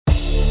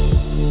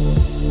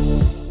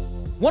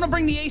Want to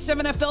bring the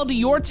A7FL to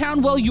your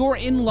town? Well, you're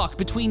in luck.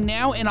 Between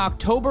now and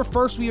October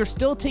 1st, we are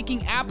still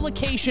taking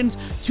applications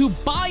to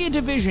buy a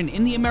division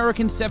in the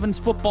American Sevens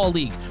Football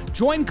League.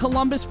 Join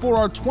Columbus for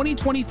our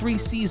 2023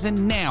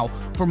 season now.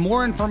 For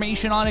more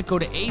information on it, go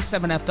to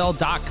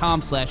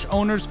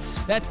a7fl.com/owners.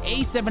 That's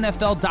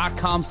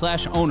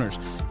a7fl.com/owners.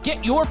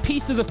 Get your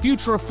piece of the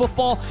future of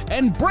football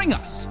and bring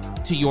us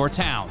to your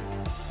town.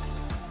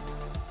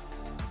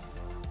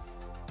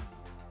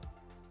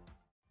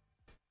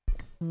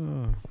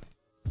 Hmm.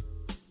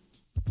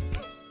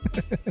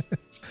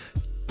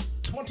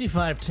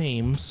 25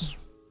 teams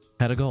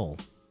had a goal.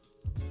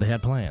 They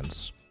had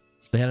plans.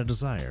 They had a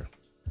desire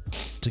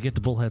to get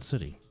to Bullhead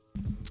City.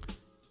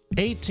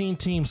 18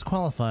 teams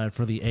qualified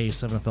for the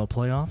A7FL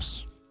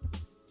playoffs,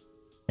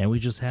 and we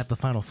just had the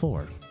final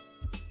four.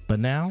 But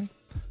now,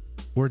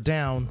 we're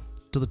down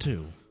to the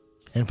two.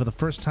 And for the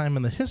first time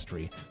in the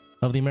history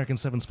of the American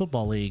Sevens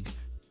Football League,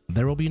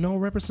 there will be no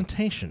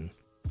representation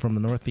from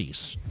the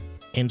Northeast.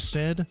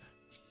 Instead,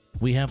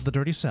 we have the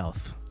Dirty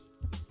South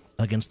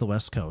against the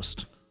West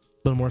Coast,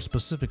 but more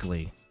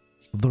specifically,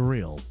 the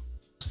real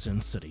Cin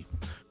City.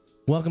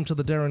 Welcome to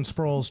the Darren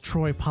Sproles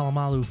Troy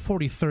Polamalu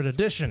 43rd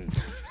edition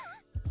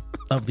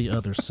of the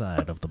other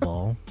side of the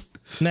ball.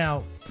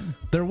 Now,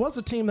 there was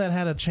a team that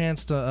had a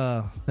chance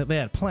to, that they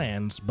had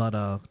plans,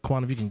 but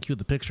Quan, if you can cue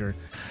the picture,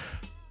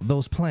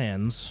 those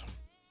plans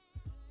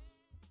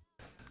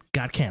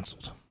got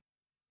canceled.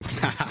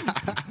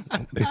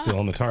 They still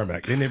on the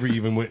tarmac. They never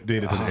even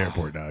did it to the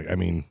airport, dog. I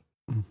mean,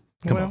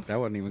 come on. That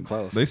wasn't even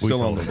close. They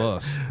still on the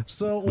bus.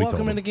 So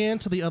welcome in again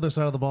to the other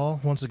side of the ball.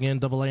 Once again,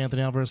 Double A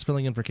Anthony Alvarez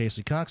filling in for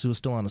Casey Cox, who is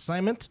still on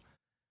assignment.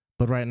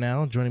 But right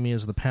now, joining me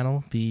is the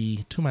panel,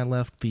 to my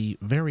left, the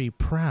very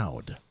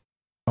proud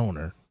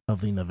owner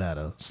of the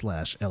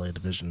Nevada/LA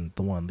division,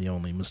 the one, the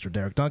only, Mr.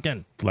 Derek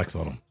Duncan. Flex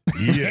on them.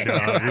 Yeah,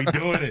 dog, we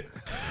doing it.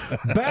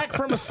 Back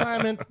from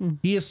assignment,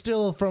 he is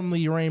still from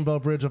the Rainbow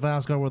Bridge of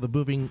Asgard, where the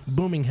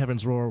booming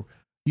heavens roar.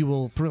 You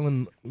will thrill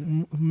and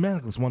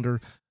miraculous wonder.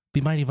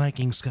 The mighty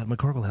Viking Scott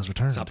McCorkle has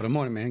returned. Top of the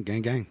morning, man.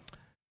 Gang, gang.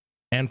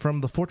 And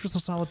from the Fortress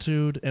of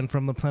Solitude and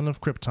from the planet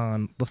of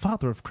Krypton, the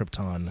father of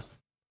Krypton,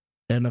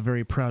 and a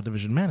very proud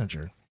division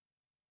manager,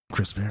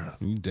 Chris Vera.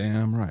 You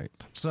damn right.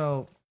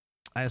 So,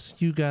 I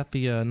see you got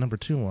the number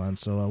 2 on.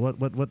 So,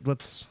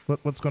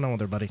 what's going on with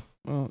there, buddy?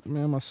 Well,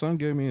 man, my son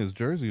gave me his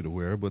jersey to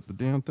wear, but the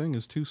damn thing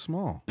is too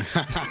small.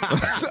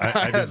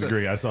 I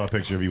disagree. I saw a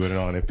picture of you with it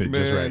on. It fit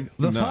just right.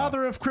 The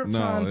father of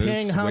Krypton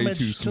paying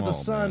homage to the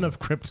son of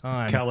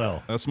Krypton.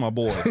 Kal-El. That's my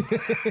boy.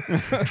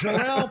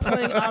 Jor-El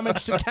paying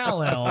homage to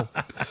Kal-El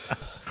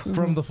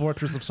from the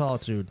Fortress of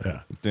Solitude.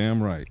 Yeah,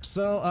 damn right.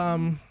 So,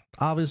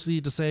 obviously,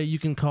 to say you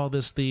can call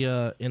this the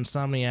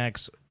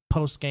Insomniacs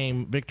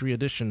post-game victory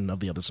edition of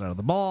the other side of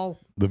the ball.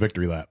 The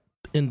victory lap.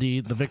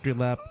 Indeed, the victory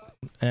lap.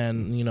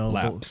 And, you know,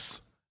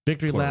 laps.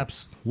 Victory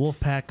laps,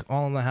 Wolfpack,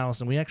 all in the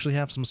house. And we actually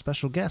have some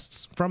special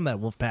guests from that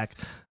Wolfpack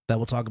that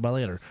we'll talk about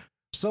later.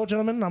 So,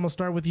 gentlemen, I'm going to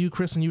start with you,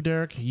 Chris, and you,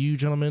 Derek. You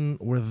gentlemen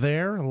were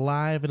there,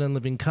 live and in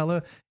living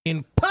color,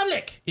 in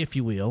public, if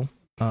you will.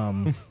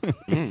 You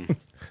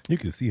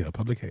can see how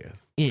public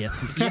has.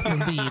 Yes,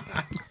 indeed.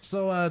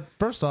 So,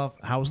 first off,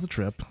 how was the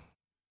trip?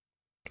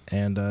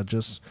 And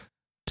just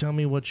tell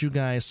me what you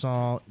guys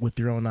saw with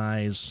your own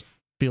eyes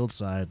field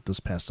side this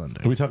past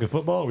Sunday. Are we talking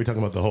football or are we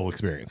talking about the whole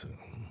experience?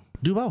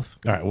 Do both.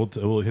 All right,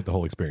 we'll hit the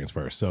whole experience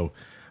first. So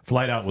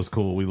flight out was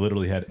cool. We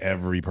literally had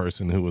every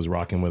person who was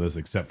rocking with us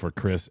except for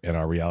Chris and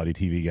our reality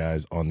TV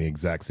guys on the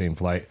exact same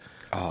flight,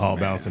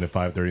 bouncing at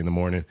 5:30 in the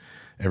morning.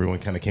 Everyone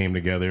kind of came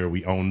together.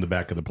 We owned the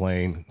back of the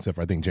plane, except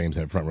for I think James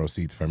had front row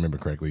seats, if I remember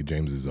correctly.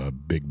 James is a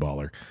big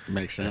baller.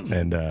 Makes sense.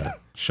 And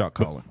shot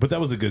calling. But that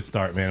was a good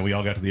start, man. We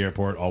all got to the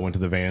airport, all went to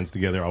the vans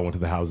together, all went to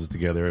the houses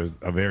together. It was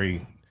a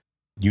very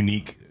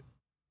unique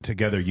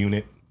together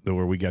unit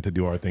where we got to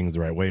do our things the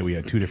right way. We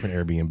had 2 different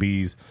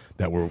Airbnbs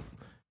that were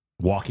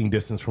walking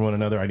distance from one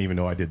another. I didn't even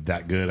know I did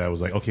that good. I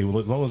was like, okay, well,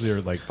 as long as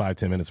they're like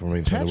 5-10 minutes from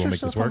each other, we'll make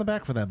this work. On the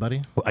back for that,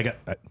 buddy. Well,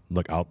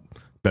 I'll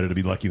better to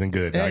be lucky than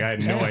good. Like, I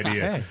had no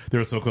idea. They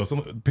were so close.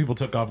 Some people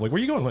took off like, where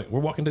are you going? Like, we're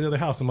walking to the other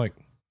house. I'm like,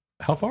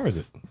 how far is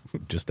it?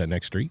 Just that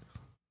next street.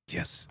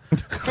 Yes.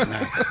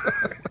 Nice.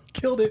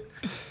 Killed it.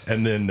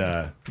 And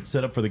then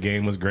set up for the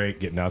game was great.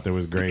 Getting out there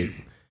was great.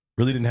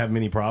 Really didn't have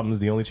many problems.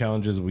 The only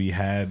challenges we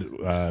had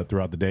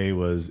throughout the day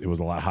was it was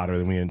a lot hotter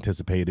than we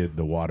anticipated.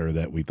 The water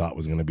that we thought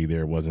was going to be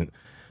there wasn't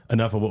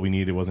enough of what we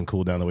needed. It wasn't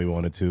cooled down the way we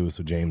wanted to.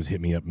 So James hit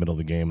me up middle of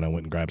the game, and I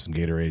went and grabbed some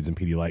Gatorades and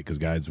Pedialyte because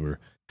guys were,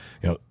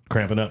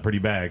 cramping up pretty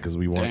bad because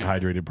we weren't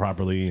hydrated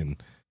properly. And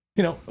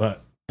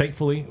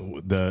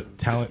thankfully, the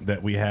talent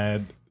that we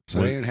had.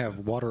 So they didn't have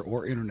water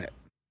or internet.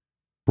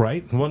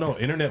 Right? Well, no,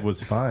 internet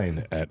was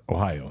fine at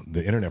Ohio.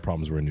 The internet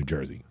problems were in New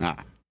Jersey.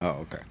 Oh,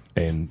 okay.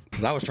 And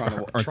I was trying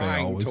to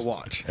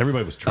watch.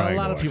 Everybody was trying. A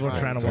lot of people are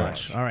trying to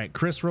watch. All right,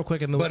 Chris, real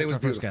quick, and then we'll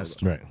first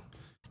guest. Right.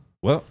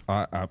 Well,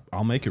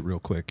 I'll make it real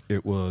quick.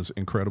 It was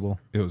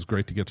incredible. It was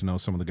great to get to know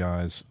some of the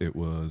guys. It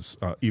was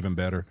even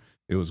better.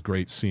 It was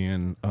great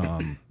seeing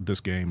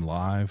this game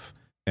live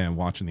and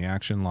watching the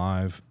action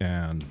live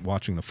and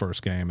watching the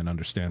first game and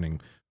understanding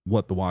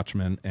what the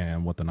Watchmen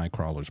and what the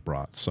Nightcrawlers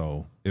brought.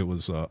 So it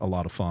was a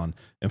lot of fun.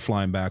 And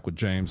flying back with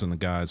James and the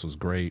guys was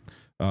great.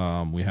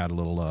 We had a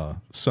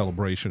little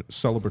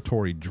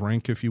celebratory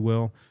drink, if you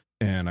will.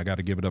 And I got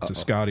to give it up to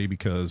Scotty,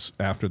 because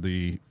after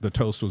the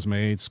toast was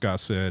made, Scott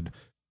said,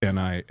 and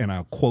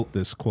I'll quote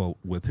this quote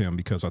with him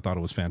because I thought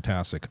it was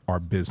fantastic: "Our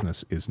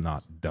business is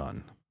not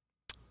done."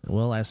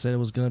 Well, I said it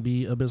was going to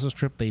be a business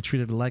trip. They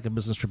treated it like a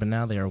business trip, and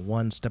now they are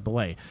one step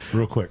away.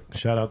 Real quick,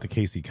 shout out to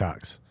Casey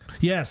Cox.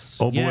 Yes.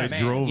 Old boy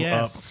drove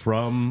up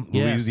from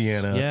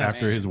Louisiana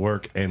after his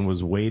work and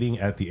was waiting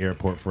at the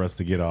airport for us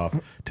to get off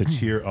to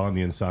cheer on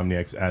the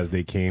Insomniacs as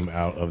they came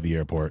out of the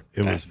airport.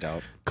 It was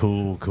dope.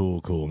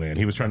 Cool, man.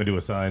 He was trying to do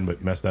a sign,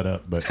 but messed that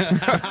up. But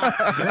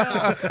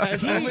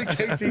As only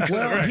Casey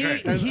could.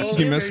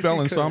 He misspelled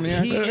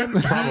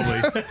Insomniacs?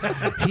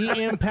 probably.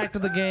 He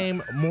impacted the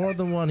game more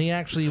than one. He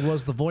actually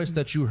was the voice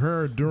that you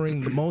heard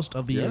during most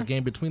of the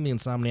game between the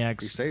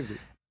Insomniacs. He saved it.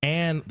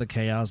 And the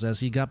Chaos, as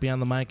he got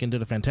behind the mic and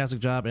did a fantastic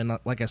job. And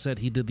like I said,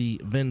 he did the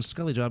Vin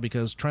Scully job,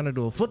 because trying to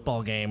do a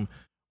football game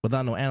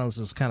without no analysts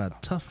is kind of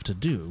tough to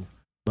do.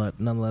 But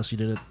nonetheless, you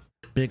did it.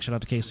 Big shout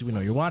out to Casey. We know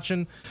you're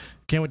watching.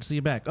 Can't wait to see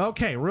you back.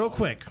 Okay, real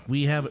quick.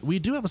 We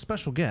do have a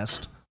special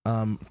guest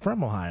from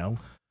Ohio.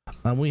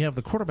 We have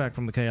the quarterback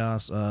from the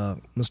Chaos,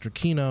 Mr.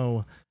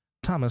 Keno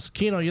Thomas.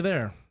 Keno, you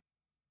there?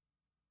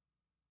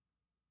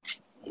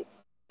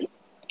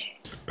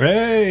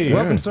 Hey.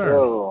 Welcome, sir.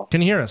 Yo.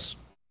 Can you hear us?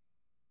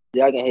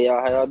 Yeah, I can hear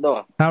y'all. How y'all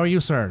doing? How are you,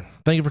 sir?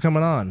 Thank you for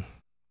coming on.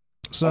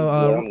 So,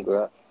 I'm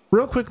good.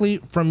 real quickly,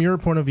 from your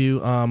point of view,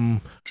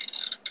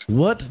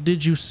 what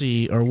did you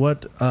see, or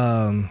what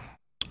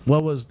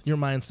was your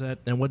mindset,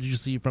 and what did you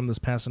see from this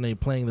past Sunday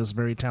playing this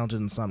very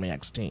talented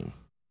Insomniacs team?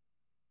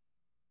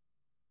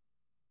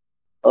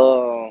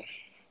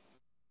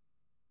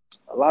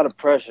 A lot of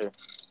pressure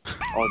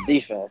on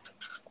defense.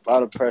 A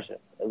lot of pressure.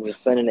 It was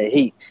sending the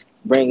heat,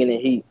 bringing the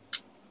heat.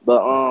 But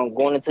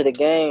going into the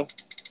game,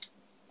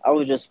 I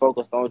was just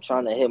focused on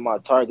trying to hit my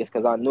targets,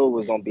 because I knew it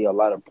was going to be a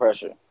lot of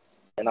pressure.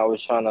 And I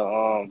was trying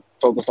to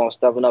focus on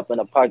stepping up in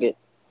the pocket,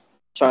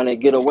 trying to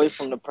get away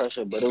from the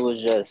pressure. But it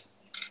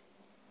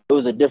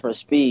was a different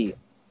speed.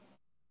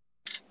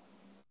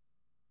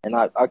 And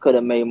I could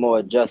have made more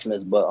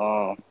adjustments,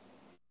 but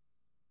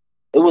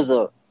it was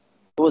a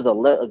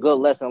good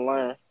lesson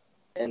learned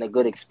and a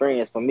good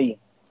experience for me.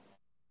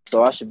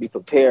 So I should be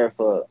prepared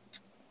for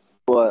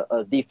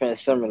a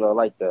defense similar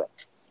like that.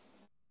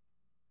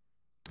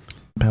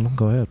 Panel,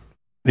 go ahead.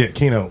 Yeah,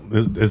 Keno,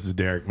 this is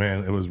Derek,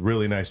 man. It was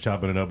really nice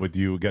chopping it up with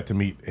you. Got to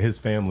meet his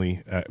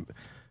family.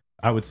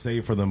 I would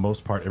say for the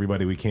most part,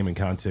 everybody we came in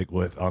contact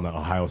with on the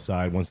Ohio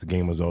side, once the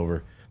game was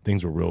over,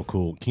 things were real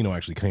cool. Keno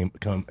actually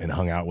come and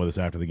hung out with us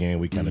after the game.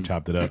 We kind of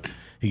chopped it up.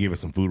 He gave us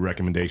some food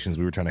recommendations.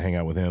 We were trying to hang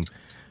out with him.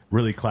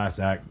 Really class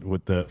act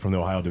from the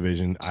Ohio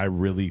division. I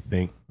really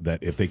think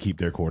that if they keep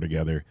their core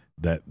together,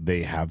 that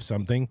they have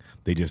something.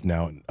 They just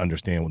now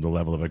understand the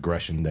level of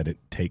aggression that it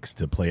takes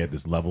to play at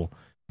this level.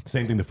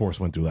 Same thing the Force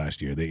went through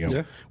last year.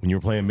 When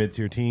you're playing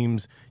mid-tier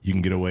teams, you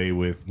can get away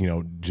with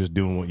just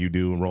doing what you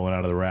do and rolling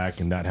out of the rack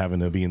and not having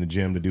to be in the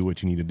gym to do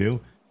what you need to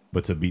do.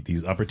 But to beat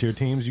these upper-tier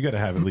teams, you got to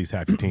have at least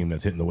half your team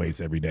that's hitting the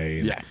weights every day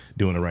and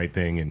doing the right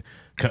thing and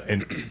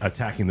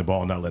attacking the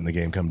ball and not letting the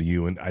game come to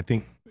you. And I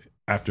think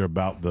after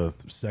about the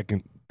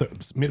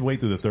midway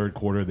through the third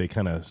quarter, they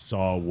kind of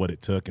saw what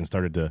it took and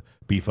started to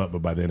beef up.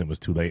 But by then, it was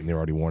too late and they were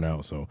already worn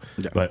out. So,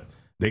 but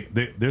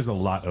there's a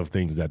lot of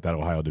things that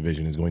Ohio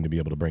division is going to be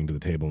able to bring to the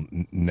table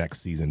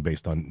next season,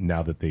 based on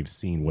now that they've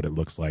seen what it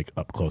looks like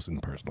up close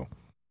and personal.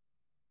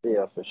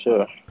 Yeah, for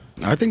sure.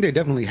 I think they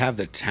definitely have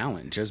the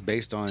talent just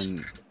based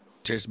on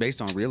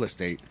real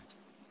estate.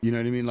 You know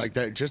what I mean? Like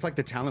that, just like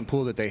the talent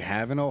pool that they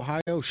have in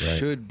Ohio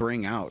should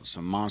bring out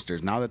some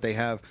monsters. Now that they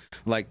have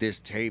like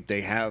this tape, they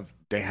have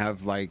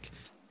like,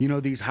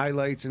 these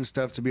highlights and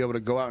stuff to be able to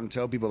go out and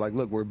tell people like,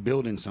 look, we're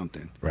building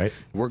something. Right.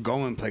 We're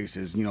going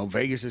places.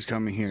 Vegas is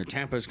coming here.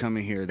 Tampa's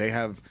coming here. They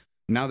have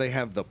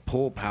the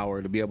pull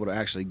power to be able to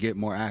actually get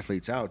more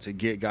athletes out, to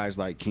get guys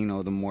like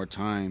Keno the more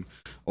time,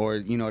 or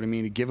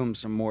to give him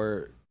some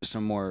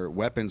more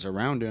weapons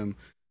around him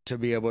to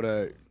be able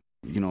to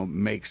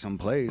make some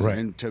plays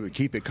and to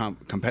keep it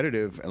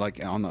competitive,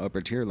 like on the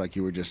upper tier, like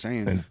you were just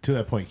saying. And to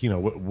that point,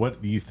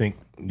 what do you think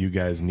you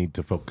guys need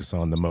to focus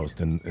on the most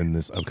in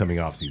this upcoming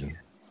offseason?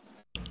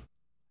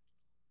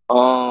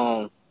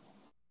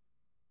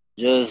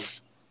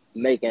 Just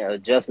making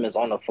adjustments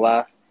on the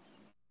fly.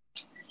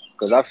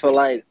 Because I feel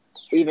like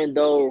even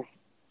though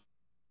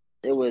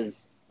it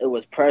was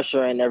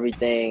pressure and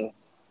everything,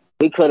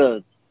 we could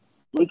have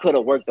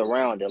worked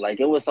around it. Like,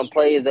 it was some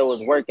plays that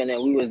was working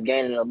and we was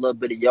gaining a little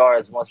bit of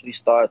yards once we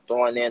started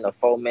throwing in a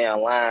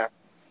 4-man line.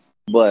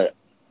 But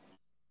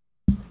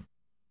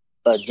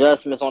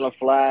adjustments on the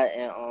fly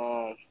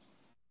and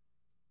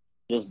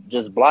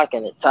just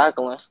blocking it,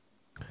 tackling.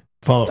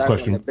 Follow-up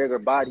question. The bigger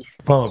bodies.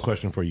 Follow-up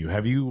question for you.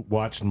 Have you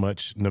watched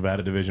much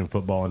Nevada Division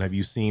football, and have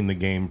you seen the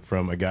game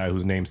from a guy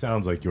whose name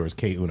sounds like yours,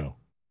 K. Uno?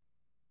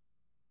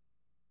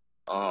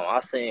 I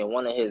seen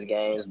one of his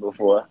games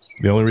before.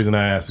 The only reason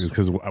I ask is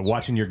because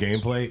watching your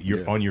gameplay,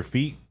 you're on your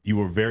feet. You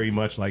were very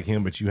much like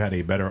him, but you had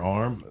a better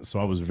arm. So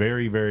I was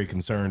very, very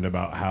concerned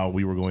about how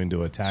we were going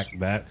to attack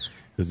that.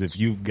 Because if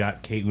you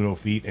got Keno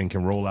feet and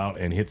can roll out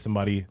and hit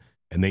somebody,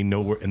 and they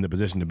know we're in the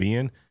position to be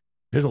in,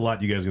 there's a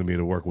lot you guys are going to be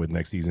able to work with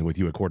next season with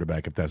you at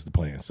quarterback if that's the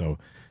plan. So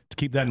to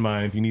keep that in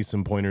mind, if you need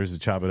some pointers to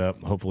chop it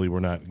up, hopefully we're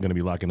not going to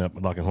be locking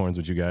horns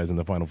with you guys in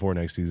the Final Four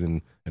next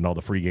season, and all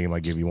the free game I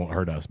give you won't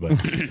hurt us. But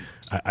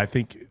I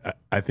think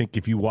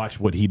if you watch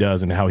what he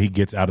does and how he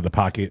gets out of the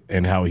pocket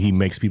and how he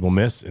makes people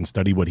miss and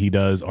study what he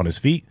does on his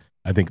feet,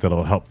 I think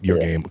that'll help your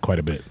game quite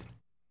a bit.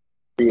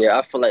 Yeah,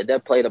 I feel like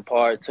that played a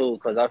part too,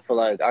 because I feel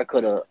like I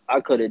could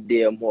have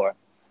did more.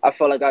 I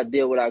felt like I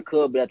did what I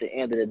could, but at the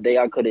end of the day,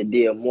 I could have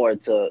did more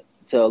to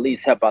at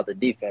least help out the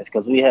defense,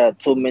 because we had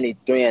too many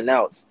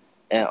 3-and-outs,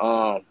 and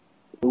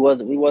we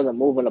wasn't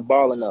moving the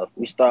ball enough.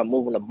 We started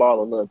moving the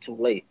ball a little too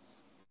late.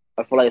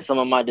 I feel like some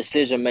of my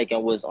decision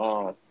making was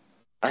I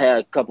had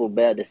a couple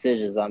bad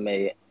decisions I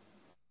made,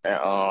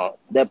 and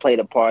that played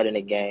a part in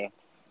the game.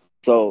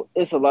 So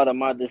it's a lot of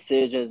my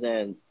decisions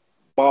and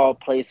ball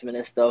placement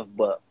and stuff,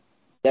 but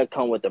that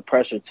come with the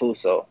pressure too.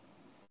 So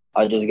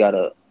I just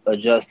gotta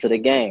adjust to the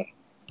game.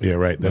 Yeah,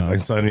 right. The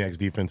Insomniacs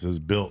defense is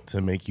built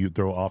to make you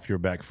throw off your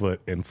back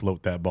foot and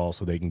float that ball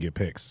so they can get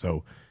picks.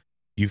 So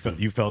you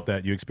felt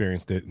that, you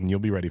experienced it, and you'll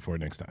be ready for it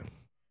next time.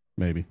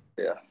 Maybe.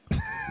 Yeah.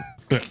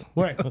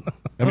 Right.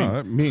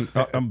 I'm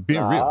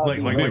being real.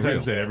 Like Mike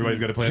Tyson said, everybody's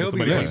got to play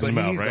somebody punches in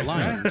the mouth,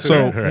 right?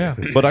 So,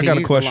 but I got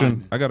a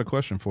question. I got a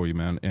question for you,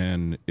 man,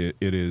 and it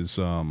is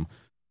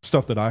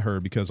stuff that I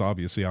heard, because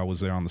obviously I was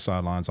there on the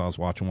sidelines. I was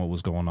watching what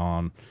was going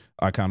on.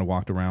 I kind of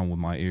walked around with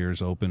my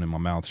ears open and my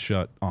mouth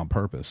shut on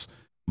purpose.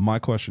 My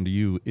question to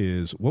you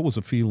is, what was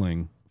the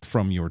feeling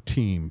from your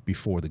team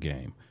before the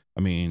game?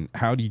 I mean,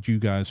 how did you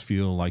guys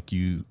feel like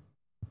you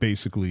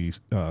basically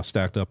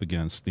stacked up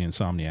against the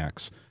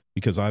Insomniacs?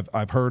 Because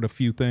I've heard a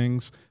few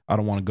things. I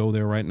don't want to go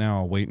there right now.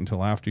 I'll wait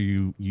until after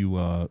you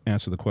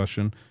answer the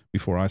question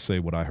before I say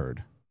what I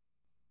heard.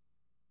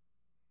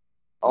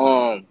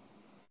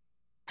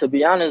 To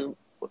be honest,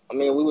 I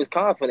mean, we was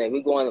confident.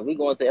 We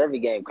going to every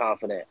game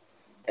confident.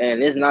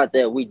 And it's not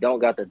that we don't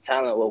got the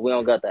talent or we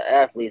don't got the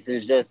athletes.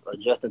 It's just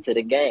adjusting to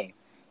the game.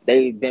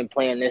 They've been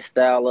playing this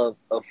style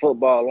of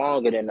football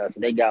longer than us.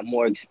 They got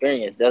more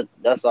experience.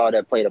 That's all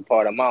that played a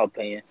part, in my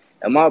opinion.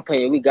 In my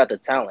opinion, we got the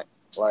talent.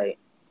 Like,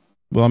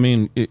 well, I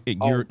mean,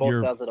 on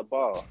both sides of the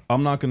ball.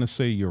 I'm not going to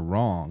say you're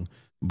wrong,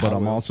 but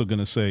I'm also going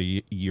to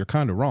say you're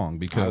kind of wrong,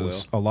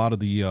 because a lot of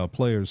the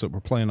players that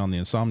were playing on the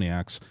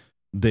Insomniacs,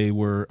 they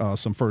were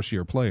some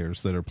first-year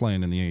players that are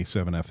playing in the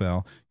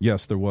A7FL.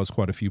 Yes, there was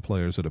quite a few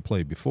players that had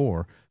played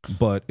before,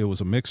 but it was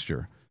a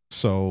mixture.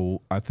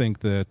 So I think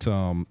that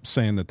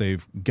saying that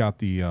they've got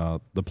the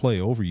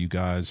play over you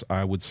guys,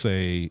 I would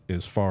say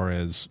as far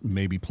as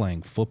maybe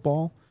playing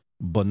football,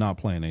 but not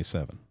playing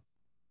A7.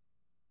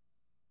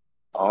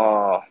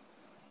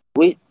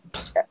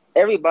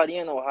 Everybody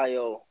in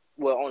Ohio,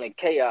 well, on the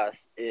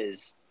Chaos,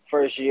 is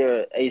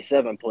first-year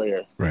A7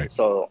 players. Right.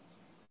 So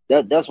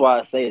that's why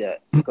I say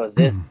that, because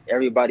this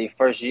everybody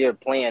first year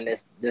playing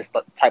this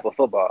type of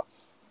football.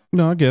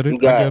 No, I get it. I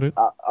get it.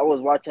 I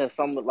was watching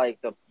some like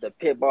the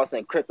Pit Boss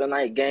and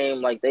Kryptonite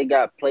game. Like, they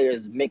got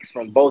players mixed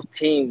from both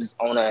teams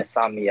on the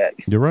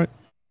Insomniacs. You're right.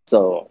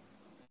 So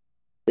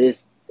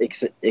this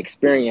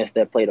experience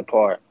that played a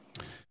part.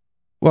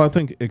 Well, I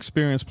think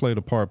experience played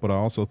a part, but I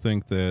also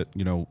think that,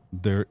 you know,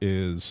 there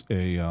is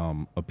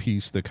a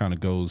piece that kind of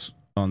goes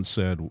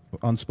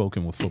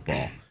unspoken with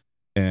football,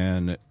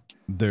 and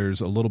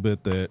there's a little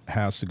bit that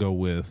has to go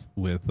with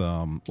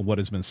what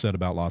has been said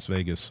about Las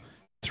Vegas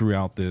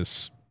throughout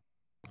this,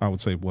 I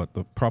would say,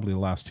 probably the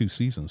last 2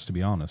 seasons, to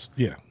be honest.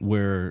 Yeah.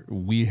 Where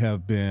we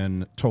have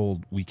been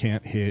told we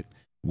can't hit,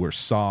 we're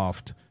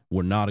soft,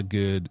 we're not a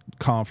good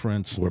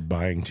conference. We're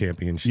buying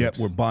championships. Yep,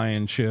 we're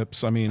buying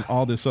chips. I mean,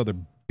 all this other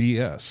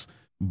BS.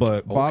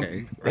 But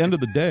end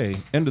of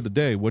the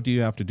day, what do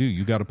you have to do?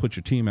 You got to put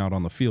your team out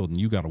on the field and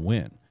you got to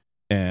win.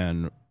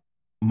 And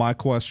my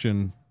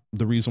question,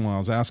 the reason why I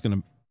was asking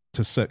him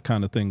to set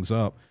kind of things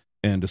up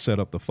and to set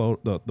up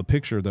the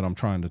picture that I'm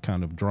trying to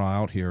kind of draw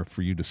out here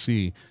for you to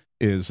see,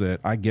 is that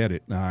I get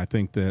it. Now, I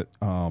think that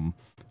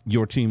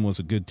your team was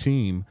a good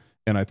team,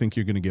 and I think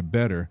you're going to get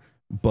better.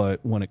 But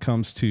when it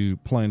comes to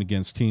playing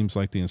against teams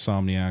like the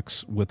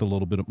Insomniacs with a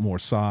little bit more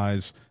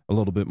size, a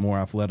little bit more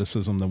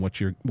athleticism than what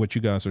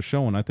you guys are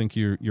showing, I think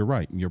you're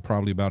right. You're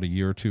probably about a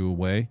year or two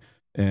away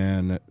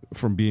and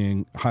from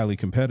being highly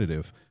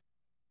competitive.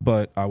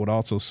 But I would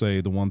also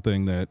say the one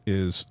thing that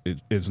is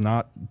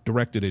not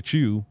directed at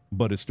you,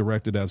 but it's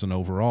directed as an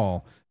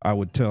overall, I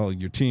would tell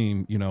your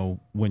team, you know,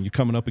 when you're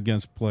coming up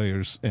against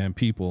players and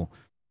people,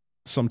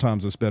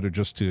 sometimes it's better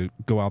just to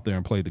go out there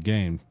and play the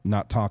game,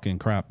 not talking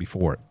crap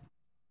before it.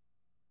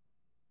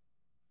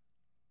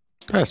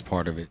 That's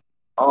part of it.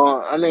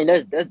 I mean,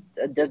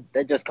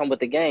 that just come with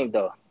the game,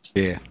 though.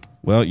 Yeah.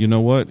 Well, you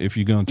know what? If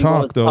you're gonna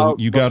talk, though,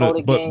 you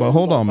gotta. But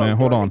hold on, man.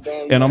 Hold on.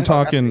 And I'm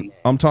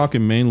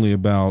talking mainly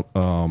about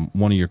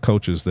one of your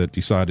coaches that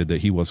decided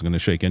that he wasn't going to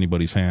shake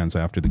anybody's hands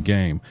after the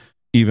game,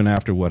 even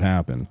after what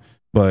happened.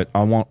 But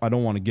I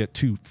don't want to get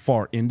too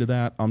far into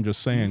that. I'm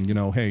just saying,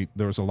 hey,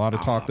 there was a lot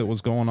of talk that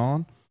was going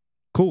on.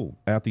 Cool.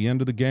 At the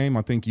end of the game,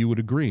 I think you would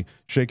agree.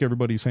 Shake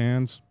everybody's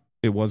hands.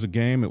 It was a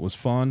game. It was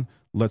fun.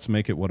 Let's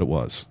make it what it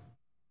was.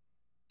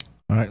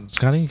 All right,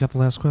 Scotty, you got the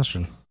last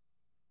question,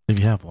 if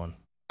you have one.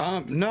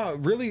 No,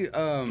 really.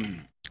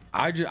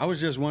 I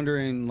was just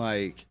wondering,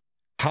 like,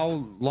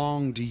 how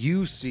long do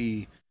you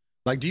see?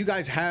 Like, do you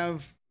guys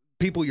have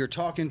people you're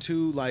talking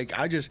to? Like,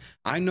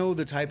 I know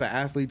the type of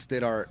athletes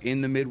that are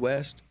in the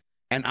Midwest,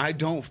 and I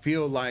don't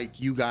feel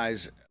like you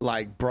guys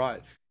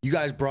brought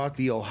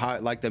the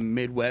Ohio, like the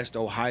Midwest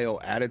Ohio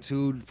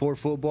attitude for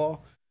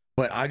football,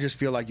 but I just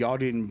feel like y'all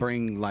didn't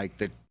bring like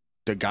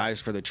the guys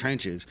for the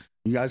trenches.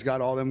 You guys got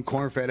all them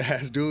corn-fed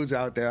ass dudes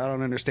out there. I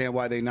don't understand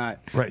why they not.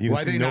 Right.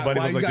 Nobody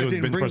looks like they was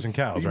bench pressing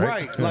cows,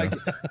 right? Right. Like,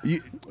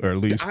 or at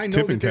least I know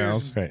tipping that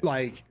cows. there's,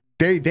 like,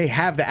 they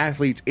have the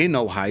athletes in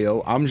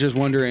Ohio. I'm just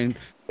wondering,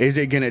 is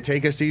it going to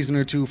take a season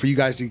or two for you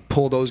guys to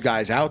pull those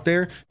guys out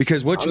there?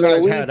 Because what you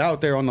guys had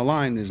out there on the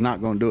line is not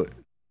going to do it.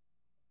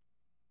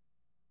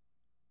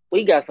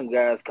 We got some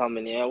guys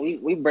coming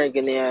in. We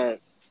breaking in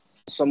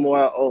some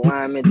more O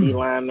linemen, D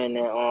linemen,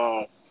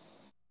 and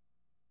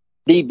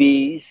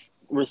DBs,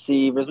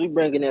 receivers. We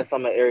bringing in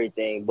some of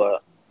everything,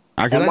 but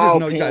I just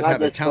know you guys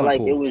have a talent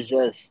pool. It was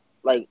just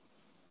like,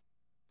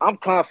 I'm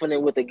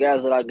confident with the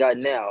guys that I got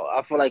now.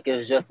 I feel like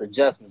it's just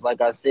adjustments.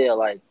 Like I said,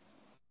 like,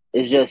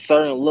 it's just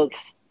certain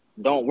looks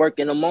don't work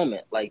in the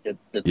moment. Like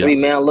the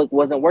 3-man look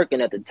wasn't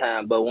working at the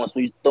time, but once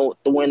we threw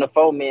in the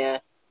 4-man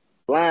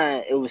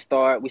line, we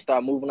start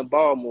moving the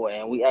ball more,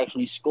 and we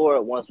actually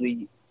scored once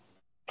we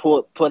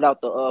put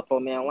out the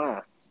 4-man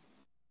line.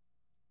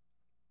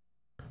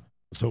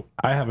 So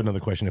I have another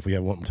question if we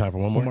have time for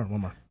one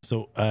more.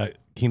 So,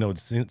 Keno,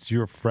 since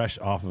you're fresh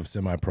off of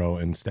semi-pro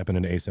and stepping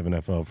into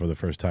A7FL for the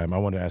first time, I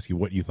want to ask you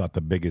what you thought the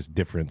biggest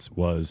difference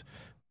was,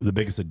 the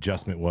biggest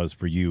adjustment was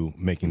for you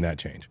making that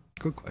change.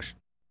 Good question.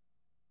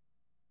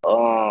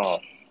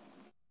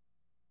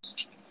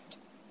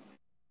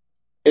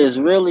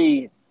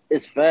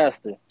 It's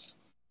faster.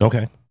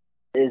 Okay.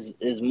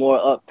 It's more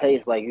up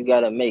pace. Like, you got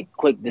to make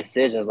quick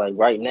decisions. Like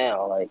right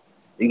now, like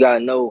you got to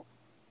know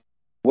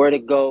where to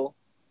go,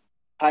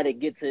 how to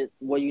get to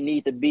where you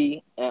need to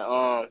be,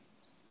 and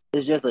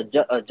it's just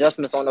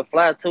adjustments on the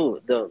fly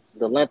too. The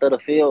length of the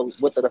field,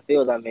 width of the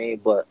field. I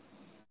mean, but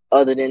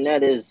other than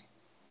that, is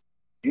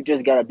you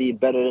just gotta be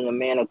better than the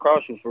man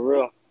across you for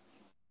real.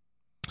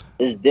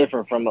 It's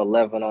different from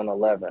 11 on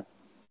 11.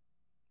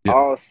 Yeah.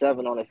 All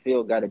 7 on the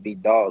field got to be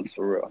dogs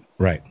for real.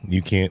 Right.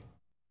 You can't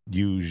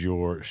use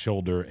your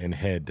shoulder and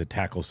head to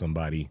tackle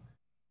somebody.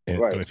 And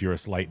if you're a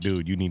slight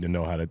dude, you need to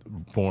know how to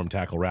form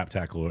tackle, wrap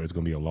tackle, or it's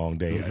going to be a long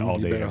day, all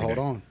day. You better hold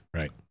on.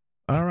 Right.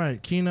 All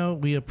right, Keno,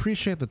 we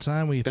appreciate the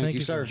time. We thank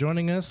you for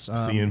joining us.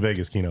 See you in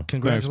Vegas, Keno.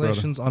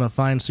 Congratulations on a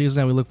fine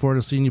season, and we look forward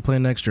to seeing you play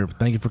next year.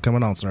 Thank you for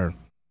coming on, sir.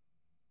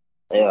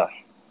 Yeah.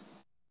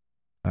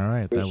 All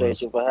right.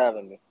 Appreciate you for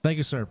having me. Thank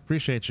you, sir.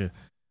 Appreciate you.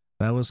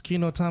 That was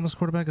Keno Thomas,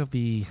 quarterback of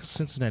the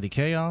Cincinnati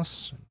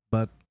Chaos.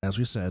 But as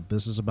we said,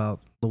 this is about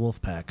the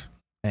Wolfpack,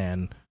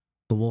 and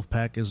the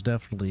Wolfpack is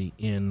definitely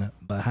in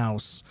the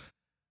house.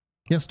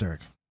 Yes,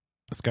 Derek.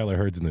 Skylar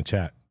Hurd's in the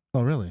chat.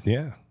 Oh, really?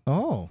 Yeah.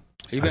 Oh.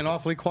 He's been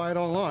awfully quiet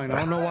online. I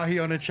don't know why he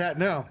on the chat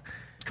now.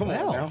 Come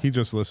on now. He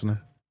just listening.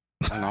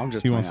 I know, I'm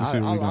just he wants to see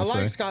what we're going to say.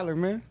 I like Skylar,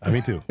 man.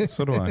 Me too.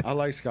 So do I. I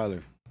like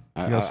Skylar.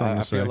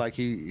 I feel like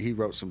he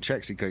wrote some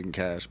checks he couldn't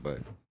cash, but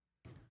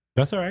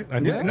that's all right.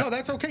 No,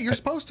 that's okay. You're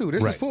supposed to.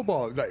 This is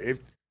football. Like,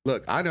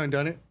 look, I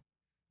done it.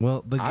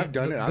 Well, I've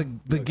done it.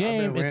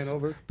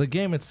 The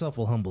game itself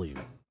will humble you.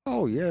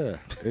 Oh yeah,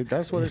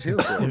 that's what it's here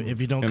for.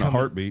 If you don't in a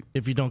heartbeat,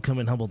 if you don't come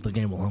in humble, the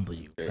game will humble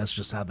you. That's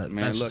just how that.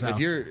 Man,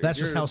 that's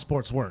just how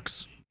sports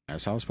works.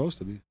 That's how it's supposed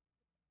to be.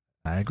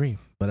 I agree,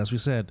 but as we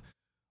said,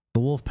 the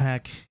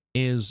Wolfpack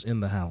is in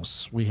the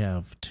house. We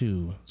have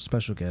 2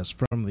 special guests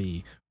from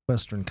the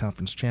Western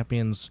Conference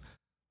Champions,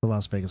 the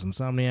Las Vegas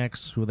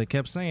Insomniacs, who they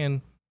kept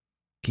saying,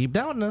 keep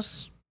doubting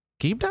us,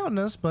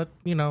 but,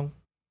 you know.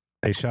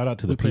 Hey, shout out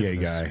to the PA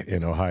guy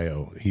in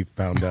Ohio. He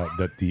found out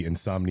that the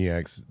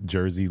Insomniacs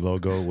jersey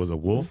logo was a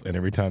wolf, and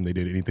every time they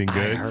did anything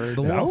good, I heard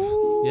the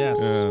wolf. Yes.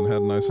 Yeah, and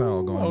had a nice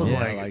howl going on.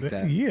 I like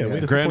that. Yeah.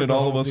 Granted,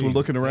 all of us were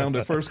looking around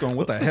at first going,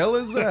 what the hell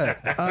is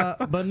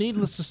that? But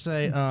needless to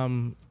say,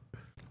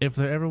 if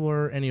there ever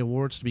were any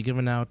awards to be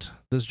given out,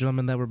 this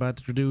gentleman that we're about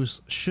to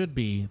introduce should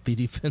be the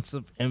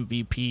defensive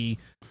MVP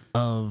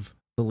of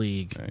the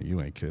league. Yeah, you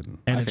ain't kidding.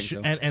 And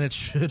it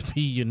should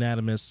be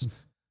unanimous.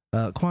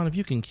 Quan, if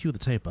you can cue the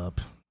tape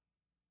up.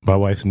 My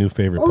wife's new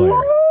favorite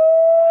player.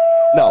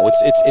 No,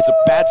 it's a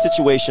bad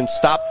situation.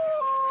 Stop.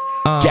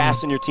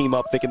 gassing your team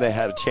up, thinking they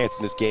had a chance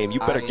in this game. You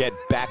better get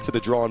back to the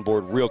drawing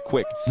board real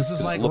quick. This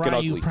is like looking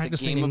Ryu ugly.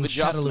 practicing game of in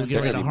adjustment. Shadaloo.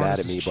 They're going to be mad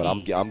at harness me, his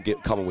but chi. I'm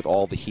coming with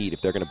all the heat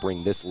if they're going to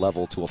bring this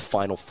level to a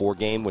Final Four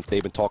game when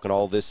they've been talking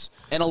all this.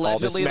 And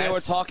allegedly all this they were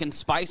mess. talking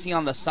spicy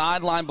on the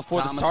sideline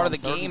before Thomas the start of on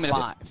the 3rd game. and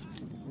And 5.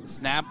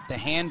 snap the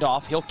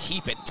handoff. He'll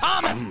keep it.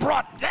 Thomas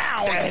brought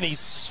down. And he's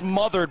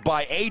smothered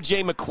by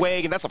AJ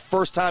McQuaig, and that's the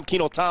first time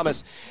Keno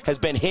Thomas has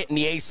been hit in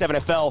the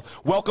A7FL.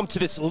 Welcome to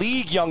this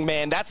league, young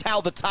man. That's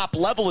how the top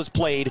level is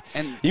played.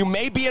 And you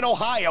may be in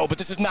Ohio, but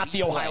this is not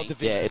the Ohio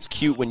division. Yeah, it's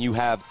cute when you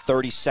have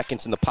 30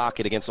 seconds in the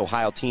pocket against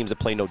Ohio teams that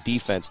play no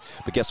defense.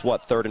 But guess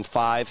what? 3rd and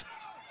 5.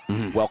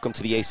 Welcome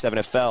to the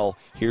A7FL.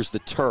 Here's the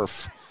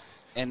turf.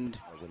 And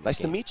Nice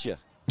to meet you.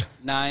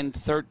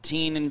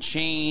 9:13 and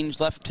change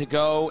left to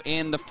go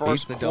in the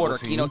first the quarter. double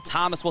team. Keno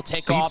Thomas will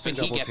take Beats off, the and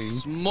he double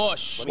gets team.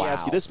 smushed. Let me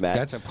ask you this, Matt.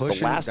 That's a push.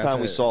 The last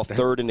time we saw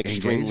 3rd and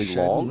extremely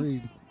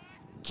long,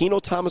 Keno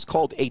Thomas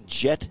called a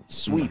jet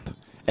sweep,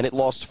 and it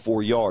lost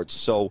 4 yards.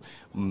 So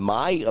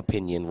my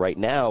opinion right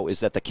now is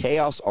that the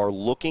Chaos are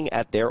looking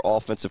at their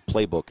offensive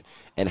playbook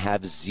and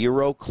have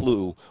zero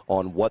clue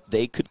on what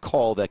they could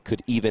call that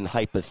could even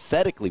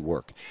hypothetically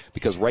work.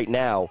 Because right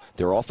now,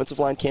 their offensive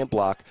line can't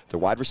block, their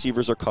wide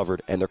receivers are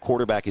covered, and their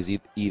quarterback is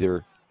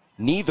either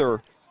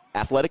neither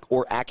athletic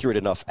or accurate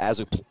enough as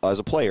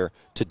a player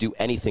to do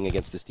anything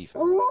against this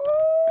defense.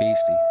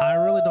 Beastie. I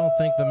really don't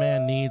think the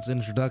man needs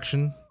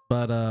introduction,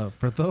 but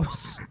for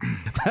those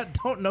that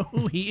don't know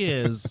who he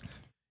is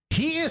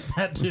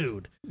that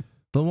dude.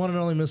 The one and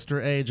only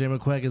Mr. AJ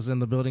McQuaig is in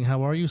the building.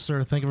 How are you,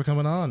 sir? Thank you for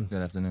coming on.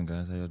 Good afternoon,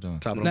 guys. How y'all doing?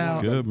 Now,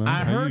 Good, man.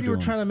 I How heard you were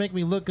doing? trying to make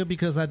me look good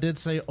because I did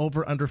say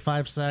over under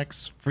 5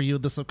 sacks for you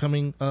this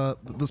upcoming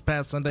this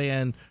past Sunday,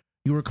 and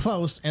you were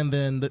close. And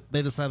then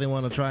they decided they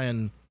want to try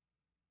and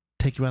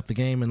take you out the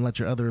game and let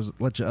your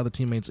other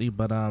teammates eat.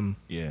 But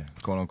Yeah,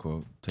 quote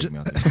unquote, take me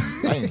out there.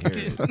 I didn't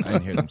hear it. I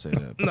didn't hear them say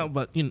that. no,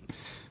 but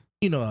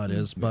you know how it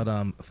is. But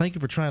thank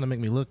you for trying to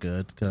make me look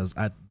good because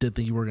I did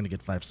think you were going to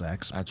get 5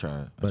 sacks. I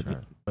tried. But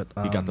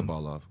He got the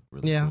ball off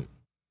really yeah.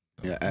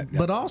 quick. Yeah,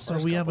 But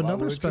also, we have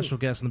another special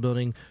guest in the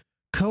building.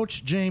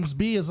 Coach James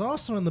B is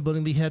also in the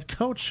building, the head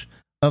coach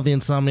of the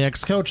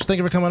Insomniacs. Coach, thank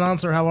you for coming on,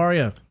 sir. How are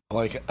you?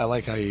 I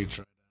like how you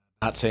try to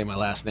not say my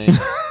last name.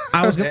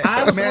 I was going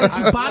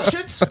to botch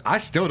it. I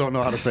still don't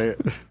know how to say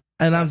it.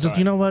 And I'm just,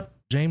 you know what?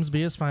 James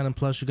B is fine. And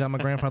plus, you got my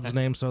grandfather's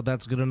name, so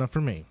that's good enough for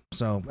me.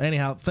 So,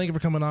 anyhow, thank you for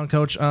coming on,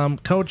 Coach.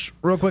 Coach,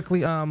 real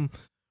quickly,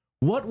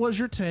 what was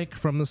your take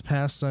from this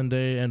past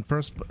Sunday? And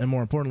first, and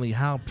more importantly,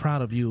 how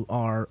proud of you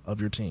are of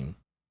your team?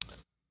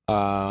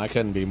 I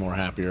couldn't be more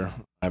happier.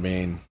 I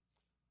mean,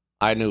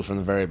 I knew from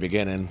the very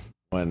beginning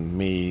when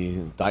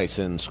me,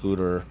 Dyson,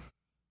 Scooter,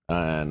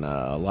 and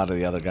a lot of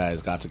the other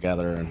guys got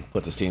together and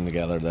put this team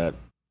together that,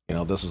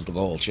 this was the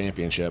goal,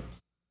 championship.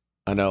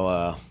 I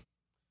know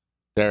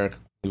Derek,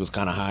 he was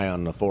kind of high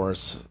on the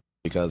Force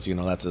because,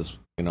 that's his,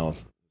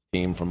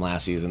 team from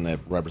last season that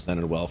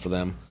represented well for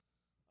them.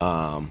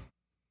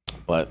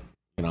 But,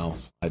 I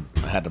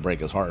had to break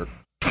his heart.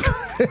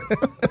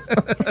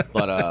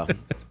 But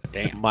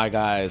my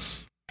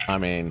guys,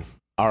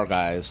 our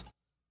guys,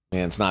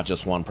 and it's not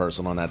just one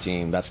person on that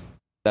team. That's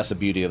the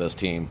beauty of this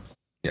team.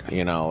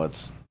 Yeah.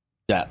 It's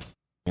depth.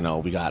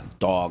 We got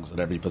dogs at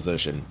every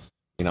position.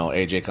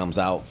 AJ comes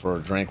out for a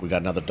drink, we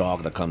got another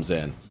dog that comes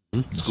in.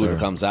 Mm-hmm. Scooter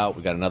comes out,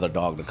 we got another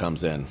dog that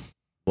comes in.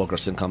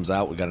 Wilkerson comes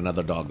out, we got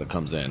another dog that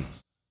comes in.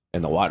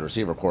 And the wide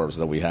receiver corps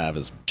that we have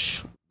is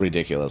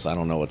ridiculous. I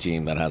don't know a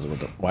team that has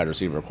a wide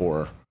receiver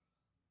corps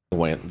the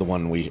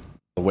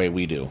way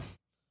we do.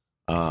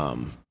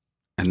 And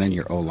then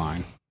your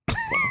O-line.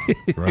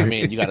 Right? I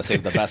mean, you got to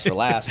save the best for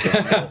last.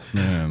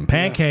 Man.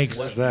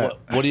 Pancakes.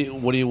 What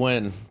do you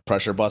win?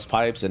 Pressure bust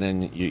pipes, and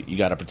then you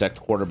got to protect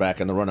the quarterback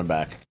and the running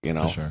back.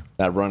 For sure.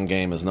 That run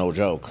game is no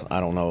joke. I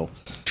don't know.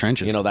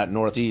 Trenches. That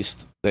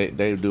Northeast, they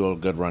do a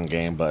good run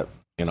game, but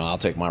I'll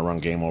take my run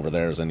game over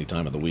theirs any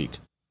time of the week.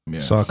 Yeah.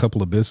 Saw a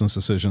couple of business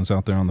decisions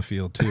out there on the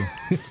field too.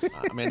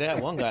 They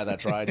had one guy that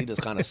tried. He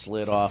just kind of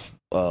slid off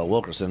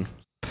Wilkerson.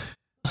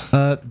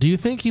 Do you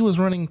think he was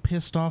running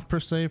pissed off per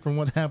se from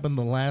what happened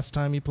the last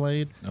time he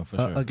played? Oh, for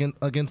sure.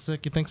 Against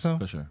Sick, you think so?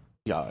 For sure.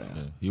 Yeah.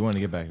 He wanted to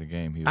get back in the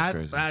game. He was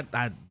crazy.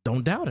 I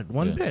don't doubt it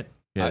one bit.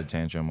 He had a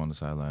tantrum on the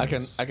sideline.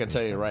 I can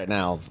tell you right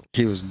now,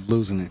 He was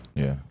losing it.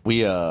 Yeah.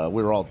 we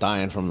were all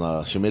dying from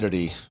the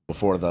humidity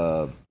before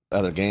the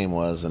other game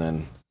was, and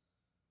then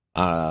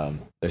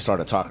they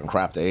started talking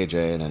crap to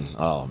AJ, and then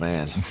oh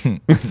man,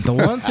 The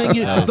one thing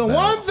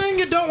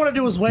you don't want to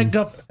do is wake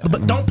up,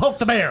 but don't poke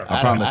the bear. I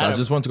promise. I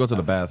just wanted to go to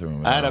the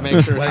bathroom. I had to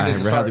make sure he I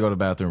didn't had to go to the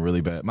bathroom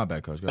really bad. My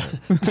bad, Coach. Go ahead.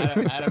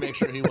 I had to make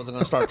sure he wasn't going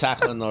to start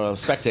tackling the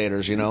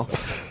spectators.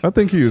 I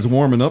think he was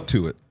warming up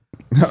to it.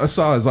 I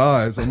saw his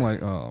eyes. I'm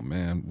like, oh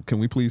man, can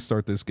we please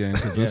start this game?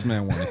 Because this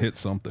man want to hit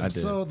something. I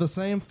did. So the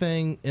same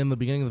thing in the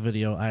beginning of the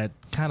video, I had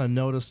kind of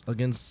noticed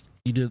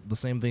you did the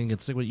same thing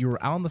against Sigwood. You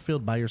were out on the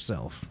field by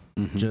yourself,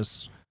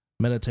 just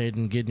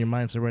meditating, getting your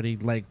mindset ready.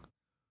 Like,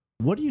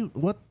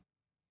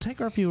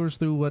 take our viewers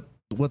through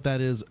what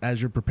that is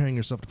as you're preparing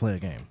yourself to play a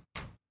game.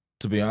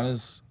 To be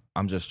honest,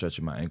 I'm just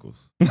stretching my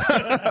ankles.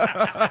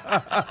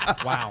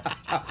 Wow.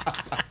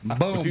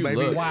 Boom, baby.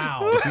 Look,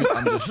 Wow.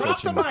 I'm just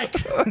Drop the stretching.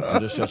 mic.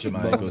 I'm just stretching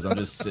my ankles. I'm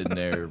just sitting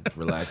there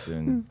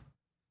relaxing,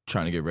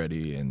 trying to get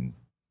ready, and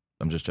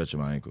I'm just stretching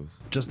my ankles.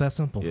 Just that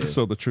simple. Yeah.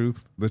 So the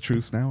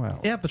truth's now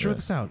out. Yeah, the truth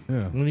is out.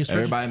 Yeah. When you stretch,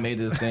 Everybody made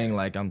this thing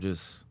like I'm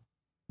just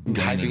Hyping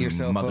gaining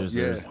yourself up, Mother's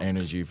yeah. Earth's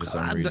energy for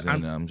some reason.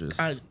 I'm just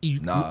I'm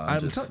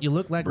just telling you,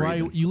 look like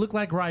Ryu. breathing. You look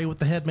like Ryu with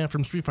the headman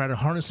from Street Fighter,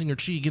 harnessing your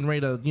chi, getting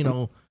ready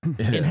to,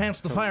 enhance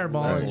the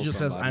fireball. And he just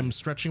says, "I'm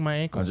stretching my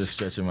ankles." I'm just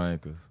stretching my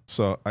ankles.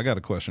 So I got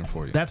a question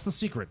for you. That's the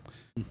secret.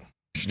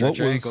 Stretch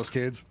your was- ankles,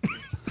 kids.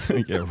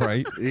 Yeah,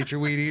 right. Eat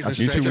your Wheaties and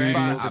Eat stretch your your Wheaties.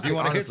 ankles. If you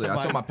want to hit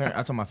Honestly, somebody.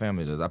 I told my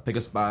family this. I pick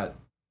a spot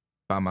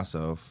by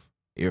myself,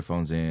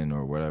 earphones in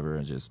or whatever,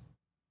 and just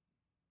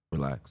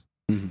relax.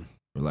 Mhm.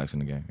 Relax in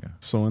the game. Yeah.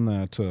 So in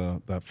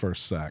that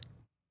first sack,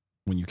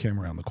 when you came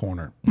around the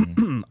corner,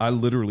 Mhm. I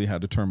literally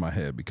had to turn my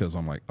head because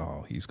I'm like,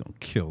 oh, he's gonna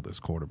kill this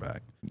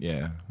quarterback.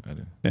 Yeah, I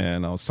did.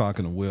 And I was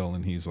talking to Will,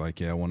 and he's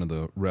like, yeah, one of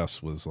the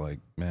refs was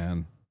like,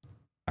 man,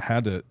 I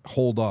had to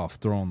hold off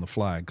throwing the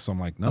flag because I'm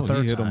like, no, A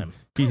third he hit him. time.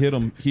 He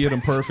hit him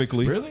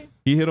perfectly. Really?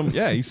 He hit him.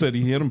 Yeah, he said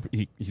he hit him.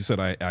 He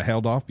said I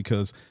held off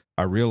because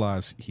I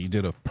realized he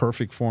did a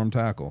perfect form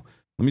tackle.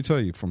 Let me tell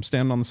you, from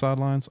standing on the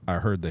sidelines, I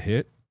heard the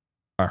hit.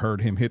 I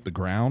heard him hit the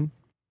ground,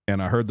 and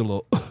I heard the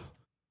little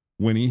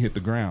when he hit the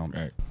ground.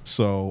 Right.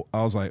 So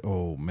I was like,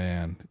 oh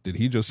man, did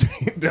he just?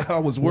 I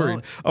was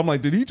worried. I'm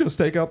like, did he just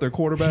take out their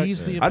quarterback?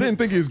 He's the I didn't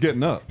think he was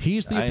getting up.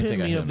 He's the I didn't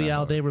think I epitome hit of him the that Al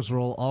hard. Davis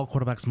rule. All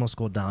quarterbacks must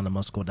go down and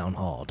must go down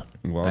hard.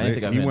 Well, I didn't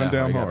think I he hit went that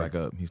down hard. He got hard.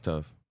 back up. He's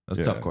tough. That's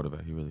a Yeah. tough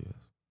quarterback. He really is.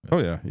 Oh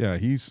yeah.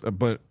 He's.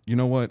 But you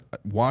know what?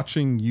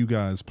 Watching you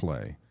guys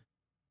play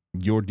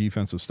your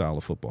defensive style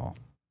of football,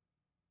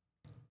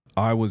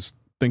 I was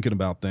thinking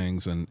about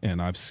things, and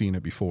I've seen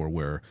it before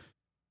where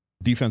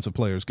defensive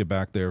players get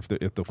back there if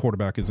the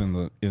quarterback is in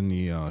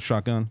the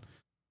shotgun.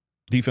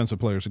 Defensive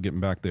players are getting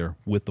back there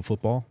with the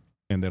football,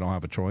 and they don't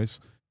have a choice.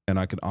 And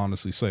I could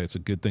honestly say it's a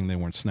good thing they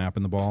weren't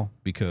snapping the ball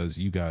because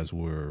you guys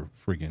were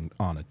freaking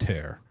on a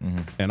tear.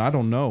 Mm-hmm. And I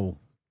don't know,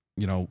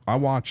 I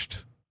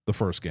watched the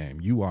first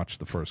game. You watched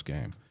the first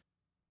game.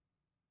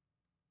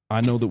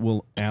 I know that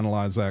we'll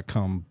analyze that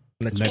come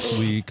next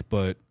week,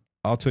 but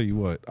I'll tell you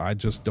what, I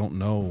just don't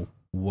know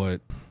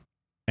what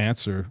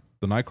answer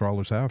the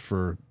Nightcrawlers have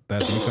for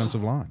that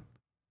defensive line.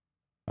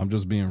 I'm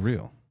just being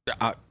real.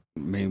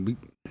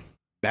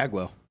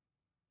 Bagwell.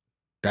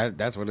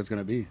 That's what it's going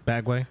to be.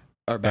 Bagway.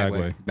 Or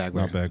Bagway. Not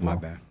Bagwell. My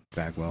bad.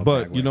 Bagwell. But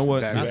Bagwell. you know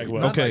what?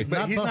 Bagwell. Okay.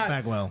 But he's Buff not.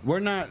 Bagwell. We're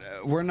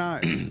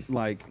not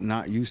like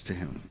not used to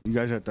him. You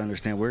guys have to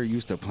understand. We're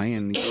used to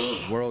playing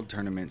these world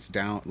tournaments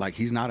down. Like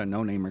he's not a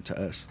no-namer to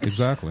us.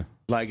 Exactly.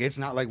 Like it's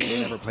not like we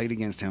never played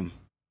against him.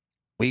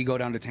 We go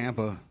down to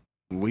Tampa.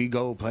 We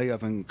go play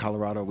up in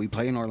Colorado. We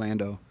play in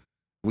Orlando.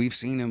 We've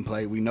seen him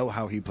play. We know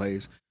how he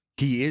plays.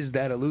 He is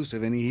that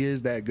elusive and he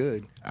is that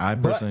good. I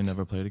personally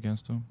never played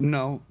against him.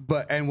 No,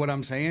 and what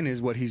I'm saying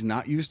is what he's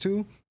not used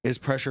to is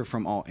pressure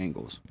from all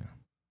angles. Yeah.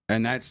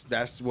 And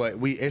that's what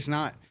it's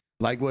not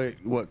like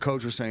what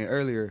Coach was saying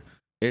earlier.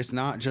 It's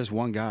not just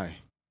one guy.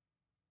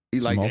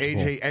 Like multiple.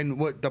 AJ, and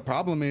what the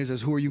problem is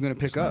who are you going to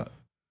pick up?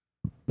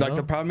 Like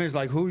the problem is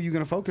like who are you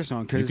going to focus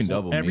on? You Because can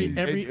double Every me.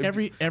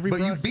 but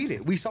you beat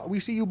it. We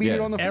see you beat Yeah.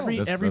 it on the every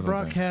field. every that's what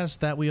I'm saying.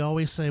 broadcast that we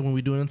always say when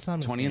we do an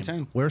Insomniacs 20 and game,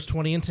 10. Where's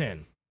 20 and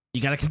 10?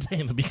 You got to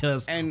contain them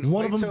because And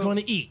one of wait them's till- going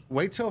to eat.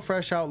 Wait till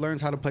Fresh Out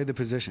learns how to play the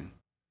position.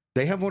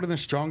 They have one of the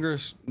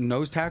strongest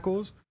nose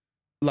tackles,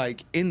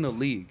 like in the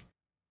league,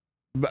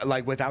 but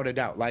like without a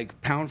doubt.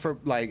 Like pound for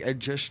like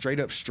just straight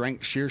up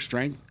strength, sheer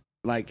strength.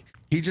 Like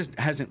he just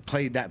hasn't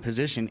played that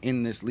position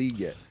in this league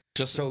yet.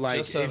 So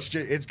like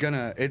it's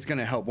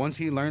gonna help once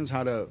he learns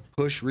how to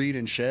push, read,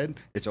 and shed.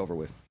 It's over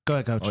with. Go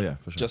ahead, Coach. Oh yeah,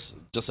 for sure.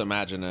 Just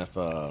imagine if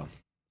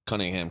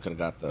Cunningham could have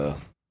got the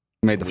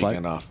Made the flight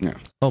weekend off. Yeah.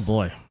 Oh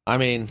boy, I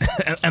mean,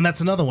 and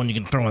that's another one you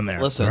can throw in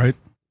there. listen,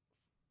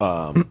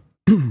 Right.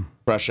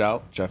 Fresh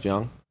Out, Jeff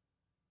Young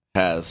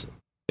has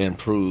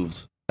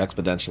improved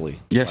exponentially.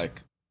 Yes.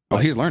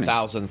 Like, He's learning.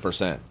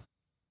 1,000%.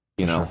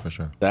 You know, for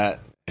sure. that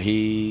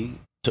he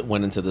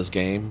went into this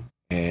game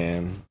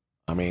and,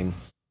 I mean,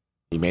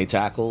 he made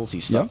tackles, he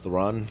stuffed the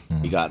run,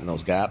 he got in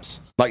those gaps.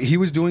 Like he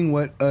was doing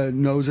what a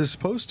nose is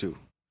supposed to.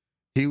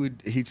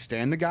 He'd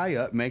stand the guy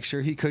up, make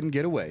sure he couldn't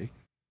get away.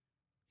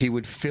 He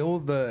would fill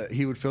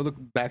the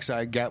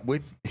backside gap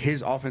with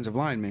his offensive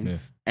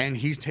lineman, and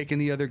he's taking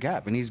the other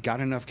gap, and he's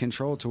got enough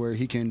control to where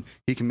he can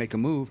make a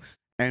move.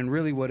 And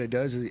really, what it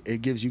does is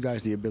it gives you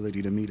guys the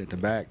ability to meet at the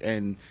back,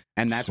 and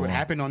that's what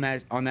happened on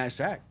that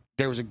sack.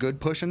 There was a good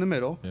push in the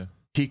middle. Yeah.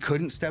 He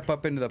couldn't step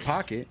up into the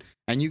pocket,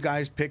 and you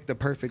guys picked the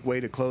perfect way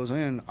to close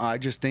in. I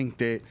just think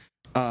that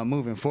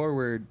moving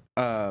forward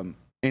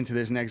into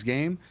this next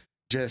game,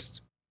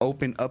 just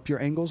open up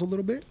your angles a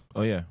little bit.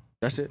 Oh yeah,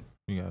 That's it.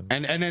 you got it.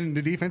 And then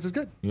the defense is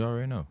good. You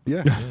already know.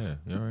 Yeah. Yeah,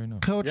 you already know.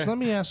 Coach, Yeah. let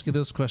me ask you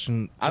this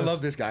question. I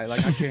love this guy.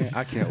 Like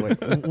I can't wait.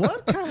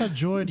 What kind of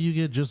joy do you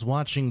get just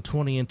watching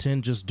 20 and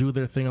 10 just do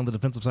their thing on the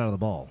defensive side of the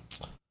ball?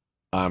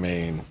 I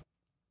mean,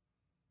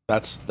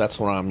 that's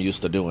what I'm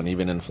used to doing,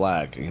 even in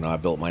flag. You know, I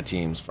built my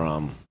teams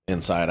from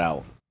inside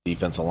out,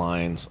 defensive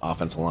lines,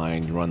 offensive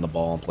line. You run the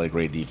ball and play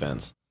great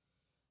defense.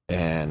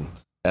 And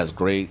as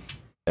great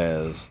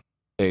as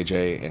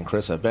AJ and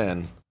Chris have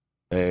been,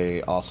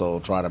 they also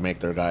try to make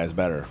their guys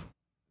better.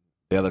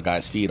 The other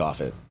guys feed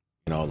off it.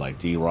 You know, like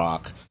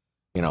D-Rock,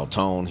 you know,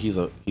 Tone. He's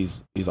a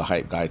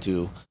hype guy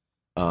too.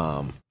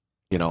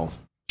 You know,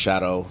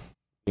 Shadow.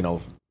 You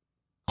know,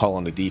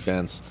 calling the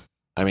defense.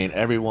 I mean,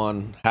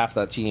 everyone, half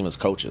that team is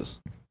coaches.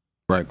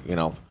 Right. You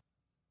know,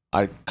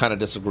 I kind of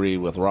disagree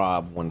with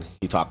Rob when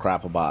he talked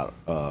crap about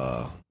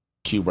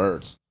Q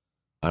Birds.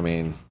 I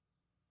mean,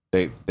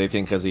 they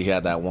think because he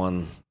had that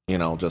one, you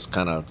know, just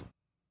kind of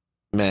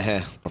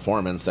meh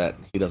performance that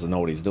he doesn't know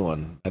what he's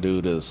doing. That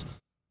dude is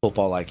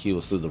football IQ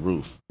is through the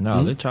roof.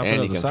 No, they chop And it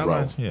he up. The can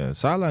sideline, throw. yeah,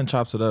 sideline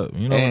chops it up.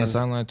 You know, when the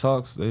sideline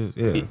talks,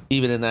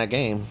 Even in that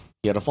game,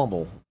 he had a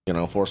fumble, you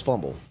know, forced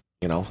fumble.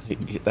 You know,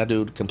 that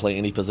dude can play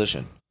any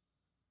position.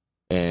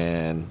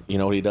 And you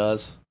know what he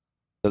does?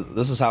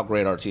 This is how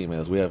great our team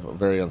is. We have a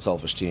very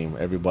unselfish team.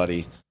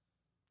 Everybody,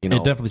 you know,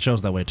 It definitely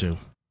shows that way too.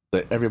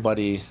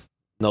 Everybody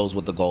knows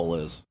what the goal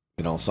is.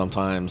 You know,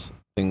 sometimes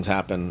things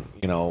happen,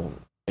 you know,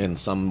 in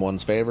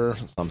someone's favor.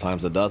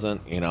 Sometimes it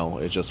doesn't. You know,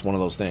 it's just one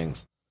of those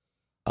things.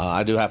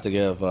 I do have to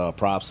give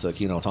props to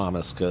Keno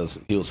Thomas because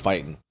he was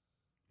fighting.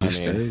 I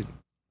mean,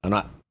 I'm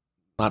not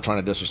trying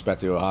to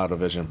disrespect the Ohio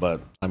division, but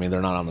I mean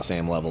they're not on the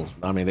same level.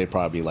 I mean they'd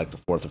probably be like the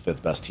 4th or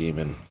 5th best team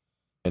in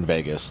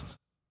Vegas,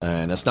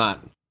 and it's not,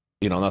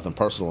 you know, nothing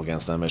personal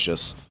against them. It's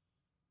just,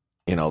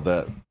 you know,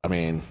 that I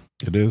mean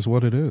it is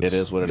what it is. It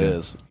is what it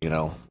is. You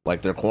know,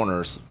 like their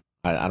corners.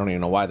 I don't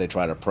even know why they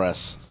try to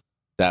press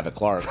David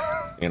Clark.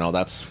 You know,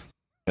 that's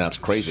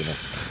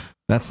craziness.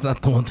 That's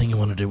not the one thing you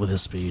want to do with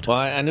his speed. Well,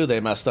 I knew they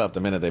messed up the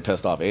minute they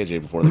pissed off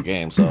AJ before the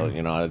game, so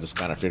you know I just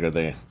kind of figured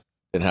they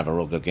didn't have a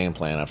real good game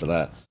plan after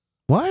that.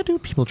 Why do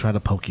people try to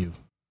poke you?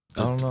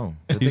 I don't know.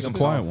 He's a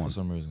quiet one for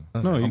some reason.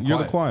 No, you're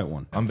the quiet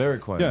one. I'm very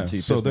quiet. Yeah, until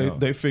you so piss me off.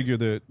 they figure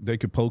that they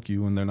could poke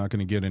you and they're not going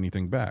to get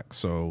anything back.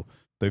 So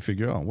they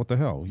figure, oh, what the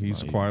hell?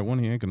 He's a quiet one.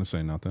 He ain't going to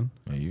say nothing.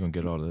 Yeah, you're gonna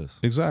get all this.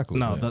 Exactly.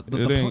 No,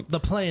 the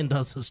playing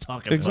does his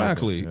talking.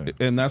 Exactly. Yeah.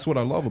 And that's what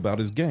I love about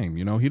his game.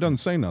 You know, he doesn't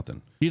say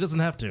nothing. He doesn't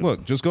have to.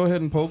 Look, just go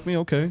ahead and poke me.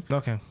 Okay.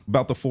 Okay.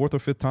 About the 4th or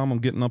 5th time I'm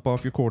getting up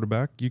off your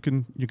quarterback, you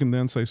can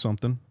then say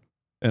something.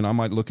 And I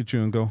might look at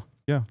you and go,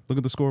 yeah, look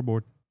at the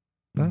scoreboard.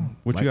 No.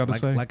 What you got to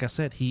say? Like I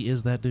said, he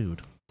is that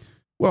dude.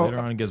 Well, Later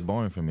on, it gets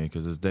boring for me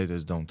because they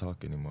just don't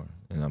talk anymore,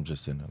 and I'm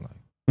just sitting there like,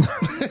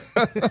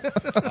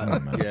 come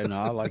on, man. Yeah, no,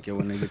 I like it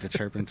when they get to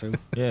chirping too.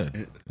 Yeah,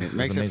 It makes it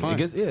amazing. fun.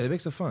 It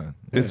makes it fun.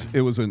 Yeah.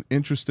 it was an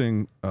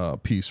interesting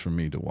piece for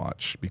me to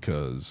watch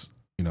because,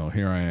 you know,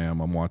 here I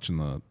am. I'm watching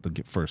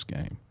the first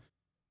game,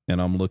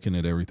 and I'm looking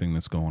at everything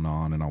that's going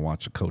on, and I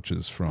watch the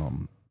coaches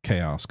from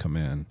Chaos come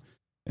in,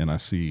 and I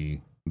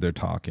see they're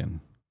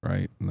talking,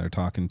 right? And they're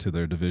talking to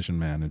their division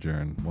manager,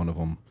 and one of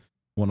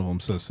them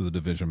says to the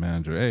division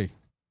manager, "Hey,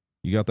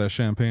 you got that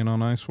champagne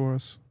on ice for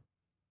us?"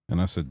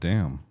 And I said,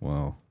 "Damn,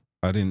 well,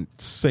 I didn't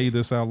say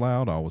this out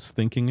loud. I was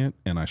thinking it,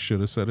 and I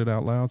should have said it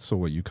out loud. So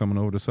what, you coming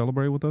over to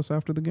celebrate with us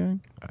after the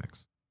game?"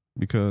 Facts.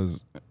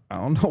 Because I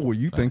don't know what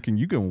you thinking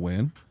you going to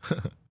win.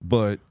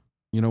 But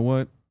you know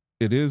what?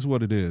 It is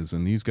what it is.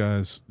 And these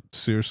guys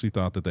seriously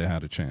thought that they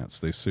had a chance.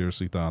 They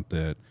seriously thought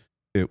that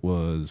it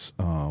was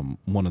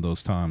one of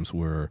those times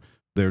where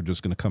they're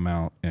just going to come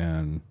out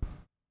and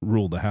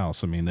rule the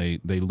house. I mean,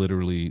 they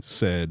literally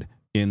said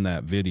in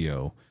that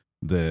video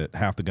that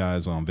half the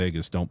guys on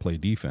Vegas don't play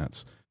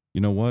defense.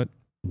 You know what?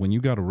 When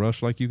you got a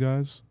rush like you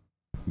guys,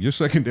 your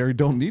secondary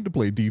don't need to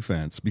play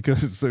defense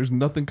because there's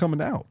nothing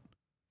coming out.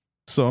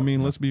 So, I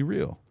mean, let's be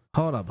real.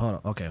 Hold up.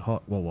 Okay,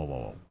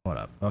 whoa. Hold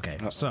up. Okay,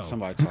 so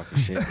Somebody talking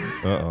shit.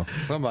 Uh-oh.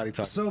 Somebody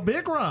talking. So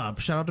Big Rob,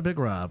 shout out to Big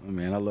Rob,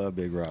 Man, I love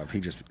Big Rob. He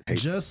just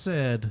hates just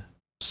said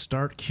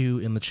start Q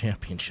in the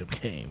championship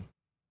game.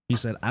 He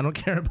said, I don't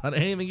care about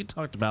anything you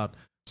talked about.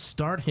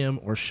 Start him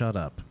or shut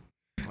up.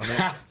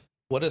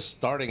 What does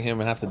starting him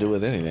have to do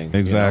with anything?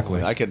 Exactly.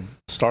 You know, I could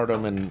start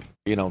him and,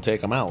 you know,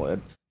 take him out.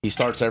 He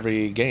starts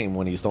every game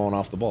when he's throwing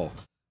off the ball.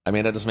 I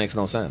mean, that just makes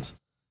no sense.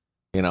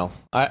 You know,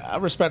 I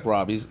respect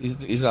Rob.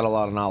 He's got a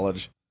lot of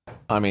knowledge.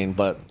 I mean,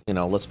 but, you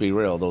know, let's be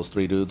real. Those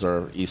three dudes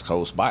are East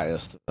Coast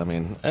biased. I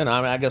mean, and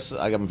I guess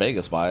I'm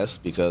Vegas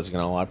biased because, you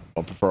know, I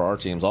prefer our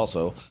teams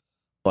also.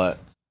 But,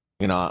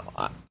 you know,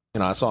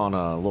 I saw in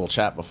a little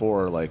chat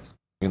before, like,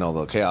 you know,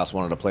 the Chaos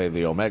wanted to play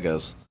the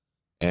Omegas.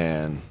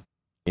 And,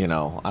 you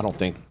know, I don't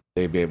think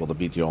they'd be able to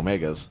beat the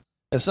Omegas.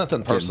 It's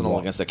nothing personal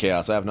against the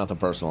Chaos. I have nothing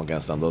personal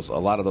against them. A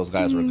lot of those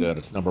guys were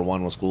good. Number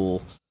one was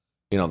cool.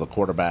 You know, the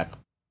quarterback,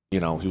 you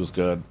know, he was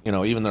good. You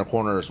know, even their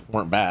corners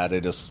weren't bad.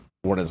 They just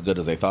weren't as good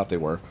as they thought they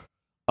were.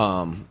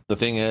 The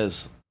thing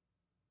is,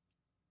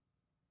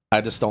 I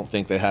just don't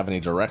think they have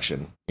any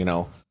direction. You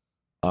know,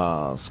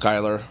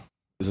 Skyler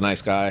is a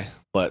nice guy,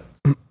 but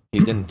he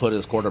didn't put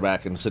his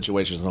quarterback in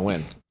situations to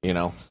win. You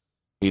know,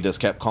 he just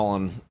kept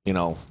calling, you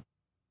know,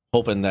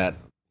 hoping that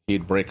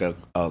he'd break a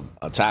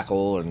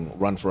tackle and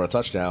run for a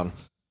touchdown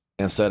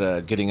instead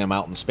of getting him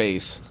out in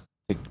space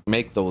to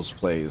make those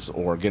plays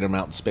or get him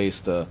out in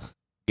space to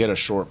get a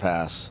short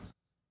pass.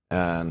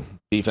 And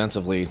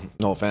defensively,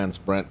 no offense,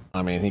 Brent,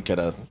 I mean, he could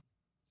have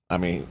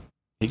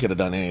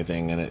done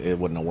anything and it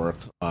wouldn't have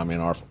worked. I mean,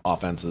 our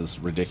offense is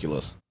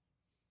ridiculous.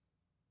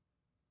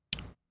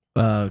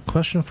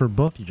 Question for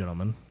both you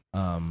gentlemen.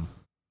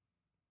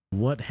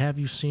 What have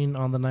you seen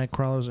on the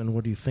Nightcrawlers, and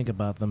what do you think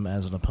about them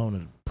as an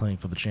opponent playing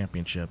for the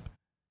championship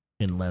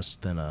in less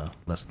than a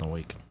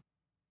week?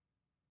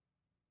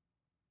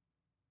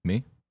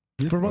 Me?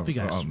 For both you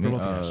guys.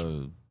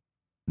 Me?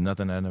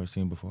 Nothing I've never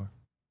seen before.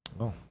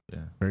 Oh,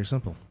 yeah. Very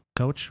simple.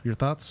 Coach, your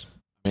thoughts?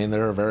 I mean,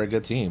 they're a very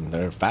good team.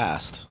 They're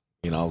fast.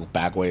 You know,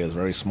 Bagway is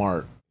very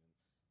smart.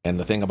 And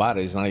the thing about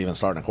it, he's not even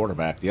starting a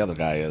quarterback. The other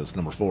guy is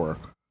number 4.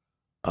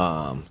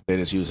 They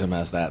just use him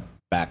as that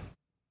back,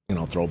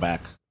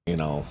 throwback,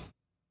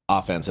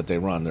 offense that they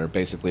run. They're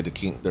basically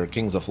they're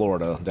Kings of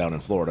Florida down in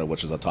Florida,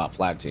 which is a top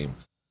flag team.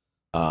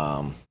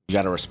 You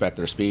got to respect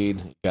their speed.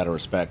 You got to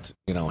respect,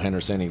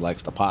 Henderson. He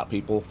likes to pop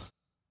people.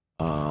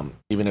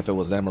 Even if it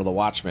was them or the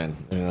Watchmen,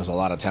 there's a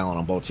lot of talent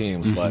on both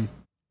teams. But,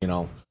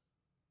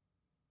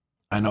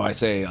 I know I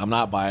say I'm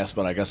not biased,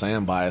 but I guess I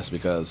am biased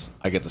because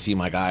I get to see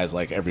my guys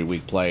like every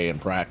week play and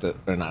practice,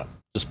 or not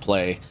just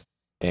play,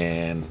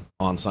 and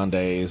on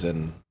Sundays,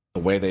 and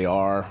the way they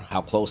are,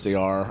 how close they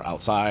are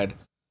outside.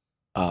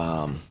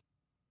 I'm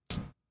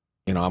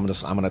going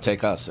to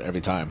take us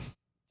every time,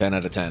 10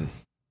 out of 10.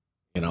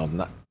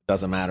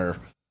 Doesn't matter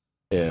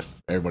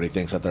if everybody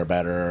thinks that they're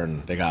better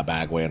and they got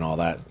Bagway and all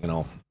that.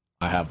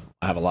 I have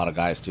a lot of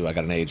guys too. I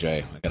got an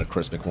AJ, I got a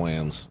Chris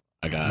McWilliams,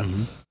 I got.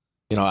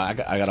 I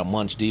got a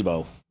Munch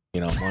Debo,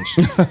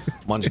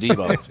 Munch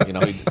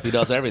Debo. He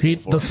does everything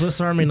for the us. Swiss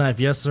Army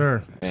knife, yes,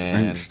 sir.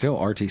 And still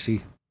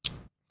RTC.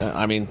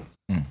 I mean,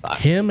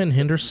 him and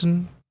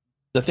Henderson.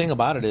 The thing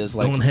about it is,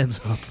 like, going heads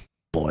up,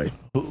 boy.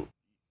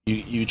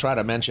 You try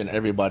to mention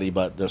everybody,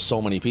 but there's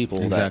so many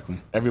people that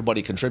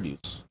everybody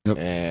contributes,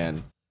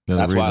 and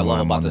that's why I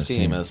love about this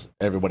team is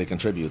everybody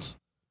contributes.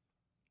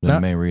 The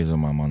main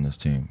reason why I'm on this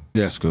team.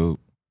 Yeah.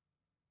 Scoop,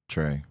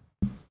 Trey,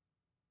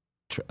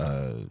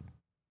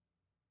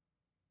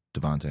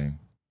 Devontae,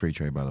 free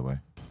trade, by the way.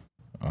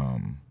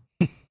 And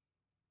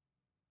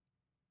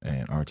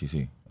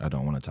RTC. I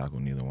don't want to tackle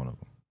neither one of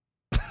them.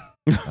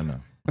 I know.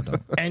 I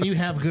don't. And you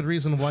have good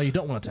reason why you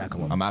don't want to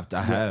tackle them. I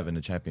have in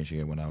the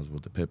championship when I was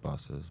with the pit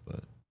bosses, but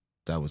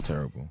that was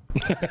terrible.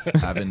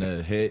 Having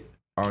to hit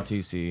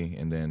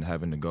RTC and then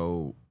having to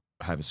go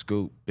have a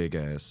Scoop, big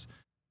ass,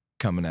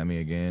 coming at me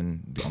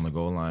again on the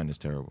goal line is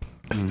terrible.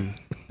 And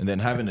then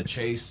having to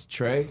chase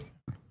Trey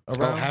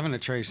around. Having to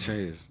chase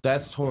Chase.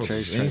 That's horrible.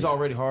 And he's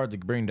already hard to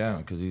bring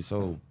down because he's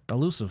so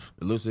elusive,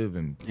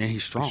 and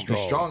he's strong. He's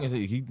strong as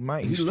he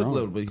might. He look a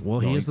little bit. Well,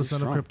 he is the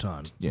son of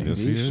Krypton. Yeah, Yes,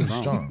 he's he is.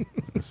 strong.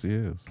 Yes, he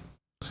is.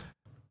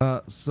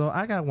 So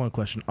I got one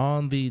question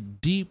on the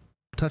deep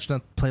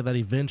touchdown play that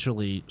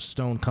eventually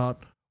Stone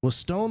caught. Was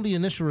Stone the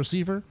initial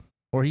receiver,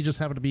 or he just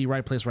happened to be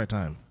right place, right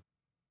time?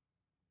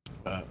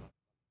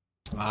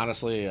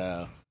 Honestly,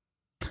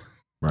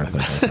 Right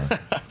place, right time.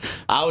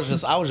 I was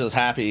just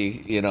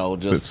happy,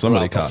 just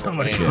somebody caught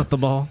Somebody caught the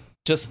ball.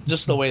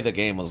 Just the way the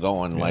game was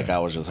going. Like, I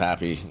was just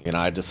happy.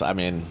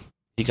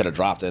 He could have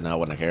dropped it and I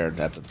wouldn't have cared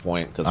at the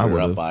point because we were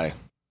up by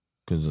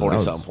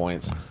 40-something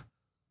points.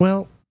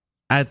 Well,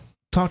 I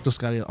talked to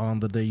Scotty on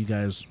the day you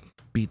guys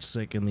beat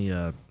Sick in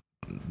the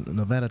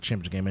Nevada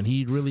championship game, and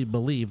he really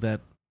believed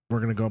that we're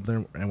going to go up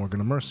there and we're going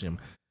to mercy him.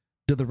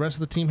 Did the rest of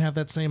the team have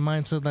that same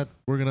mindset that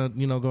we're going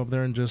to, go up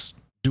there and just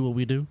do what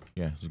we do?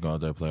 Yeah, just go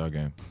out there and play our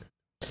game.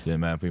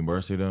 Didn't matter if we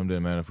mercied them.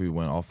 Didn't matter if we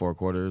went all 4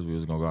 quarters. We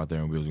was going to go out there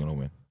and we was going to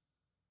win.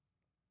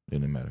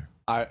 Didn't matter.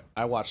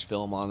 I watched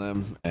film on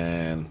them,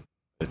 and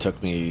it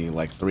took me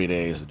like 3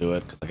 days to do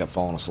it because I kept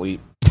falling asleep.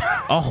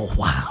 Oh,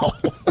 wow.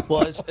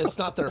 Well, it's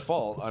not their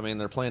fault. I mean,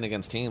 they're playing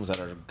against teams that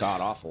are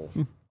god-awful.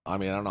 I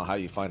mean, I don't know how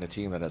you find a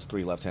team that has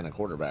 3 left-handed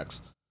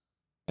quarterbacks,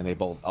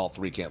 and all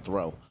 3 can't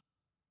throw.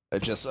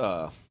 It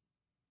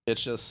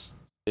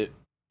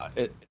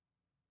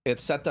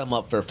set them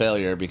up for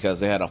failure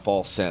because they had a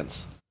false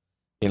sense.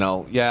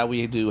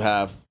 We do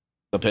have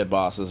the pit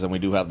bosses and we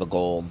do have the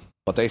gold,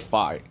 but they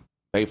fight.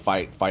 They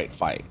fight.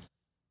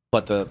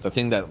 But the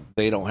thing that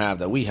they don't have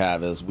that we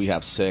have is we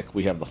have Sick,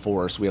 we have the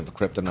Force, we have the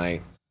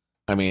Kryptonite.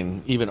 I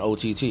mean, even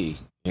OTT,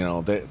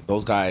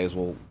 those guys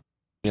will,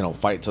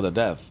 fight to the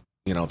death,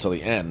 till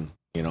the end.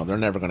 They're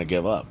never going to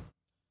give up.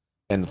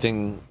 And the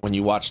thing, when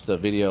you watch the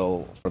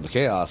video for the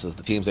Chaos, is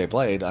the teams they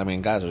played, I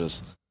mean, guys are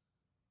just,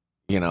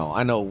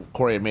 I know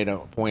Corey had made a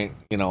point,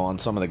 on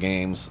some of the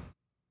games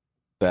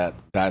that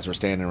guys were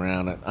standing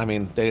around. I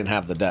mean, they didn't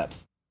have the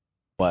depth,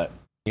 but,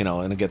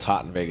 and it gets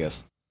hot in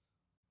Vegas.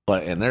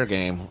 But in their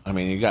game, I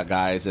mean, you got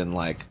guys in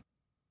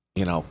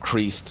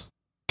creased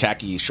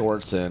khaki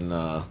shorts and,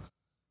 a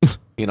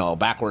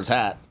backwards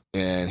hat,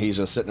 and he's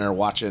just sitting there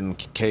watching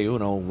K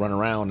Uno run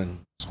around and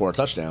score a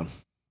touchdown.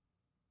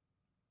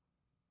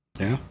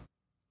 Yeah.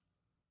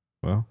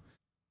 Well,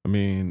 I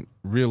mean,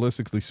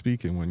 realistically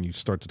speaking, when you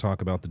start to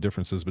talk about the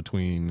differences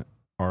between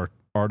our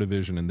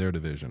division and their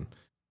division,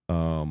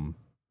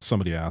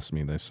 somebody asked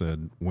me, they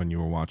said, when you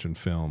were watching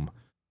film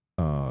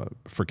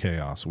for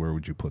Chaos, where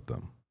would you put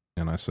them?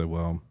 And I said,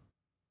 well,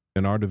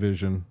 in our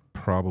division,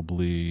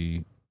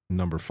 probably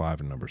number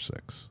 5 and number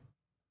 6.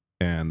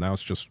 And that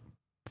was just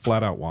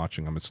flat out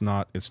watching them. It's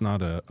not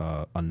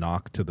a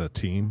knock to the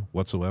team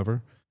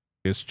whatsoever.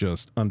 It's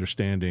just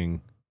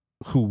understanding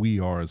who we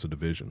are as a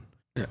division,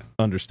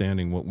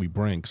 understanding what we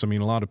bring. Because, I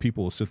mean, a lot of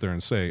people will sit there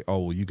and say, oh,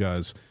 well, you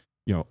guys,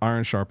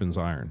 iron sharpens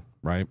iron,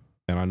 right?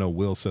 And I know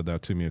Will said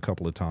that to me a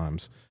couple of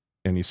times.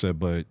 And he said,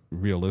 but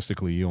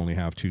realistically, you only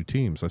have 2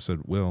 teams. I said,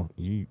 well,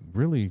 you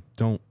really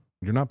don't.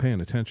 You're not paying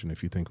attention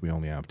if you think we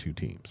only have 2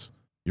 teams.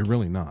 You're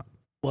really not.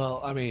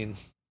 Well, I mean,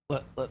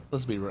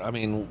 let's be real. I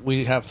mean,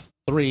 we have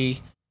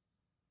three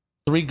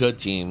good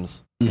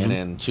teams, and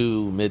then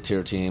 2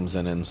 mid-tier teams,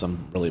 and then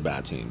some really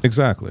bad teams.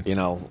 Exactly.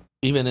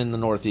 Even in the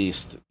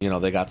Northeast,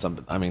 they got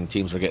some. I mean,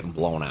 teams are getting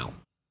blown out.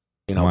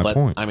 My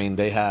point. I mean,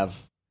 they have.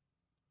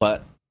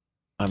 But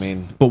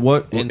until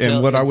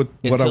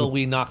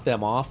we knock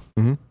them off,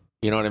 you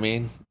know what I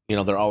mean?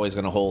 They're always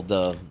going to hold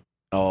the.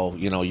 Oh,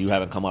 you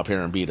haven't come up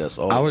here and beat us.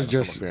 Oh, I was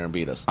just come up here and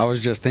beat us. I was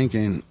just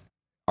thinking,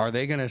 are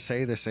they gonna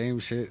say the same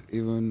shit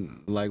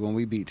even like when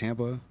we beat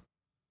Tampa?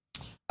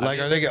 Like,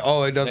 are they?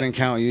 It doesn't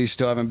count. You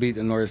still haven't beat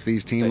the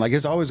Northeast team. Like,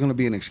 it's always gonna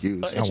be an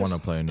excuse. I want to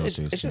play a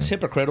Northeast. It's just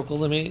hypocritical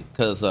to me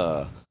because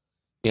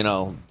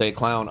they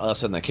clown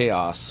us in the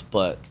Chaos,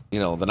 but the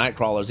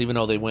Nightcrawlers, even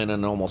though they win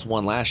and almost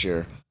won last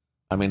year,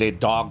 I mean, they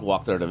dog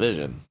walked their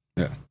division.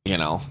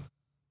 Yeah.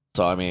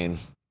 So I mean.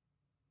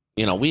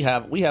 We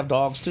have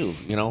dogs too.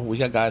 We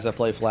got guys that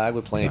play flag.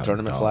 We play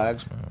tournament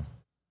flags.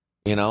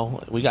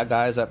 Man. We got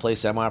guys that play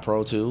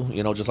semi-pro too.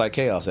 Just like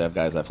Chaos, they have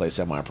guys that play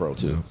semi-pro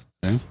too.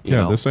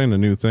 Yeah, this ain't a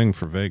new thing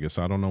for Vegas.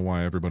 I don't know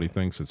why everybody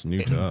thinks it's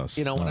new to us.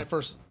 When I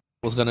first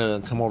was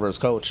gonna come over as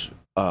coach,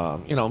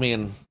 me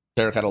and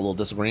Derek had a little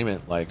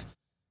disagreement. Like,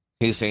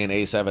 he's saying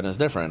A7 is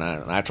different.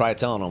 I tried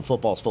telling him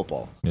football's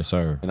football. Yes,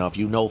 sir. If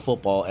you know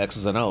football,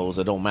 X's and O's,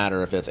 it don't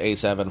matter if it's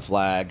A7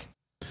 flag.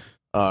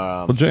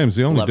 Well, James,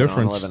 the only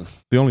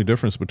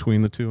difference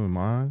between the two in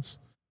my eyes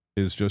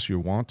is just your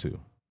want to.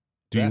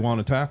 Do you want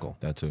to tackle?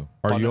 That too.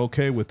 Are you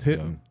okay with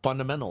hitting?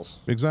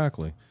 Fundamentals.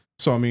 Exactly.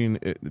 So, I mean,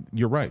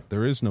 you're right.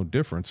 There is no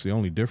difference. The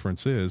only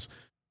difference is,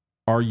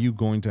 are you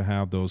going to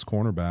have those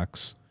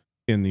cornerbacks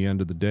in the end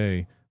of the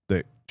day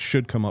that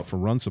should come up for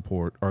run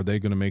support? Are they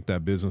going to make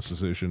that business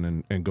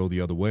decision and go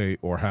the other way,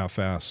 or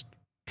half-assed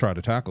try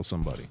to tackle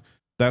somebody?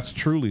 That's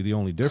truly the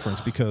only difference,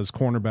 because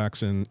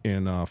cornerbacks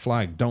in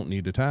flag don't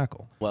need to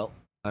tackle. Well,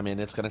 I mean,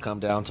 it's going to come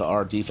down to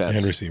our defense.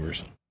 And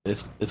receivers.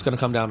 It's going to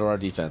come down to our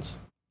defense,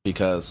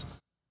 because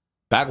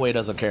Bagway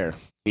doesn't care.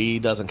 He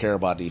doesn't care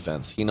about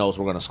defense. He knows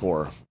we're going to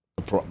score.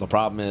 The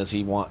problem is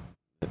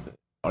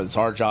it's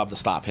our job to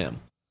stop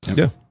him.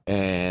 Yeah.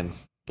 And,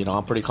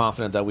 I'm pretty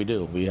confident that we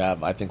do.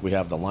 I think we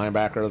have the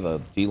linebacker, the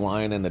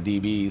D-line, and the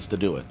DBs to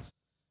do it.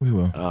 We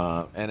will.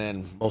 And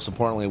then, most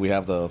importantly, we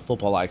have the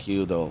football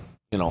IQ to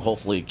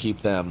hopefully keep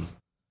them,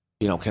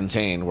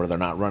 contained, where they're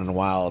not running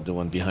wild,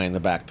 doing behind the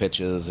back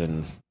pitches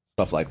and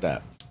stuff like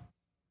that.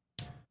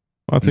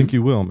 I think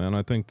you will, man.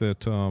 I think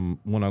that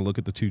when I look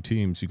at the 2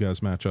 teams, you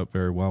guys match up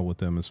very well with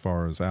them as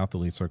far as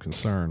athletes are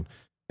concerned.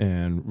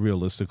 And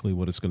realistically,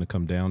 what it's going to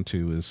come down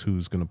to is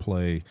who's going to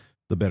play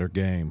the better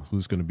game,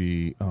 who's going to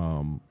be,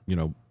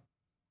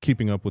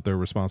 keeping up with their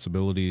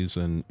responsibilities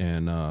and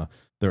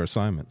their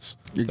assignments.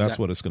 Exactly. That's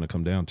what it's going to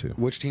come down to.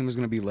 Which team is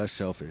going to be less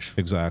selfish?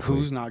 Exactly.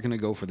 Who's not going to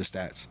go for the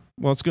stats?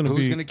 Well, it's going to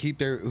who's going to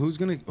keep who's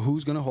going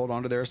to hold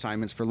on to their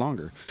assignments for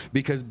longer?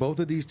 Because both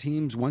of these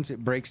teams, once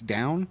it breaks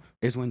down,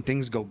 is when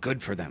things go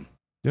good for them.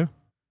 Yeah.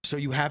 So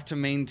you have to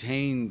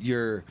maintain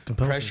your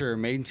pressure,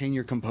 maintain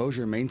your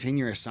composure, maintain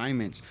your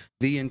assignments,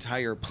 the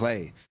entire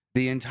play,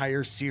 the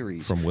entire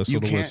series. From whistle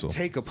to whistle. You can't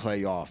take a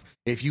play off.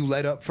 If you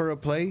let up for a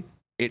play,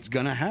 it's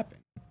going to happen.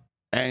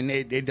 And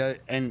it does,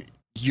 and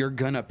you're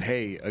going to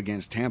pay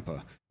against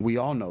Tampa. We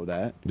all know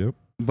that. Yep.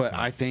 But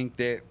I think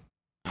that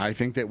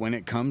when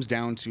it comes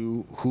down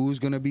to who's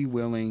going to be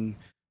willing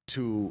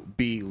to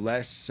be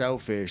less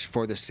selfish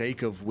for the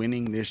sake of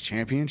winning this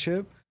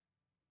championship,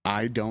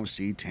 I don't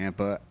see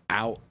Tampa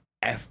out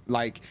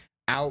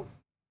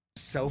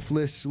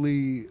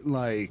selflessly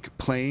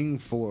playing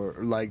for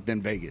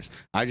than Vegas.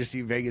 I just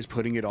see Vegas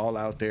putting it all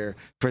out there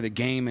for the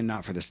game and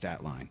not for the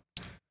stat line.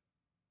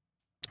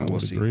 I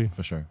would agree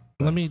for sure.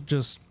 Let me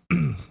just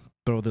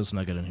throw this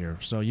nugget in here.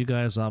 So you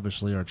guys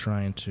obviously are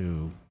trying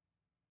to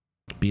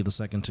be the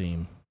second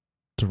team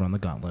to run the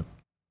gauntlet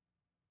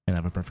and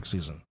have a perfect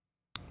season.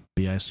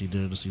 BIC did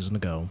it a season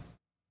ago.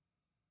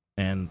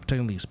 And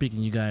technically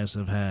speaking, you guys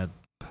have had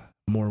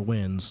more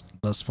wins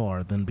thus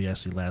far than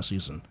BIC last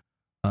season.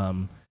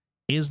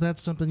 Is that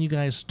something you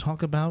guys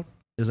talk about?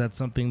 Is that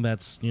something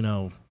that's,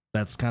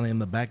 that's kind of in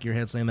the back of your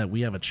head saying that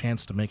we have a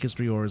chance to make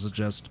history, or is it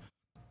just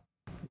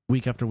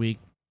week after week,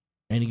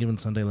 any given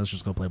Sunday, let's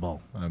just go play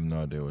ball? I have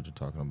no idea what you're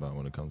talking about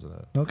when it comes to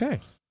that. Okay.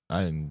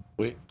 I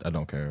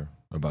don't care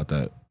about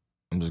that.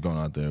 I'm just going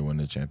out there, win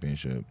the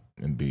championship,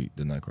 and beat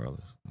the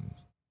Nightcrawlers.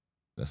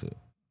 That's it.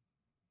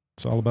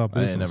 It's all about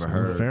business. I ain't never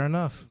heard. Fair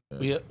enough.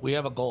 We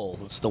have a goal.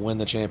 It's to win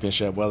the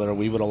championship, whether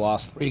we would have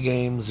lost 3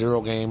 games,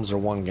 0 games, or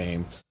 1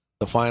 game.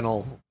 The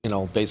final,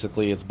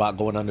 basically it's about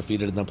going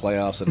undefeated in the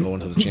playoffs and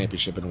going to the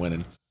championship and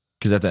winning.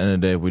 Because at the end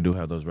of the day, if we do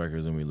have those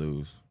records and we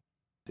lose,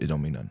 it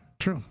don't mean nothing.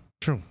 True.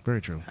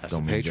 Very true. That's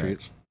Don't the mean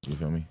Patriots. jack. You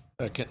feel me?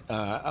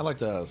 I'd like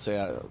to say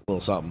a little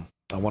something.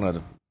 I wanted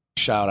to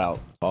shout out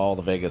to all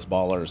the Vegas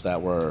ballers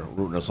that were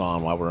rooting us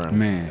on while we were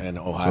in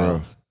Ohio.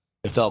 Bro.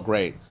 It felt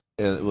great.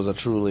 It was a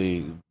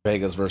truly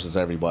Vegas versus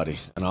everybody.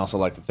 And I also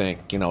like to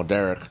thank,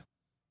 Derek.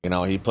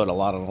 He put a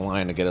lot on the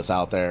line to get us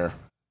out there.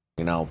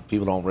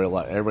 People don't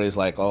realize. Everybody's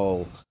like,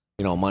 oh,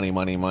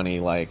 money,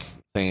 like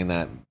saying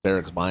that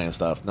Derek's buying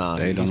stuff. Nah,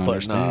 he's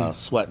putting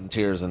sweat and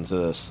tears into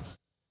this.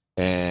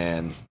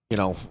 And,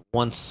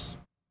 once,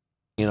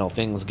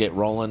 things get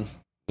rolling,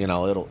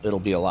 it'll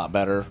be a lot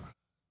better,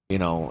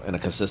 in a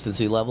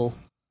consistency level.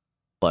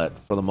 But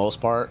for the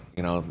most part,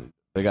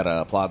 they got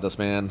to applaud this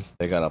man.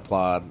 They got to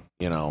applaud,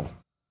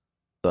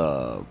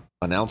 the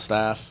announce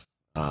staff.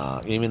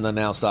 Even the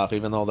announce staff,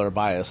 even though they're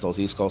biased, those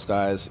East Coast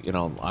guys,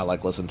 I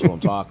like listening to them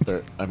talk.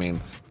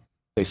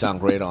 They sound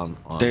great on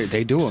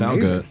They do Sound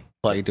amazing. good.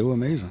 They do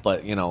amazing.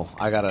 But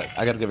I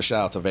gotta give a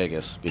shout out to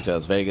Vegas,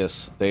 because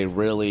Vegas, they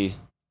really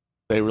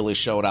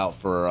showed out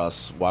for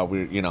us while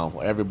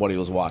everybody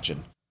was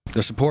watching.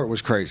 The support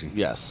was crazy.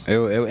 Yes,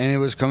 and it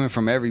was coming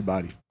from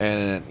everybody.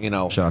 And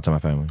Shout out to my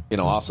family.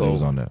 Also it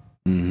was on that.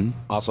 Mm-hmm.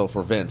 Also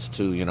for Vince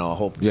too. I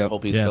hope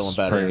he's Yes, feeling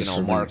better. praise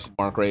for Vince.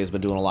 Mark Ray has been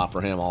doing a lot for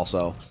him,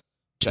 also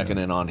checking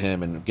in on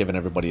him and giving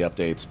everybody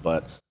updates.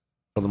 But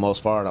for the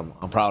most part,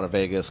 I'm proud of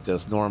Vegas,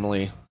 because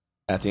normally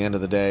at the end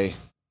of the day,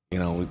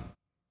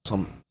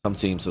 some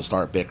teams will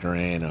start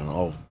bickering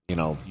and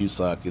you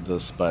suck at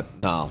this, but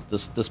no,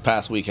 this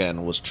past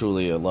weekend was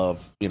truly a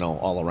love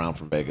all around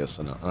from Vegas,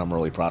 and I'm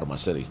really proud of my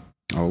city.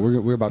 Oh,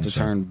 we're about to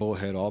turn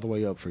Bullhead all the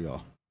way up for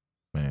y'all.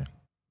 Man,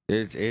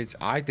 It's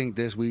I think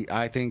this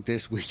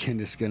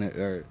weekend is gonna,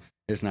 or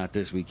it's not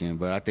this weekend,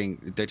 but I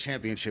think the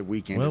championship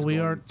weekend is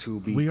going to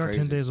be we are crazy.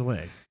 10 days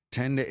away.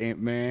 10 to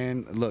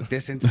man, look,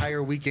 this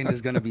entire weekend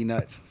is gonna be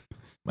nuts.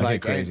 I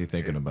get crazy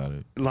thinking about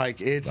it.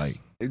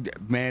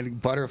 Man,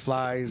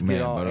 butterflies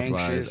get all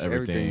anxious,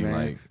 everything, man.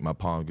 Like my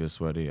palm gets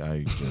sweaty.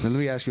 Let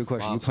me ask you a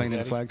question. You playing in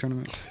the flag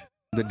tournament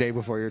the day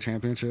before your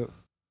championship?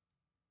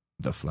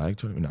 The flag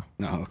tournament?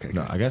 No, okay.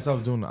 No, I guess I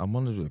want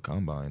to do the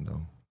combine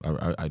though.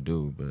 I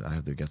do, but I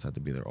have to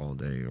be there all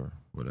day or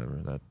whatever.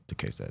 That the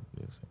case that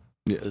is.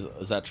 Yeah.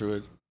 Is that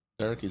true,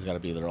 Derek? He's got to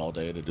be there all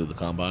day to do the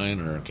combine,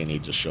 or can he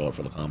just show up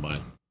for the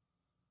combine?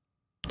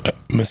 I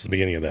missed the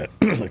beginning of that.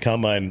 The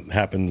combine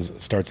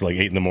starts like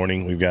 8 in the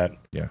morning. We've got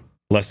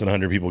less than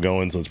 100 people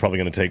going, so it's probably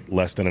going to take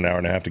less than an hour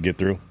and a half to get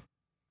through.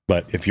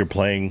 But if you're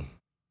playing,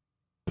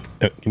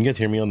 can you guys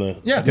hear me on the?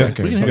 Yeah,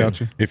 okay. I got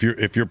you.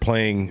 If you're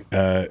playing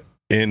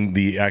in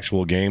the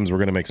actual games, we're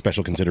going to make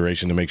special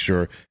consideration to make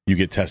sure you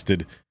get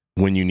tested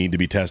when you need to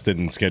be tested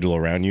and schedule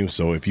around you.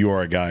 So if you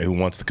are a guy who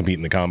wants to compete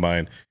in the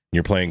combine,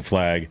 you're playing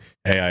flag,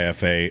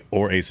 AIFA,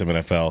 or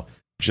A7FL,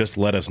 just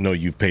let us know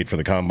you've paid for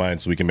the combine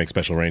so we can make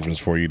special arrangements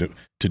for you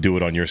to do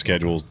it on your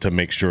schedules, to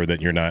make sure that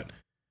you're not,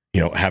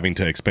 having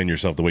to expend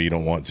yourself the way you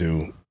don't want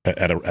to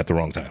at the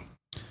wrong time.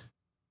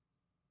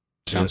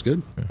 Sounds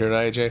good. Hear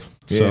that, AJ?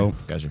 So,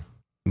 gotcha.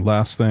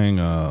 Last thing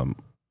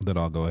that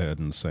I'll go ahead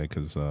and say,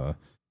 because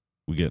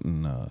we're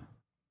getting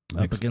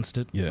Up against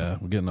it? Yeah,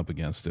 we're getting up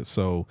against it.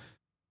 So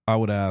I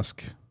would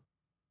ask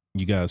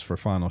you guys for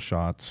final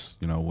shots.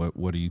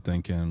 What are you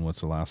thinking?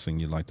 What's the last thing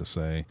you'd like to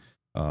say?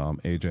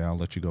 AJ, I'll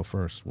let you go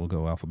first. We'll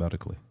go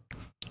alphabetically.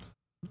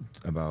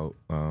 About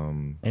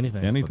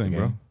anything,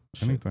 bro.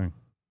 Shit. Anything.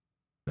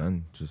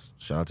 Done.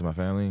 Just shout out to my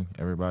family.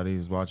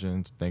 Everybody's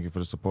watching. Thank you for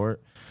the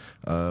support.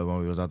 When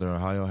we was out there in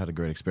Ohio, I had a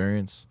great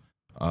experience.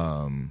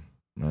 And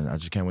I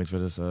just can't wait for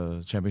this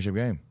championship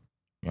game.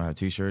 I have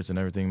T-shirts and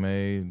everything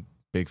made.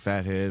 Big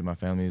fat head. My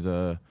family's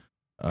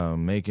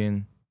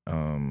making.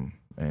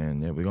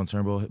 And yeah, we're gonna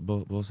turn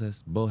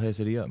Bullhead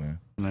City up, man.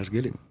 Let's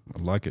get it.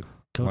 I like it.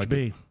 Coach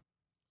B.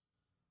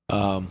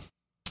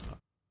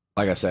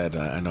 Like I said,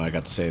 I know I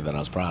got to say that I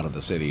was proud of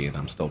the city, and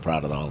I'm still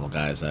proud of all the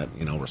guys that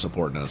were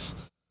supporting us.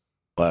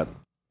 But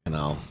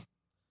I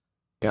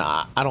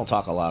don't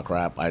talk a lot of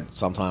crap.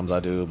 Sometimes I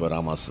do, but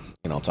I must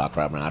talk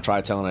crap. Man, I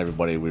tried telling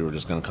everybody we were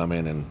just going to come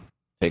in and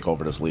take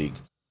over this league.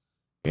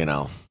 I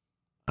know.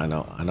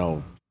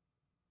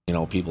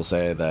 People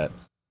say that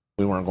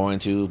we weren't going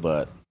to,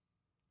 but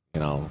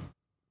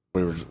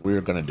we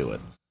were going to do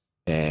it.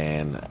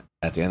 And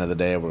at the end of the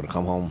day, we're going to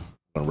come home.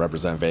 We're going to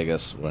represent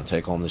Vegas. We're going to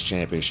take home this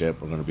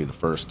championship. We're going to be the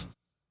first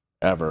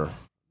ever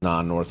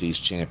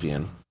non-Northeast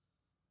champion.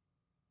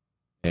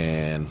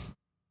 And,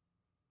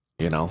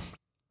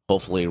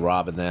 hopefully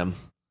Rob and them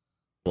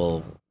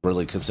will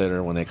really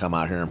consider when they come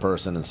out here in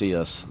person and see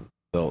us,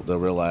 they'll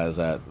realize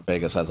that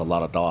Vegas has a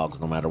lot of dogs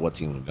no matter what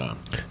team we've gone.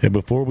 And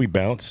before we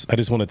bounce, I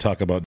just want to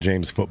talk about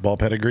James' football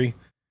pedigree.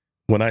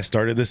 When I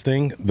started this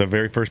thing, the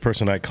very first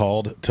person I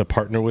called to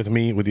partner with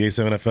me with the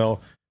A7FL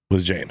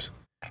was James.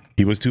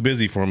 He was too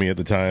busy for me at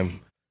the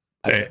time,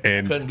 I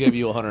couldn't give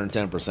you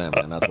 110%,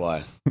 man. That's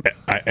why.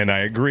 I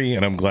agree,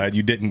 and I'm glad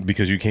you didn't,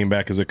 because you came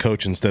back as a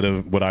coach instead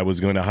of what I was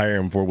going to hire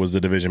him for was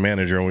the division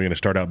manager, and we're going to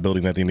start out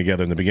building that thing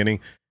together in the beginning,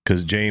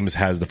 because James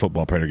has the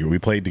football pedigree. We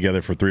played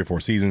together for 3 or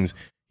 4 seasons.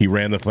 He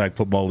ran the flag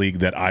football league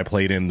that I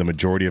played in the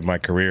majority of my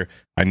career.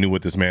 I knew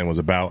what this man was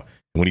about,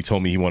 and when he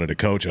told me he wanted to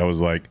coach, I was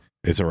like,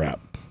 it's a wrap.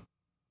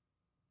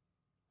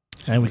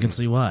 And we can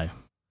see why.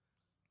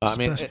 I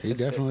mean, he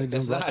definitely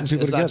it's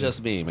not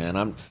just me,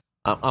 man.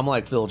 I'm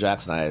like Phil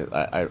Jackson.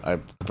 I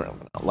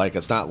like,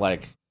 it's not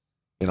like,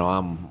 you know,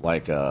 I'm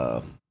like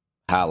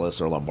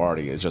Hallis or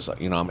Lombardi. It's just,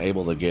 you know, I'm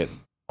able to get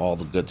all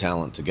the good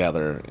talent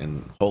together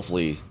and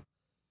hopefully,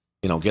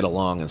 you know, get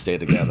along and stay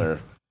together.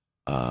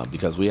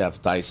 Because we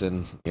have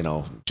Tyson, you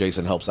know,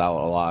 Jason helps out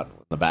a lot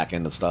in the back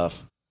end of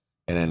stuff.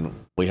 And then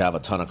we have a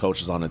ton of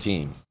coaches on the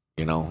team.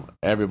 You know,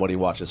 everybody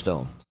watches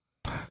film.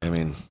 I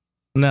mean,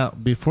 now,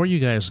 before you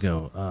guys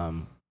go,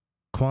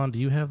 Quan, do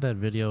you have that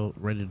video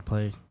ready to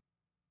play?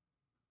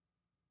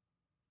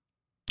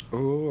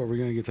 Oh, are we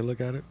going to get to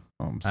look at it?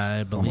 I'm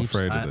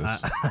afraid of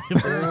this.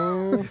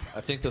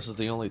 I think this is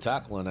the only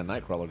tackle in a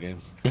Nightcrawler game.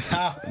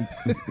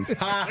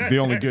 The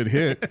only good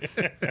hit.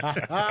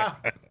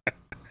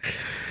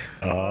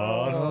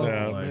 Oh,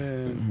 snap.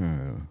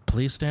 Man.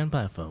 Please stand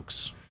by,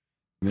 folks.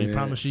 We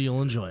promise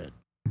you'll enjoy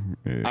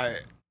it.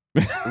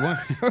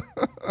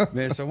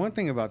 Man, so one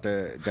thing about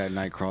that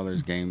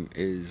Nightcrawlers game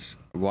is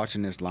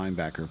watching this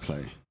linebacker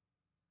play.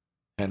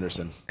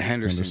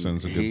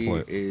 Henderson's a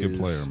good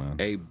player, man.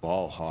 A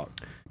ball hawk,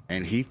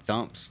 and he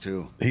thumps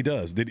too. He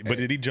does.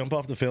 Did he jump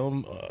off the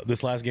film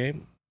this last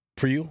game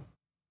for you?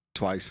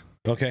 Twice.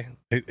 Okay.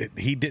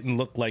 He didn't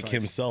look like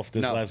himself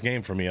this last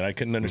game for me, and I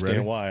couldn't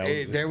understand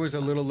why. There was a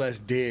little less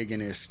dig in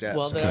his steps.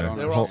 Well,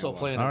 they were also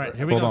playing. All right,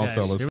 here we go, guys.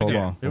 Fellas. Hold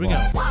on. Here we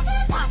go.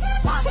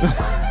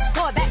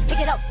 Quarterback, pick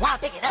it up,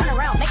 pick it up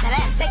around, make that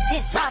ass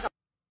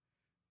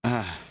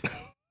shake,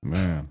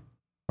 Man,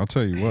 I'll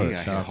tell you what.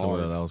 Shout out to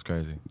Will. That was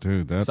crazy.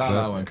 Dude, that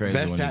went crazy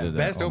when he did that.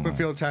 Best open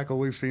field tackle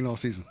we've seen all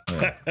season.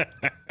 Yeah.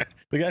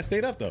 The guy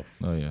stayed up, though.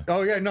 Oh, yeah.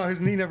 Oh, yeah, no,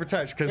 his knee never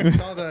touched. Because we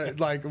saw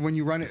when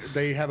you run it,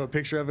 they have a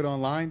picture of it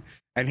online,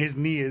 and his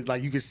knee is,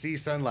 like, you can see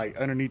sunlight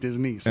underneath his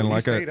knee. So and he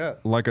stayed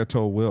up. Like I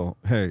told Will,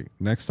 hey,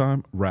 next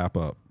time, wrap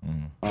up.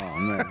 Oh,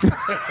 man.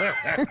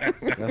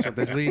 That's what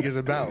this league is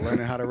about,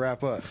 learning how to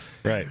wrap up.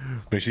 Right.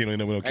 Make sure you don't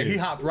end up with no kids. And he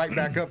hopped right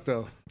back up,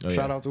 though.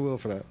 Shout out to Will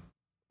for that.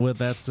 With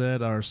that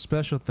said, our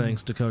special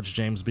thanks to Coach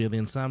James B of the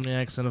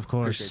Insomniacs, and of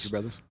course, Appreciate you,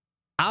 brothers.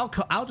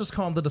 I'll just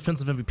call him the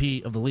defensive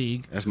MVP of the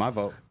league. That's my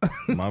vote.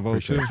 My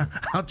vote too.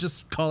 I'll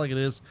just call it like it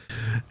is.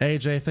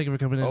 AJ, thank you for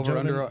coming in. Over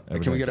under.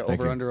 Can we get an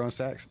over under on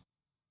sacks?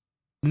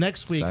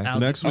 Next week.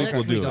 Next week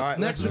we'll do it. All right,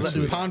 let's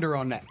ponder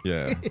on that.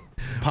 Yeah.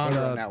 Ponder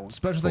on that one.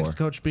 Special thanks to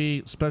Coach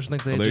B. Special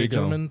thanks to There you AJ go.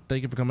 Gentleman.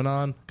 Thank you for coming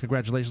on.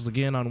 Congratulations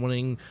again on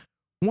winning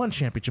one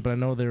championship, but I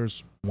know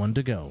there's one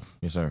to go.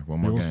 Yes, sir. One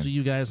more We'll game. see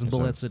you guys in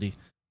Bullhead City.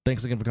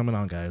 Thanks again for coming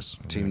on, guys.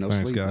 Team no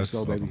Thanks, sleep. guys. Let's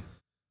go, baby.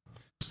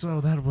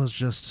 So that was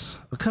just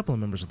a couple of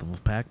members of the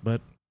Wolfpack,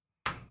 but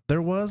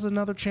there was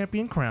another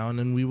champion crown,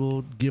 and we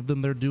will give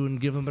them their due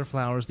and give them their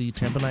flowers. The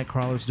Tampa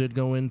Nightcrawlers did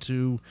go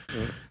into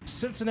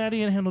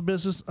Cincinnati and handle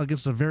business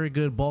against a very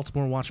good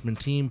Baltimore Watchmen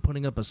team,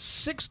 putting up a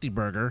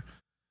 60-burger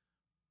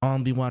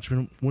on the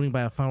Watchmen, winning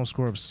by a final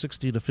score of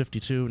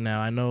 60-52. Now,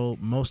 I know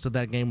most of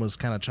that game was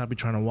kind of choppy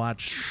trying to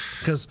watch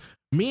because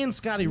me and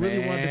Scotty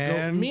really wanted to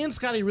go. Me and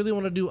Scotty really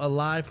wanted to do a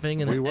live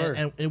thing, and we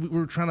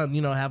were trying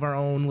to, have our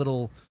own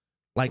little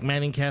like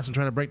Manning cast and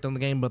try to break down the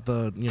game, but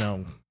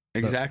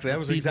Exactly. That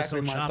was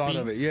exactly my thought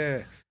of it.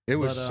 Yeah. It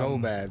was so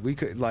bad. We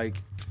could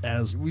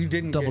we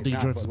didn't Double get D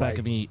Drifts back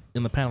in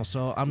the panel.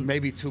 So I'm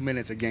maybe 2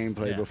 minutes of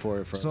gameplay before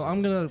it first. So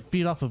I'm gonna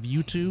feed off of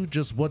you two,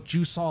 just what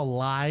you saw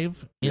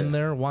live in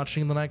there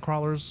watching the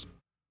Nightcrawlers.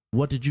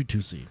 What did you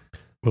two see?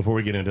 Before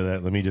we get into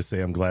that, let me just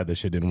say I'm glad this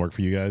shit didn't work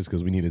for you guys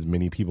because we need as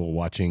many people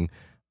watching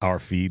our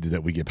feeds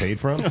that we get paid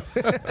from.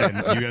 And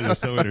you guys are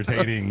so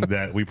entertaining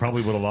that we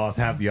probably would have lost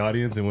half the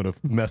audience and would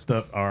have messed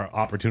up our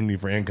opportunity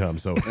for income.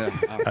 So,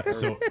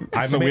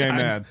 We ain't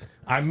mad.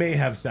 I may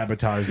have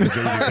sabotaged the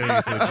Jersey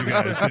thing so that you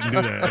guys couldn't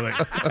do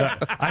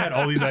that. I had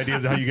all these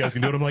ideas of how you guys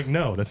can do it. I'm like,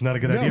 no, that's not a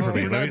good idea for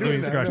me. Let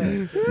me scratch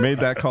it. Made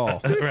that call.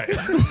 Right.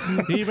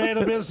 He made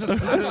a business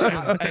decision.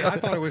 I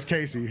thought it was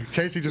Casey.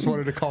 Casey just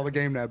wanted to call the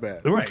game that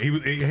bad. Right.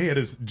 He had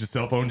his just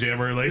cell phone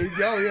jammer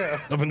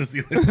up in the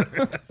ceiling.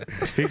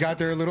 He got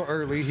there a little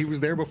early. He was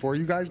there before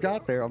you guys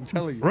got there. I'm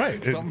telling you.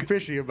 Right. Something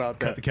fishy about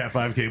that. Cut the Cat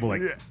 5 cable.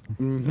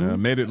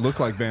 Made it look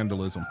like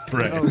vandalism.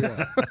 Right. Oh,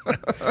 yeah.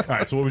 All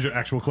right. So what was your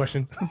actual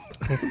question?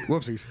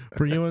 Whoopsies.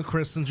 For you and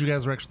Chris, since you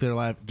guys were actually there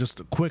live, just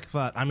a quick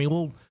thought. I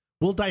mean,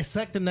 we'll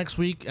dissect it next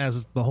week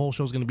as the whole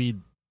show's going to be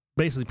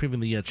basically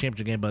previewing the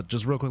championship game. But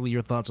just real quickly,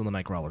 your thoughts on the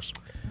Nightcrawlers.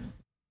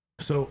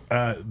 So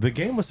the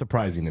game was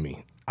surprising to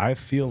me. I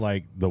feel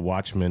like the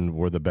Watchmen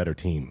were the better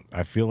team.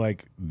 I feel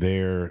like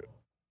their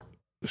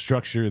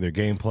structure, their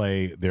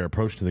gameplay, their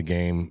approach to the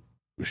game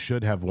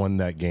should have won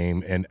that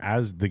game. And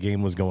as the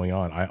game was going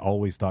on, I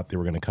always thought they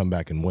were going to come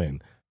back and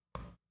win.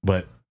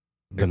 But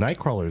the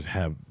Nightcrawlers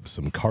have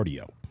some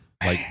cardio.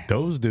 Like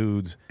those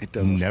dudes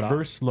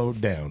never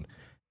slowed down.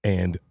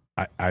 And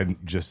I'm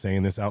just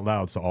saying this out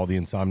loud so all the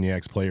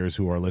Insomniacs players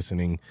who are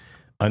listening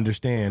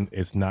understand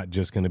it's not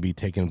just going to be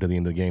taking them to the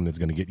end of the game that's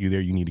going to get you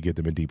there. You need to get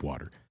them in deep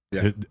water.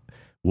 Yeah.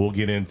 We'll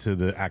get into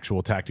the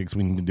actual tactics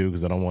we need to do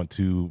because I don't want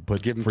to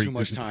give them too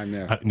much time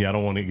there. I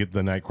don't want to get the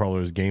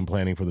Nightcrawlers game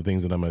planning for the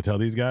things that I'm going to tell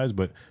these guys,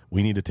 but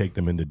we need to take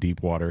them into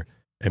deep water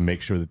and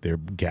make sure that they're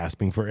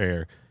gasping for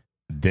air.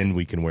 Then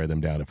we can wear them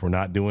down. If we're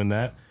not doing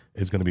that,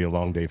 it's going to be a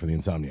long day for the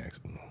Insomniacs.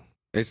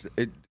 It's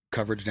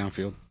coverage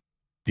downfield.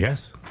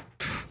 Yes.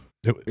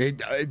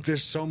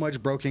 There's so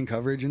much broken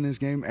coverage in this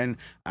game, and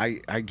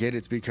I get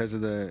it's because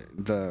of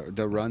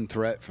the run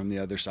threat from the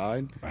other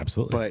side.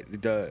 Absolutely.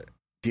 But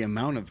the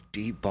amount of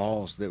deep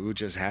balls that would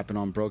just happen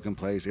on broken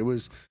plays, it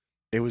was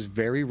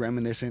very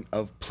reminiscent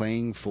of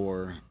playing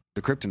for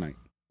the Kryptonite.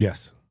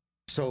 Yes.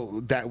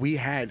 So that we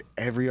had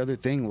every other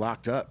thing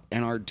locked up,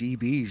 and our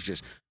DBs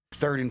just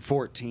 3rd and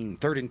 14,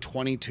 3rd and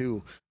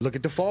 22. Look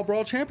at the Fall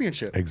Brawl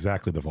Championship.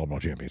 Exactly, the Fall Brawl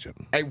Championship.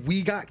 And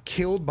we got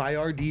killed by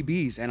our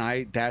DBs,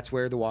 and that's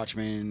where the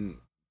Watchmen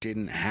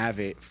didn't have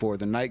it for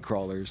the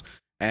Nightcrawlers,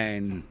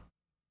 and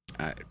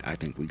I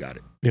think we got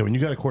it. Yeah, when you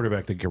got a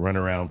quarterback that can run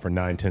around for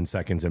 9-10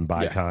 seconds and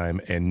buy time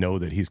and know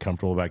that he's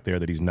comfortable back there,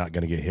 that he's not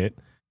going to get hit,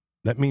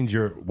 that means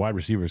your wide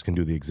receivers can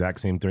do the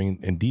exact same thing.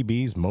 And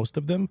DBs, most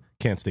of them,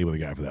 can't stay with a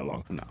guy for that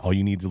long. No. All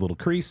you need is a little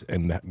crease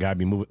and that guy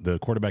the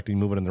quarterback to be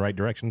moving in the right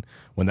direction.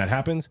 When that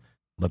happens,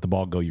 let the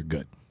ball go, you're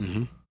good.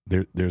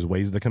 Mm-hmm. There's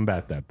ways to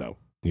combat that, though.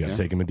 You got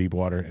to take him in deep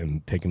water,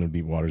 and taking him in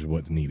deep water is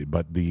what's needed.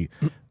 But the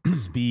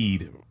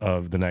speed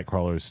of the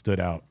Nightcrawlers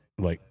stood out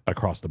like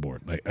across the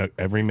board. Like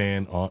every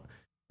man on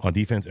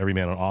defense, every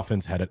man on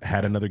offense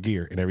had another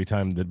gear, and every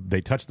time that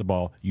they touched the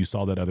ball, you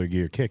saw that other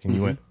gear kick, and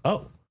you went,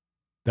 "Oh,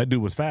 that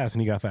dude was fast,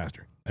 and he got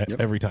faster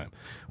every time."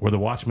 Where the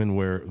Watchmen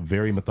were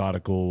very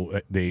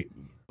methodical, they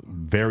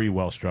very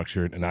well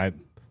structured, and I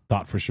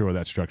thought for sure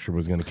that structure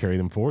was going to carry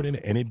them forward,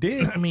 and it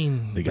did. I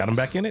mean, they got them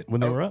back in it when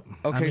they were up.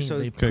 Okay, so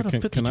they put up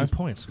 52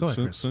 points. Go ahead,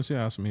 Chris. Since you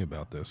asked me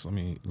about this, let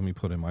me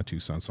put in my 2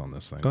 cents on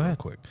this thing real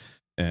quick.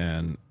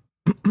 And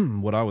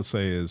what I would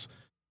say is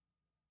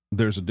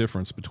there's a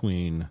difference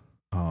between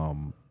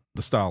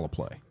the style of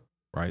play,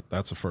 right?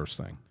 That's the first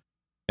thing.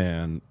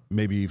 And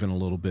maybe even a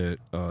little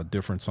bit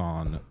difference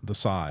on the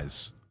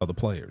size of the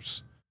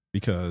players,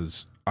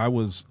 because I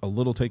was a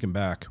little taken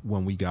back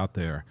when we got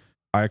there.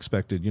 I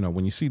expected,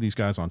 when you see these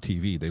guys on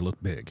TV, they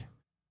look big.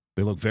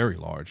 They look very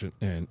large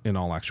in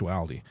all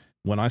actuality.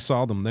 When I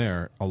saw them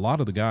there, a lot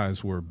of the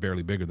guys were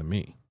barely bigger than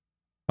me.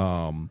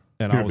 And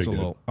I was a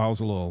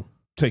little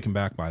taken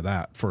back by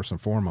that, first and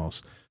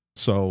foremost.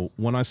 So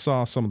when I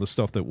saw some of the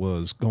stuff that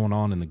was going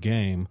on in the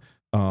game,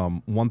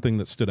 one thing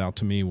that stood out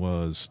to me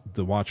was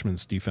the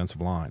Watchmen's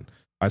defensive line.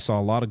 I saw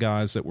a lot of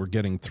guys that were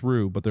getting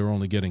through, but they were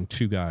only getting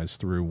 2 guys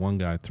through, 1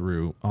 guy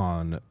through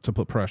to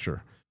put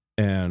pressure.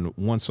 And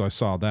once I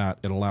saw that,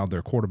 it allowed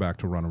their quarterback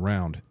to run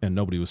around, and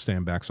nobody was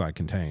staying backside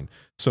contained.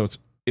 So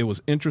it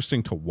was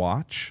interesting to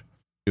watch.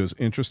 It was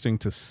interesting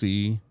to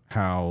see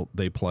how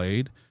they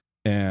played.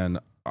 And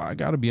I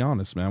got to be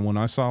honest, man, when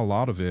I saw a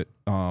lot of it,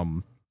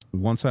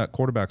 once that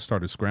quarterback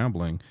started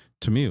scrambling,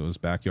 to me, it was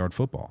backyard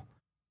football.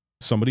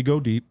 Somebody go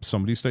deep,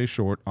 somebody stay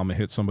short, I'm going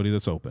to hit somebody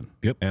that's open.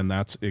 Yep. And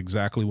that's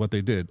exactly what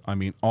they did. I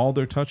mean, all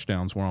their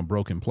touchdowns were on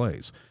broken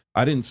plays.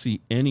 I didn't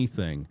see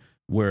anything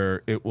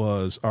where it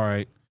was, all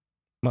right,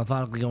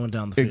 methodically going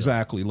down the field.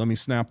 Exactly. Let me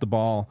snap the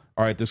ball.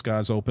 All right, this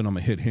guy's open, I'm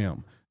going to hit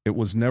him. It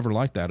was never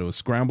like that. It was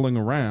scrambling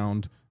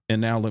around, and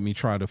now let me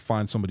try to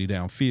find somebody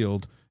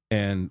downfield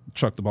and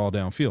chuck the ball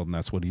downfield, and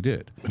that's what he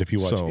did. But if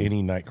you watch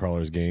any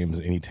Nightcrawlers games,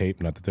 any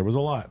tape, not that there was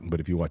a lot, but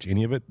if you watch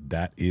any of it,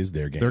 that is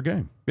their game. Their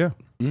game, yeah.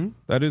 Mm-hmm.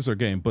 That is their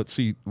game. But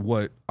see,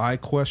 what I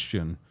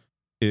question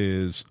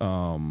is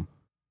kind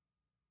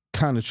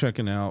of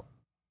checking out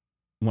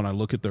when I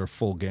look at their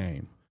full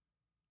game.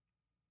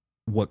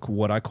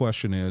 What I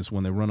question is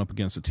when they run up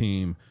against a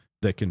team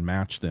that can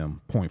match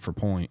them point for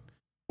point.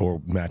 Or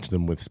match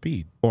them with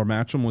speed. Where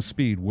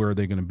are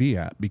they going to be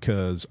at?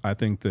 Because I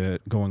think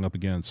that going up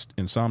against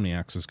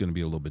Insomniacs is going to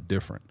be a little bit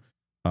different.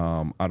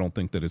 I don't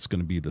think that it's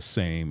going to be the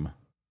same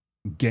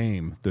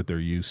game that they're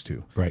used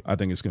to. Right. I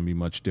think it's going to be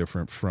much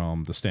different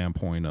from the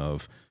standpoint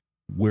of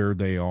where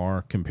they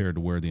are compared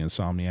to where the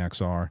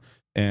Insomniacs are.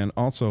 And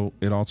also,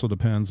 it also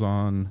depends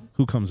on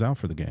who comes out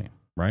for the game,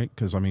 right?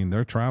 Because, I mean,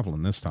 they're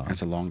traveling this time.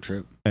 That's a long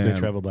trip. And, they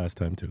traveled last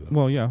time, too, though.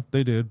 Well, yeah,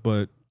 they did,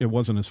 but it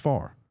wasn't as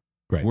far.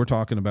 Right. We're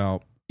talking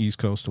about East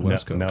Coast to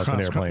West Coast. Now it's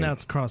an airplane. Now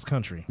it's cross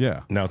country.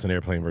 Yeah. Now it's an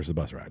airplane versus a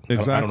bus ride.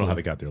 Exactly. I don't know how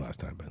they got there last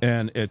time. But.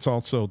 And it's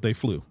also, they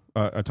flew.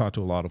 I talked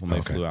to a lot of them.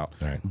 They flew out.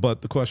 All right.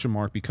 But the question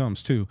mark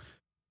becomes, too,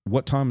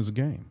 what time is the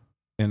game?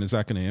 And is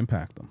that going to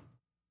impact them?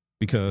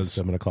 Because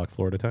 7 o'clock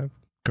Florida time?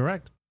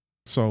 Correct.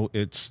 So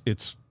it's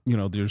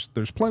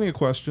there's plenty of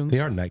questions. They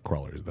are night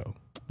crawlers, though.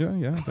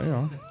 Yeah, they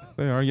are.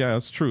 They are. Yeah,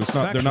 it's true. It's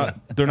not.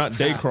 They're not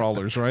day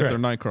crawlers, right? They're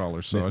night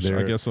crawlers. So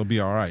I guess they'll be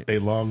all right. A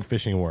long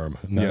fishing worm,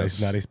 not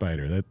a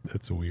spider.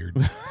 That's weird.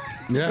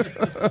 Yeah.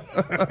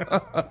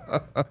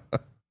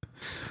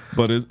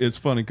 But it's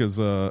funny because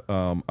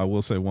I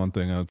will say one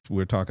thing.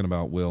 We're talking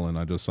about Will, and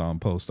I just saw him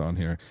post on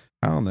here.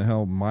 How in the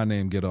hell my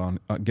name get on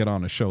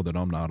a show that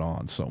I'm not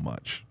on so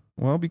much?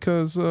 Well,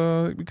 because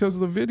of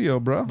the video,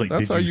 bro. Like,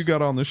 that's how you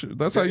got on the show.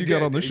 That's how you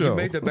got on the show. You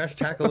made the best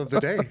tackle of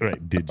the day.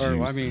 Right? Did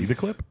you see the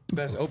clip?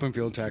 Best open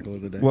field tackle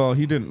of the day. Well,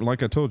 he didn't.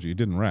 Like I told you, he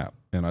didn't rap.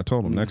 And I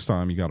told him next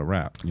time you got to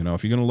rap. You know,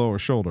 if you're gonna lower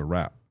shoulder,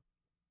 rap.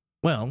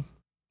 Well,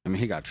 I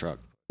mean, he got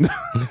trucked.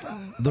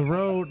 The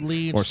road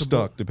leads or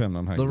stuck, depending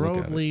on how you look at it.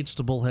 The road leads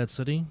to Bullhead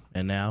City,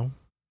 and now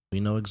we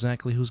know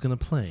exactly who's going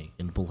to play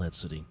in Bullhead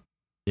City.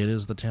 It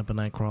is the Tampa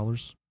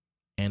Nightcrawlers,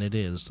 and it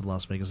is the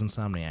Las Vegas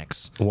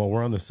Insomniacs. While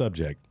we're on the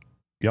subject,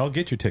 y'all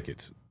get your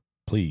tickets,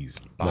 please.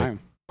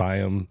 Buy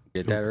them.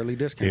 Get that early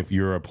discount. If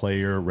you're a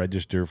player,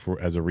 register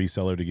as a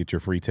reseller to get your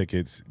free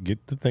tickets.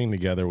 Get the thing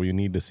together. We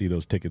need to see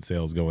those ticket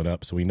sales going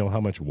up so we know how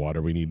much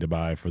water we need to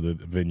buy for the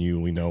venue.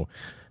 We know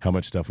how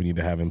much stuff we need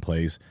to have in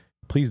place.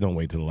 Please don't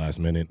wait to the last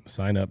minute.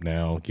 Sign up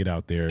now. Get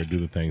out there. Do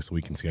the thing so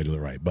we can schedule it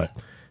right.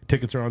 But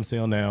tickets are on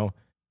sale now.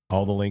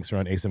 All the links are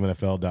on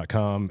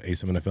A7FL.com,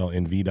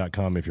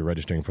 A7FLNV.com if you're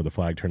registering for the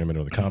flag tournament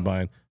or the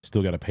combine.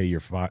 Still got to pay your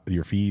fines. Pay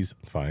your fees.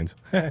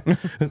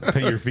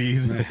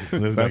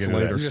 That's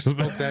later. You just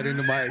spoke that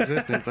into my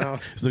existence. Huh?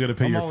 Still got to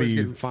pay your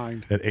fees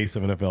fined. at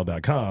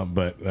A7FL.com.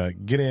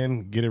 But get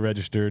in, get it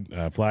registered.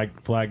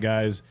 Flag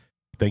guys,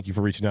 thank you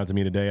for reaching out to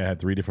me today. I had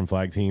 3 different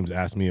flag teams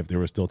ask me if there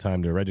was still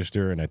time to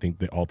register, and I think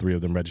that all 3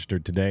 of them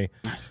registered today.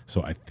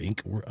 So I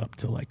think we're up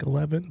to like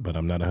 11, but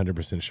I'm not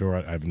 100% sure.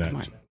 I've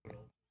not.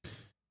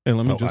 And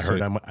let me just say,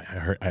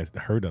 I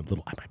heard a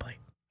little. I might play.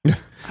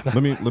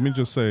 let me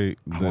just say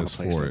this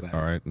play for so it. bad.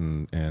 All right,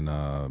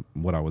 and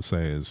what I would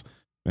say is,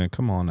 man,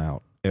 come on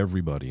out,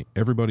 everybody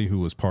who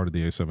was part of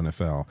the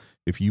A7FL.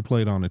 If you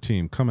played on a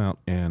team, come out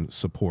and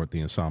support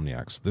the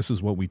Insomniacs. This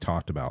is what we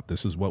talked about.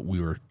 This is what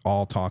we were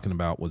all talking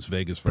about, was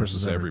Vegas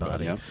versus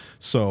everybody. Yep.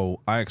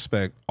 So I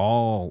expect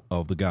all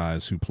of the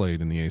guys who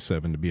played in the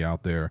A7 to be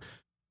out there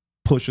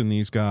pushing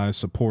these guys,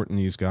 supporting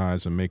these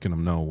guys, and making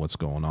them know what's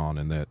going on,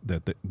 and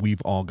that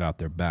we've all got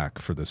their back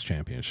for this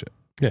championship.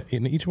 Yeah,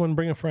 and each one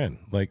bring a friend.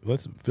 Like,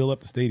 let's fill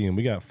up the stadium.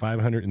 We got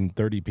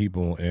 530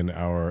 people in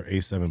our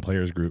A7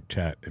 players group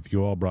chat. If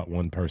you all brought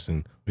one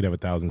person, we'd have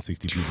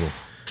 1,060 people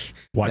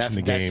watching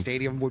the game. That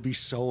stadium would be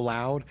so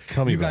loud.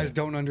 Tell me you about guys it.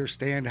 don't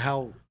understand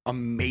how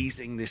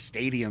amazing this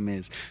stadium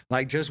is.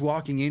 Like, just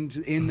walking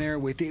in there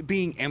with it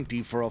being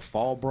empty for a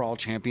fall brawl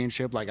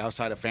championship, like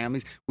outside of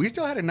families. We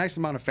still had a nice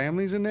amount of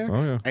families in there.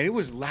 Oh, yeah. And it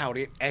was loud.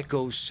 It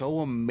echoes so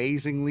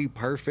amazingly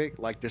perfect.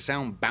 Like, the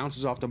sound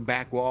bounces off the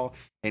back wall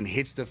and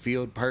hits the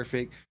field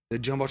perfect. The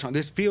Jumbotron.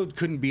 This field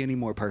couldn't be any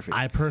more perfect.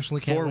 I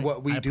personally can't for wait.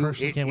 what we do.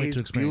 It can't wait is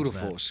to experience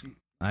beautiful. that.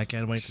 I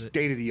can't wait to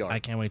State of the art. I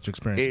can't wait to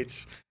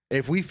experience it.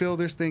 If we fill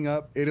this thing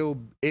up,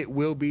 it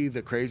will be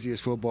the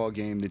craziest football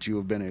game that you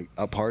have been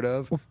a part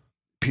of.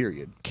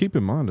 Period. Keep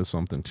in mind of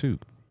something too.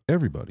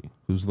 Everybody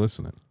who's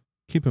listening,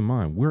 keep in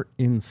mind we're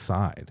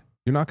inside.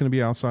 You're not going to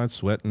be outside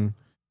sweating.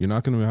 You're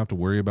not going to have to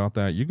worry about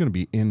that. You're going to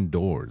be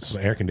indoors.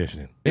 Air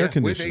conditioning. Air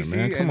conditioning,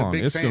 man. Come on.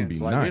 It's going to be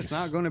nice. It's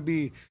not going to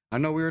be. I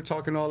know we were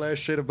talking all that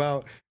shit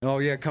about, oh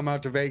yeah, come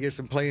out to Vegas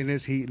and play in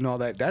this heat and all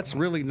that. That's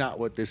really not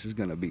what this is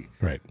going to be.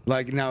 Right.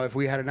 Like, now, if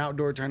we had an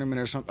outdoor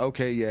tournament or something,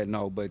 okay, yeah,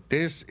 no. But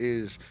this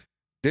is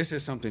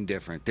something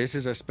different. This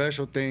is a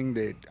special thing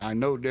that I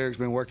know Derek's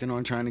been working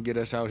on trying to get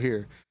us out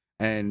here.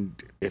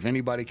 And if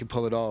anybody can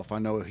pull it off, I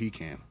know he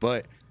can.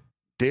 But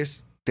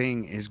this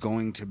thing is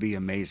going to be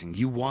amazing.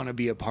 You want to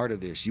be a part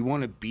of this. You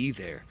want to be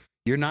there.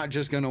 You're not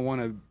just going to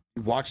want to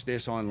watch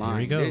this online. Here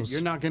he goes.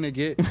 You're not going to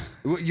get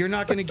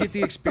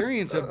the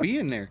experience of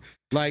being there.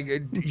 Like,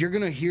 you're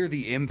going to hear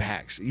the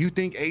impacts. You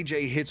think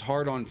AJ hits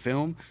hard on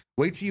film?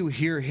 Wait till you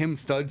hear him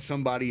thud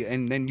somebody,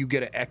 and then you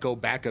get an echo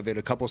back of it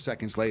a couple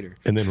seconds later.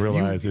 And then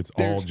realize it's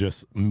all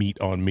just meat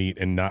on meat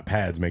and not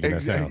pads making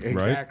that sound.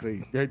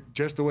 Exactly. Right?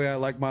 Just the way I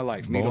like my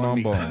life. Meat Bone on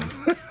meat. bone.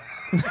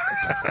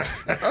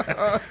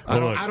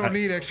 I don't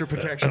need extra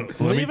protection.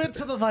 Leave it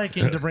to the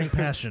Viking to bring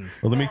passion.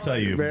 Well, let me tell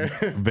you,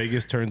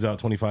 Vegas turns out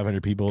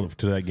 2,500 people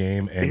to that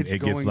game, and It's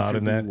it gets going loud to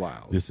in be that.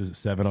 wild. This is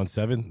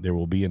 7-on-7. There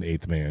will be an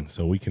 8th man,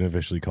 so we can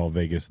officially call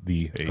Vegas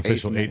the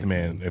official 8th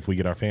man if we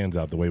get our fans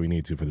out the way we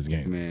need to for this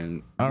game.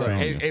 Man, All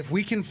right. if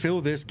we can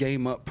fill this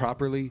game up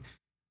properly,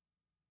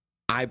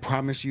 I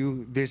promise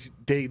you,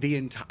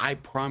 I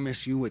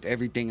promise you, with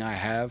everything I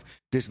have,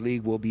 this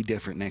league will be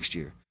different next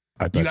year.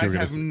 I thought You you guys were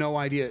have gonna no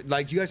idea.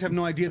 Like, you guys have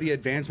no idea the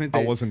advancement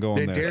that, I wasn't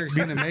going that there. Derek's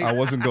going to make. I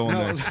wasn't going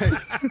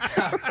there.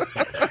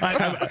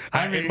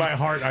 I'm in my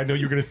heart. I know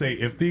you're going to say,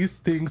 if these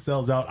things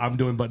sells out, I'm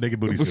doing butt naked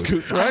booty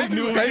scoots. Right?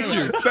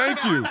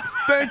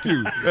 Thank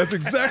you. That's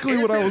exactly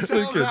what I was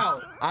thinking.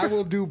 I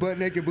will do butt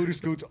naked booty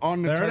scoots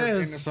on the There it turf in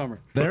the is. summer.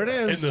 There it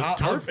is. In the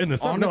turf in the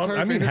summer. On the No, turf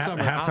I mean in the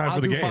summer. halftime I'll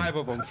for the do game. 5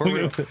 of them for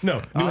real. No,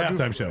 new I'll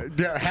do- halftime show.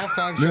 Yeah,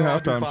 halftime New show. I'll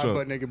do halftime 5 show.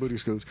 butt naked booty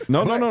scoots.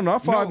 No,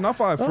 But- not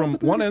five from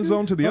one end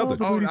zone to the other.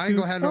 Oh, I ain't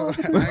gonna have no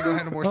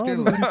more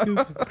skin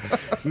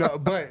left. No,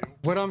 but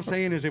what I'm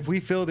saying is, if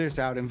we fill this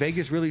out and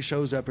Vegas really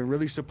shows up and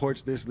really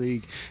supports this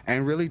league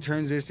and really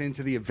turns this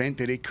into the event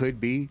that it could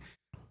be,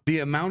 the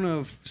amount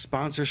of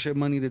sponsorship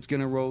money that's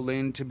going to roll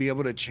in to be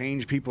able to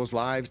change people's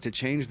lives, to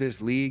change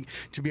this league,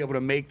 to be able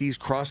to make these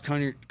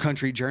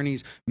cross-country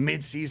journeys,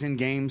 mid-season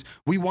games.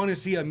 We want to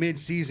see a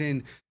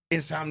mid-season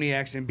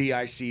Insomniacs and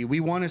BIC. We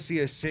want to see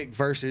a sick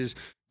versus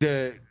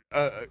the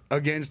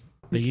against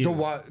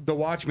the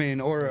Watchmen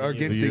or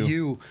against the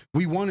U.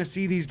 We want to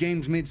see these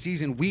games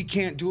mid-season. We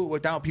can't do it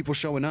without people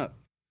showing up.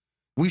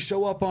 We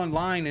show up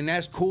online, and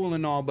that's cool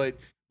and all, but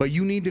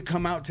you need to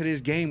come out to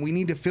this game. We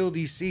need to fill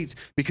these seats,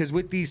 because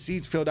with these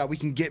seats filled out, we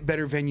can get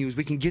better venues.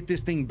 We can get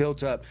this thing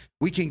built up.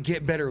 We can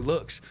get better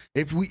looks.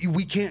 If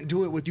we can't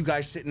do it with you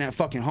guys sitting at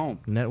fucking home.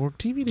 Network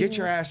TV. Get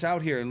your ass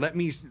out here and let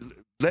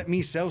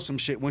me sell some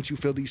shit once you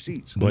fill these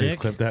seats. Blaze,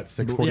 clip that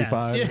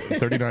 6:45,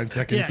 39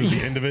 seconds is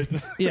the end of it.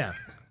 Yeah.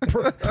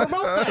 Promote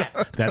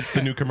that. That's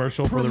the new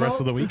commercial for the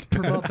rest of the week.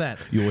 Promote that.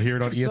 You will hear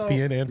it on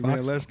ESPN and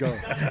Fox. Yeah, let's go.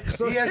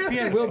 So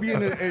ESPN will be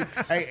in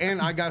and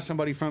I got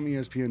somebody from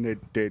ESPN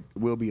that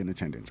will be in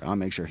attendance. I'll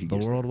make sure he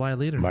gets the worldwide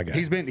leader. My guy.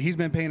 He's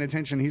been paying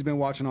attention. He's been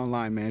watching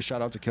online, man.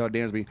 Shout out to Kel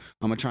Dansby.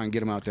 I'm gonna try and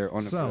get him out there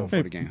on the field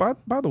for the game.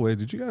 By the way,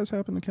 did you guys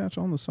happen to catch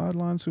on the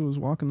sidelines who was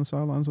walking the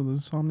sidelines of the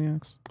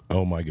Insomniacs?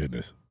 Oh my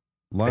goodness.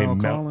 Lyle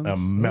Collins? A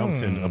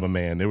mountain of a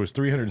man. There was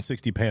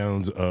 360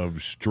 pounds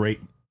of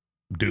straight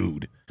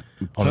dude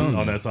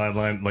on that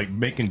sideline, like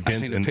making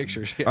dents in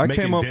pictures. I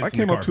came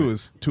up to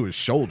his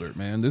shoulder,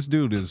 man. This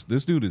dude is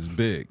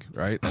big,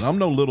 right? And I'm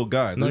no little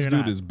guy. This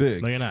dude is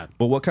big. No, you're not.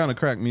 But what kind of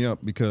cracked me up,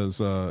 because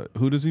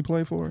who does he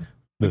play for?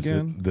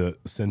 The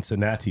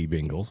Cincinnati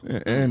Bengals.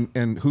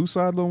 And whose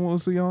sideline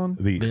was he on?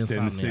 The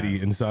Cin City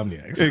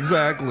Insomniacs.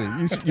 Exactly.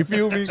 You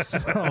feel me?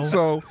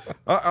 So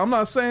I'm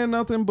not saying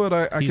nothing, but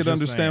I could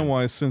understand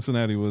why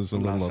Cincinnati was a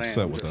little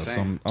upset with us.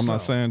 I'm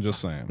not saying,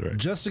 just saying. Right.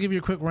 Just to give you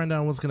a quick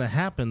rundown, what's going to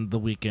happen the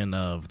weekend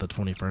of the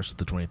 21st to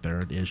the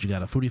 23rd is you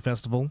got a foodie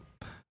festival.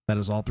 That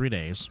is all 3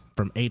 days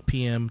from 8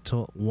 p.m.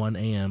 to 1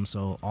 a.m.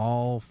 So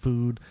all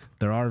food.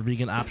 There are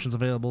vegan options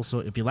available. So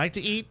if you like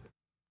to eat,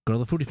 go to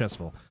the foodie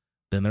festival.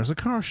 Then there's a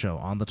car show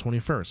on the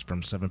 21st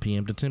from 7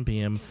 p.m. to 10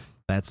 p.m.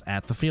 That's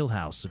at the Field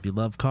House. If you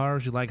love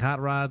cars, you like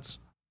hot rods,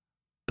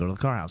 go to the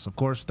car house. Of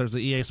course, there's the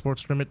EA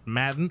Sports Tournament,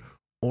 Madden,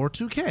 or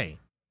 2K.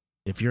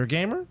 If you're a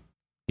gamer,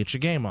 get your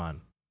game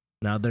on.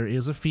 Now, there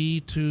is a fee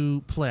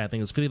to play. I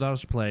think it's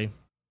 $50 to play,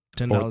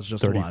 $10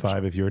 just to watch.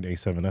 $35 if you're an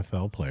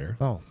A7FL player.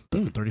 Oh,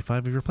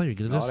 35 if you're a player. You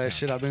get a discount. All that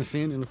shit I've been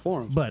seeing in the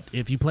forums. But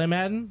if you play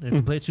Madden, if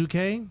you play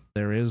 2K,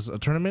 there is a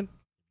tournament.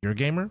 If you're a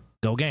gamer,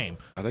 go game.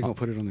 Are they going to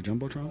put it on the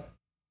Jumbotron?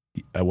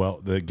 Well,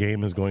 the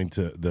game is going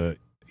to, the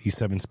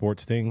E7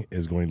 Sports thing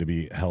is going to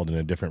be held in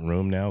a different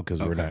room now,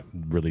 because we're not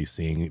really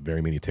seeing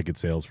very many ticket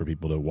sales for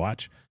people to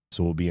watch.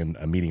 So we'll be in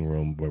a meeting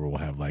room where we'll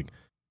have like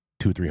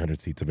 200-300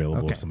 seats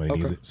available if somebody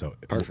needs it. So,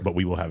 but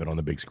we will have it on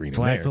the big screen.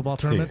 Flag football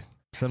tournament,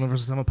 7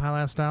 versus 7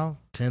 Pilot style,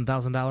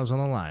 $10,000 on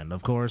the line.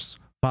 Of course,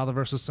 father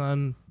versus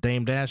son,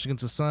 Dame Dash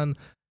against his son,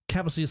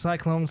 Capital City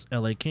Cyclones,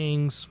 LA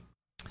Kings,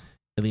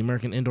 and the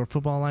American Indoor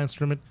Football Alliance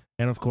tournament,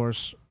 and of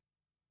course,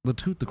 the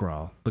Toot the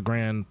Graw, the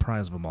grand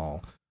prize of them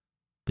all,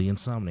 the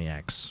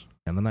Insomniacs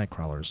and the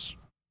Nightcrawlers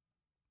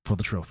for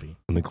the trophy.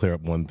 Let me clear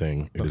up one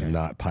thing. It is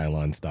not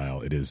pylon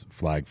style. It is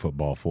flag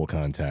football, full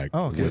contact.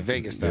 Oh, okay. With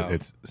Vegas style.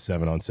 It's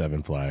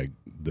 7-on-7 flag,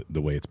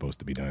 the way it's supposed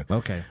to be done.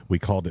 Okay. We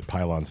called it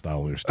pylon style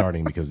when we were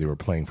starting because they were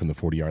playing from the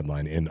 40-yard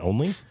line in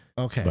only.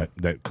 Okay. But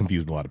that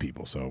confused a lot of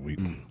people. So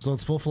So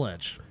it's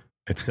full-fledged.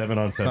 It's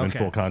 7-on-7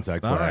 full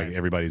contact flag. Right.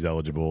 Everybody's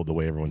eligible the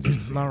way everyone's used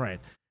to seeing. All right.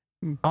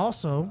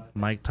 Also,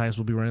 Mike Tice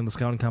will be running the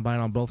Scouting Combine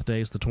on both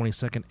days, the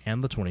 22nd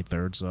and the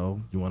 23rd. So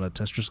you want to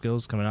test your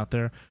skills coming out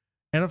there.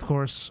 And of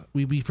course,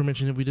 we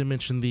did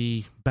mention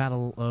the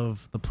battle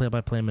of the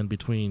play-by-play men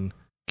between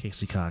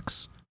Casey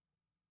Cox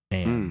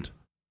and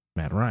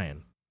Matt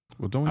Ryan.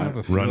 Well, don't we have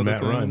a few Run, other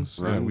Matt, things?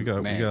 run. Yeah, we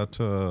got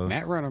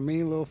Matt ran a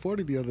mean little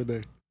 40 the other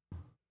day.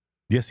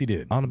 Yes, he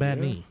did. On a bad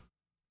knee.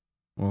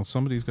 Well,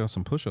 somebody's got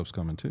some push-ups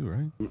coming too,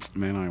 right?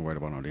 Man, I ain't worried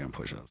about no damn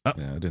push-ups.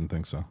 Yeah, I didn't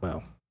think so.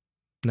 Well,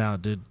 now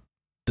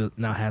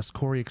now has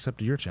Corey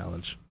accepted your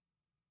challenge?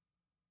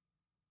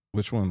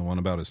 Which one? The one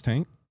about his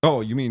tank?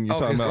 Oh, you mean you're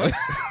talking about?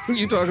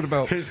 You talking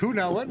about His who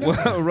now? What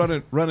now?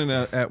 running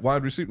at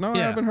wide receiver? No, I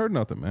haven't heard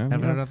nothing, man.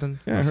 Haven't heard nothing?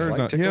 Yeah, I heard Slight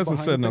nothing. He tickle hasn't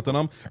said behind the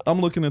nothing. I'm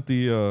looking at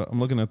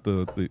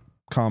the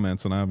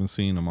comments, and I haven't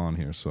seen him on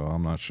here, so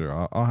I'm not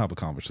sure. I'll have a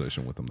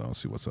conversation with him though and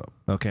see what's up.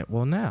 Okay.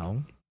 Well,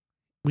 now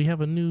we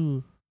have a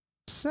new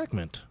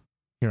segment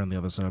here on the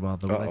other side about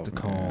that we like to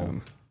call.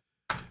 Man.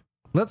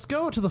 Let's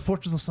go to the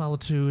Fortress of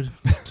Solitude,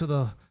 to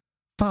the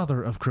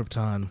father of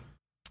Krypton,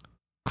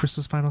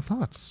 Chris's final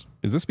thoughts.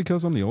 Is this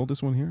because I'm the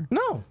oldest one here?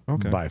 No.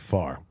 Okay. By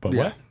far. But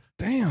Yeah. what?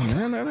 Damn,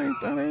 man,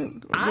 that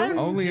ain't.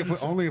 Only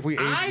if we age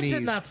I knees.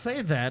 did not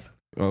say that.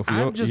 Well,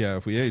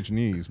 if we age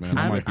knees, man,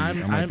 I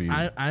might be.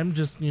 I'm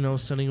just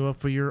setting you up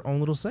for your own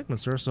little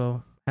segment, sir.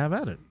 So have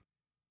at it.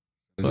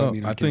 Does that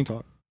mean I think can't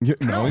talk? You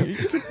can.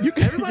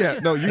 Yeah,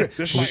 no, you.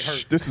 This might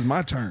hurt. This is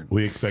my turn.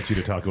 We expect you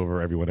to talk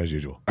over everyone as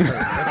usual. Good.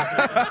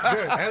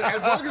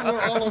 As long as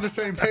we're all on the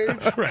same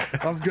page, right?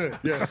 I'm good.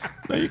 Yeah.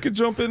 Now you could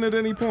jump in at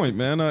any point,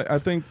 man. I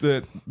think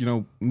that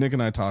Nick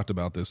and I talked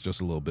about this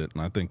just a little bit,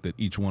 and I think that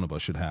each one of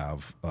us should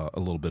have a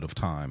little bit of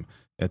time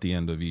at the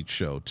end of each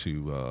show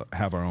to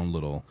have our own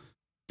little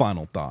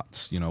final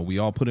thoughts. We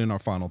all put in our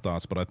final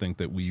thoughts, but I think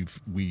that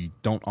we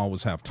don't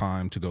always have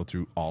time to go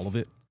through all of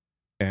it.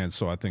 And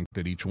so I think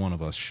that each one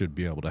of us should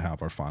be able to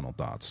have our final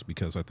thoughts,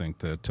 because I think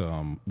that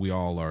we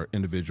all are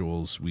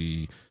individuals.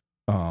 We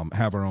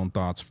have our own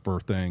thoughts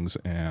for things,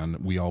 and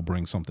we all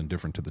bring something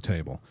different to the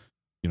table,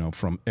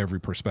 from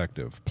every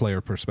perspective, player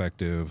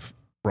perspective,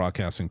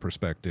 broadcasting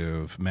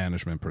perspective,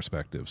 management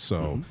perspective.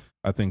 So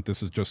I think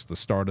this is just the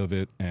start of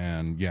it.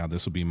 And, yeah,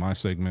 this will be my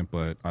segment,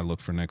 but I look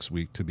for next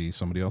week to be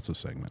somebody else's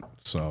segment.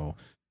 So,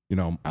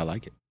 I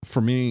like it.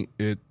 For me,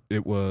 it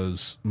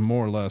was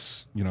more or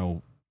less,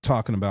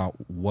 talking about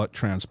what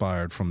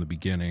transpired from the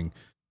beginning,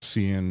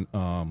 seeing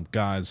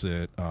guys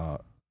that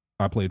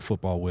I played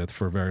football with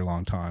for a very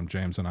long time.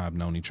 James and I have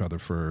known each other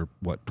for,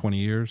 20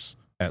 years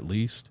at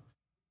least?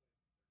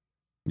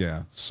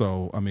 Yeah.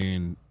 So, I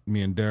mean,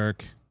 me and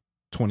Derek,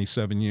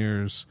 27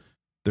 years.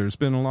 There's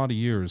been a lot of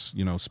years,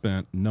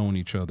 spent knowing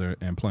each other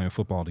and playing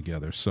football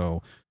together.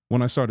 So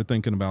when I started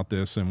thinking about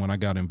this and when I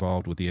got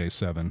involved with the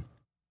A7,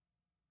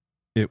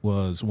 it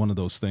was one of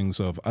those things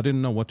of I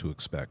didn't know what to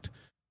expect.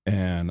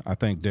 And I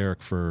thank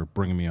Derek for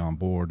bringing me on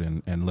board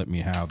and let me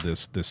have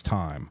this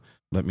time,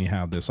 let me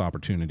have this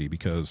opportunity,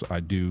 because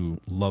I do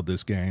love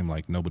this game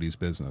like nobody's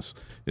business.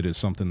 It is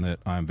something that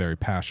I'm very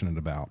passionate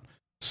about.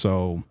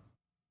 So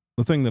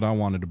the thing that I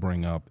wanted to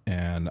bring up,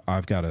 and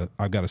I've got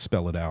to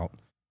spell it out.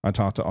 I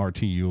talked to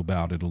RTU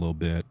about it a little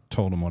bit,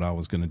 told him what I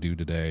was going to do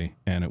today,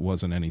 and it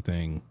wasn't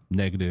anything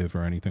negative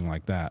or anything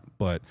like that.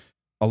 But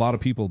a lot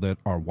of people that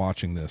are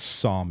watching this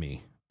saw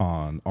me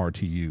on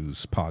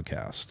RTU's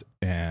podcast,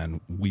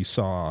 and we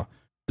saw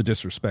the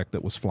disrespect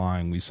that was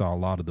flying. We saw a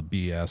lot of the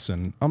BS,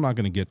 and I'm not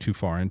going to get too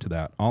far into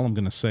that. All I'm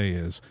going to say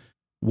is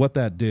what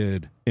that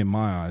did in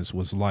my eyes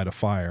was light a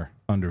fire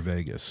under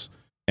Vegas,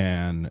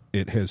 and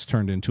it has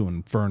turned into an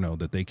inferno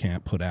that they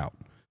can't put out.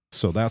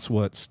 So that's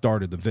what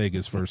started the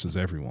Vegas versus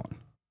everyone.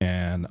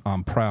 And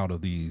I'm proud of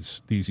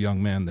these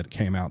young men that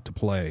came out to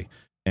play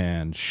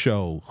and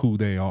show who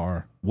they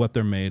are, what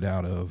they're made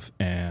out of,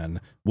 and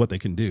what they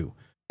can do.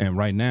 And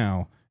right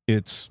now,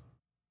 it's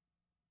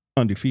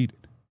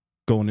undefeated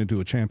going into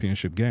a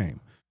championship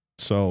game.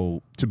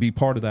 So to be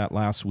part of that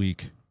last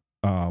week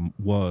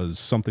was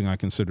something I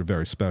consider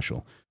very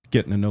special.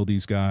 Getting to know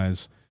these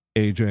guys,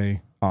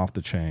 AJ, off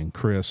the chain,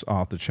 Chris,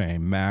 off the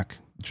chain, Mac,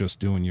 just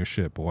doing your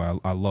shit, boy.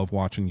 I love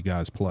watching you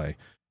guys play.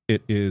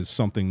 It is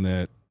something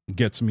that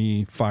gets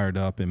me fired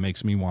up and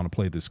makes me want to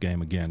play this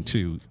game again,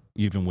 too,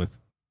 even with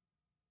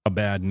a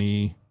bad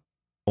knee,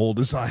 old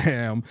as I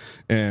am,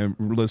 and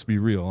let's be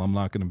real, I'm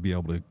not going to be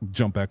able to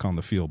jump back on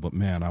the field, but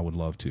man, I would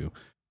love to.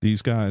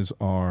 These guys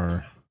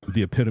are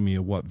the epitome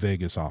of what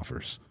Vegas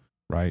offers,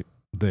 right?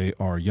 They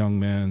are young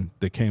men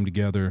that came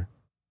together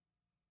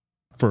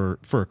for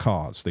a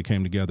cause. They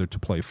came together to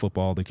play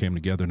football. They came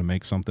together to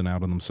make something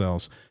out of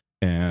themselves.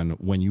 And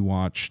when you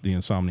watch the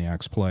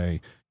Insomniacs play,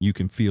 you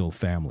can feel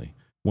family.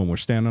 When we're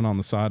standing on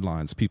the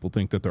sidelines, people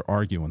think that they're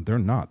arguing. They're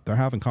not. They're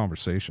having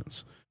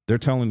conversations. They're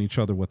telling each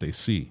other what they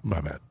see. My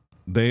bad.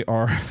 They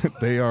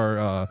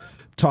are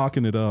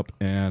talking it up,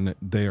 and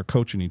they are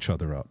coaching each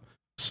other up.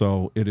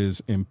 So it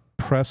is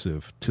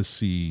impressive to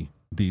see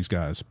these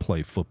guys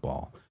play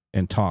football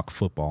and talk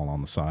football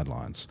on the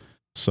sidelines.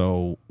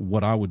 So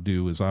what I would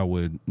do is I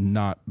would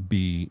not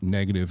be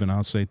negative, and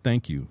I'll say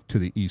thank you to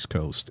the East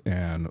Coast,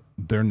 and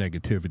their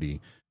negativity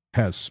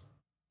has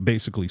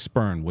basically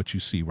spurned what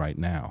you see right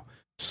now.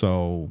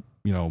 So,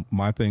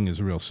 my thing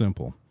is real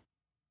simple.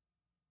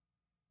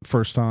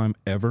 First time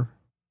ever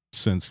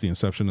since the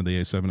inception of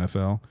the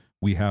A7FL,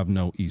 we have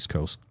no East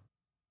Coast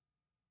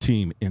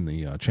team in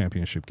the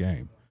championship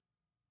game.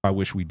 I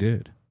wish we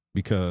did,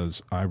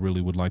 because I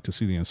really would like to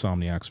see the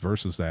Insomniacs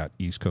versus that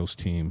East Coast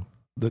team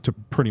to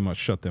pretty much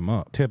shut them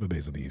up. Tampa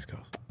Bay's on the East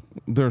Coast.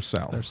 They're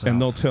south. And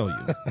they'll tell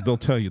you. They'll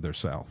tell you they're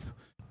south.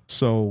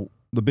 So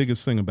the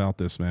biggest thing about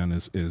this, man,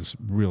 is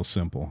real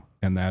simple,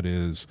 and that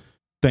is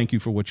thank you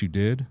for what you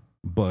did,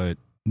 but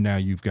now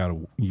you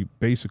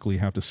basically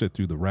have to sit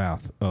through the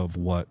wrath of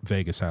what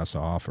Vegas has to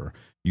offer.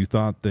 You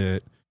thought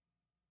that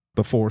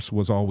the Force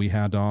was all we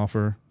had to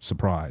offer.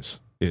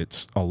 Surprise.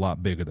 It's a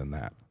lot bigger than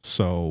that.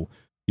 So,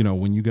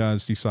 when you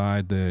guys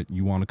decide that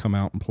you want to come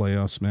out and play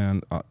us,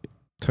 man,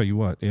 tell you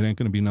what, it ain't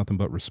going to be nothing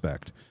but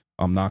respect.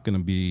 I'm not going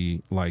to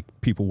be like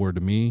people were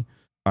to me.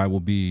 I will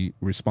be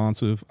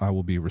responsive. I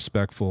will be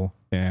respectful,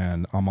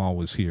 and I'm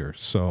always here.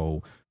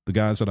 So the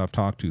guys that I've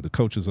talked to, the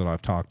coaches that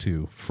I've talked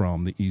to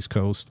from the East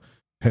Coast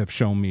have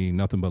shown me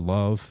nothing but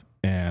love,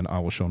 and I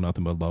will show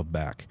nothing but love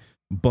back.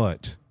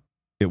 But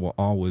it will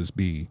always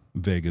be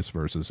Vegas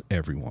versus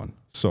everyone.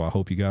 So I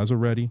hope you guys are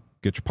ready.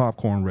 Get your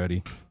popcorn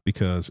ready,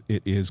 because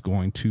it is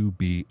going to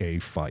be a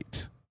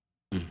fight.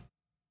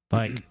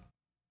 Fight.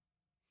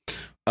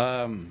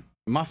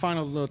 My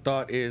final little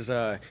thought is,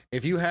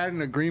 if you had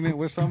an agreement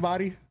with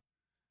somebody,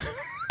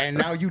 and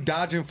now you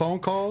dodging phone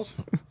calls,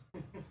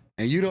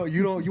 and you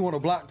want to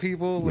block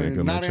people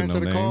and not answer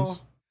the call.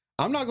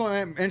 I'm not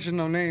going to mention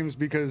no names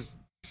because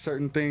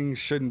certain things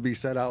shouldn't be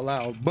said out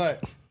loud.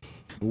 But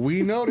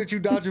we know that you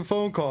dodging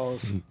phone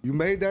calls. You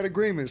made that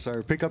agreement,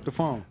 sir. Pick up the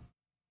phone.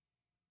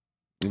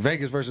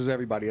 Vegas versus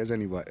everybody,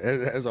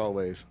 as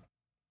always.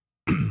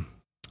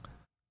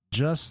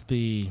 Just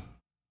the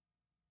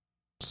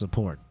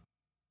support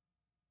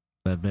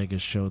that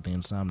Vegas showed the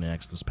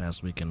Insomniacs this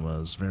past weekend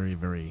was very,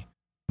 very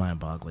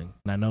mind-boggling.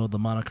 And I know the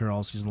moniker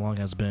all season long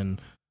has been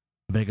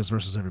Vegas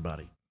versus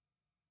everybody.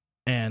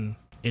 And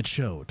it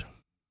showed.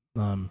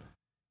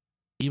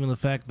 Even the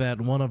fact that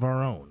one of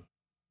our own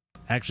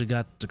actually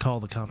got to call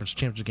the conference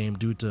championship game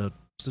due to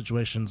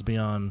situations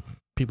beyond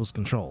people's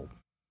control.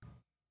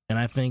 And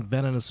I think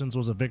that, in a sense,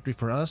 was a victory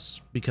for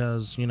us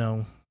because, you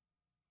know,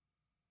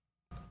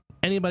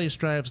 everybody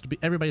strives to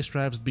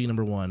be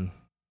number one,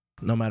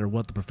 no matter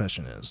what the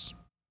profession is.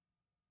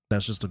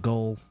 That's just a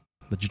goal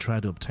that you try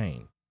to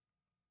obtain.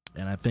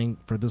 And I think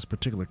for this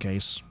particular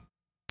case,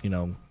 you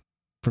know,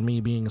 for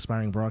me being an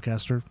aspiring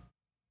broadcaster,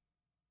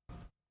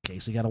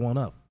 Casey got a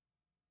one-up.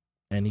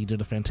 And he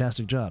did a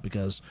fantastic job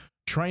because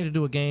trying to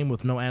do a game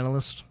with no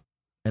analyst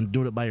and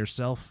doing it by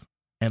yourself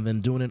and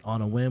then doing it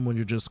on a whim when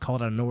you're just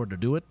called out of nowhere to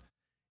do it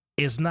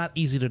is not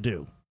easy to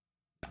do.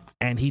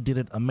 And he did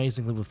it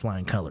amazingly with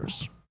flying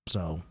colors.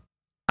 So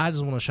I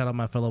just want to shout out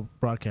my fellow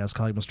broadcast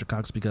colleague, Mr.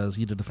 Cox, because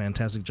he did a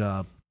fantastic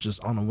job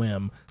just on a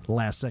whim,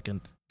 last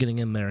second, getting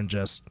in there and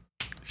just...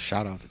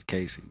 Shout out to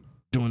Casey.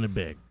 Doing it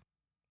big.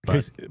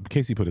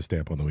 Casey put a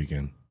stamp on the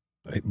weekend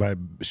by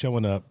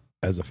showing up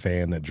as a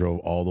fan that drove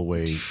all the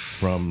way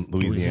from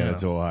Louisiana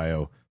to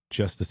Ohio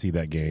just to see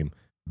that game,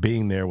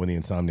 being there when the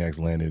Insomniacs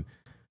landed,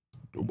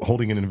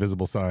 holding an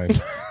invisible sign.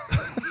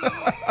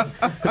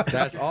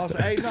 That's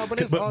awesome. Hey, no,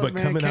 but it's awesome,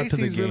 man. Coming out to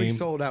the Casey's really game,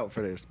 sold out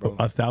for this, bro.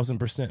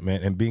 1,000%,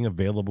 man. And being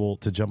available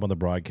to jump on the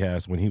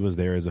broadcast when he was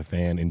there as a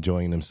fan,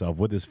 enjoying himself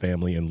with his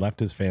family, and left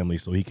his family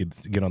so he could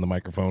get on the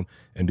microphone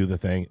and do the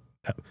thing.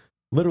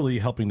 Literally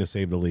helping to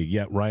save the league.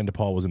 Yeah, Ryan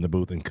DePaul was in the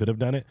booth and could have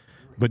done it,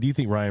 but do you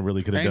think Ryan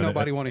really could have done it? Ain't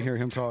nobody want to hear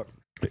him talk.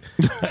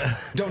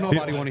 Don't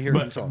nobody want to hear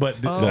him talk.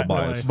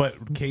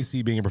 But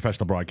Casey, being a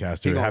professional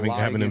broadcaster, having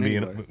him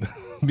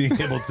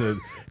being able to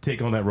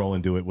take on that role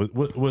and do it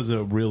was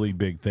a really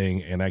big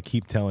thing. And I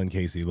keep telling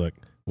Casey, look,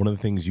 one of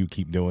the things you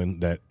keep doing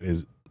that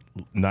is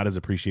not as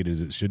appreciated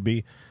as it should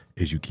be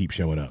is you keep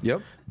showing up.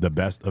 Yep. The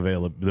best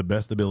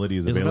ability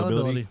is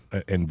availability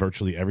and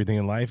virtually everything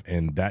in life.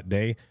 And that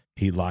day,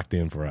 he locked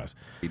in for us.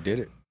 He did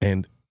it.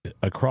 And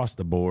across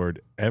the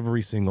board,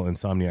 every single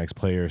Insomniacs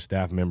player,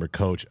 staff member,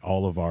 coach,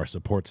 all of our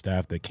support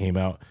staff that came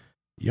out,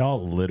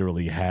 y'all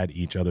literally had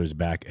each other's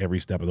back every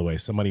step of the way.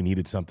 Somebody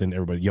needed something,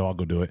 everybody, yo, I'll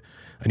go do it.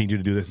 I need you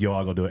to do this, yo,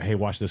 I'll go do it. Hey,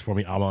 watch this for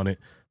me, I'm on it.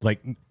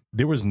 Like,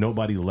 there was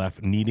nobody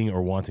left needing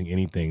or wanting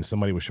anything.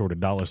 Somebody was short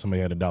 $1,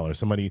 somebody had $1.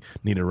 Somebody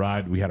needed a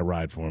ride, we had a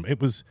ride for them.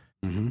 It was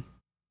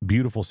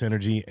beautiful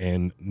synergy,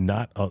 and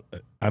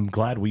I'm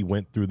glad we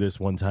went through this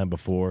one time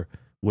before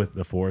with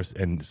the Force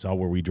and saw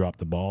where we dropped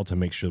the ball to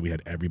make sure we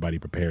had everybody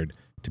prepared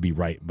to be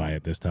right by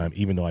it this time,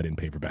 even though I didn't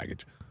pay for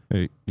baggage.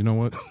 Hey, you know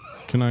what?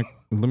 Let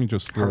me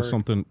just throw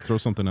something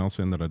else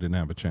in that I didn't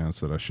have a chance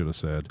that I should have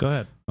said. Go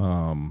ahead.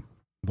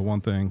 The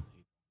one thing.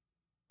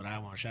 But I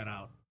want to shout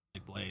out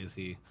Nick Blaze.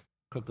 He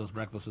cooked us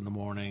breakfast in the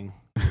morning.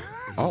 He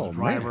was a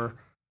driver,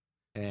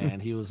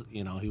 and he was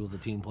a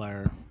team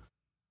player.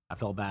 I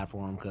felt bad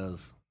for him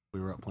because we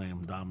were up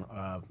playing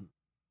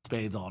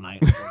spades all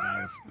night. And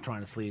I was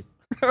trying to sleep.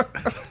 Shout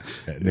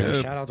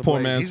out to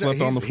poor Blaze. man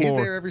slept on the floor.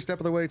 He's there every step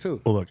of the way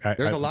too. Well, look,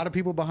 there's a lot of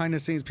people behind the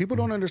scenes. People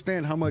don't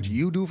understand how much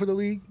you do for the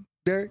league,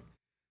 Derek.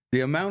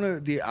 The amount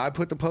of I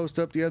put the post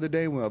up the other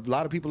day when a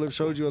lot of people have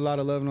showed you a lot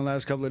of love in the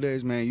last couple of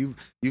days. Man,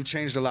 you've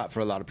changed a lot for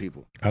a lot of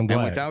people. I'm glad.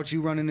 And without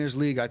you running this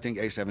league, I think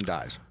A7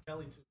 dies.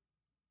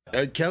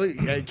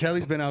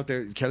 Kelly's been out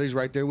there. Kelly's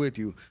right there with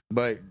you.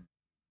 But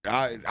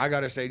I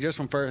gotta say, just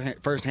from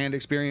first-hand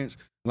experience,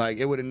 like,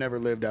 it would have never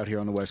lived out here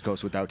on the West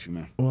Coast without you,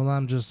 man. Well,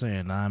 I'm just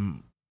saying,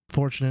 I'm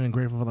fortunate and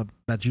grateful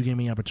that you gave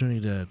me the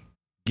opportunity to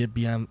get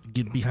behind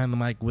the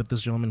mic with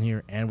this gentleman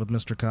here and with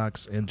Mr.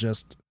 Cox and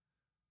just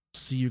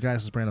see you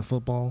guys' brand of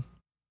football.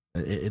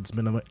 It's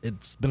been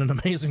an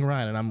amazing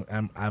ride,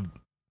 and I'm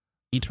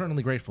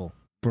eternally grateful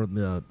for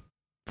the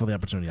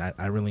opportunity.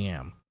 I really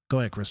am. Go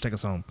ahead, Chris. Take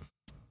us home.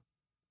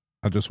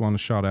 I just want to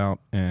shout out,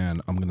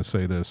 and I'm going to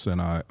say this, and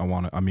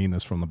I mean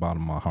this from the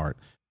bottom of my heart.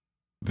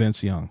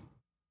 Vince Young,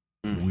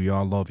 we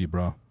all love you,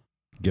 bro.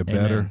 Get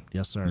Amen. better.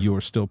 Yes, sir. You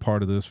are still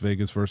part of this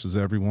Vegas versus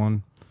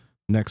everyone.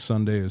 Next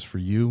Sunday is for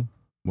you.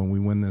 When we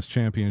win this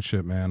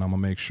championship, man, I'm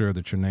going to make sure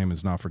that your name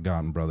is not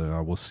forgotten, brother.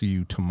 I will see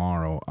you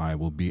tomorrow. I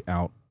will be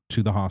out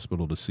to the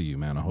hospital to see you,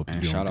 man. I hope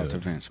you're doing good. Shout out to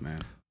Vince,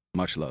 man.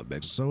 Much love,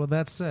 baby. So with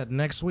that said,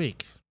 next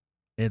week,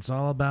 it's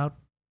all about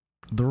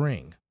the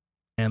ring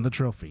and the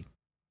trophy.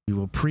 We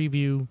will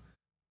preview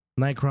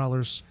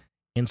Nightcrawlers,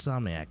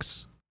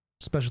 Insomniacs.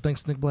 Special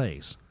thanks to Nick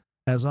Blaze.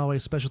 As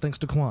always, special thanks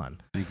to Quan.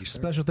 Thank you, sir.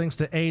 Special thanks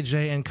to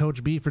AJ and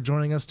Coach B for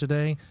joining us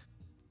today.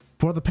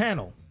 For the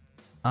panel,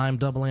 I'm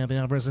Double Anthony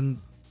Alvarez.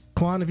 And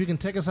Quan, if you can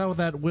take us out with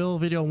that Will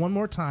video one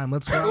more time.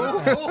 Let's go.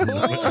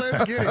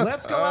 Let's get it.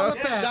 Let's go out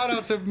with that. Shout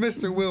out to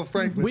Mr. Will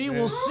Franklin. We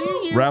will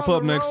see you Wrap on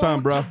up the next road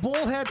time, bro. to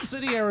Bullhead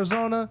City,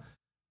 Arizona.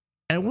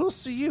 And we'll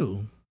see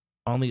you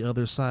on the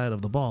other side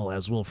of the ball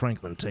as Will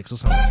Franklin takes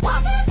us home.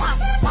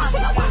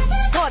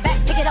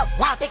 Quarterback, pick it up,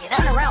 pick it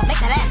up around, make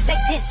that ass shake.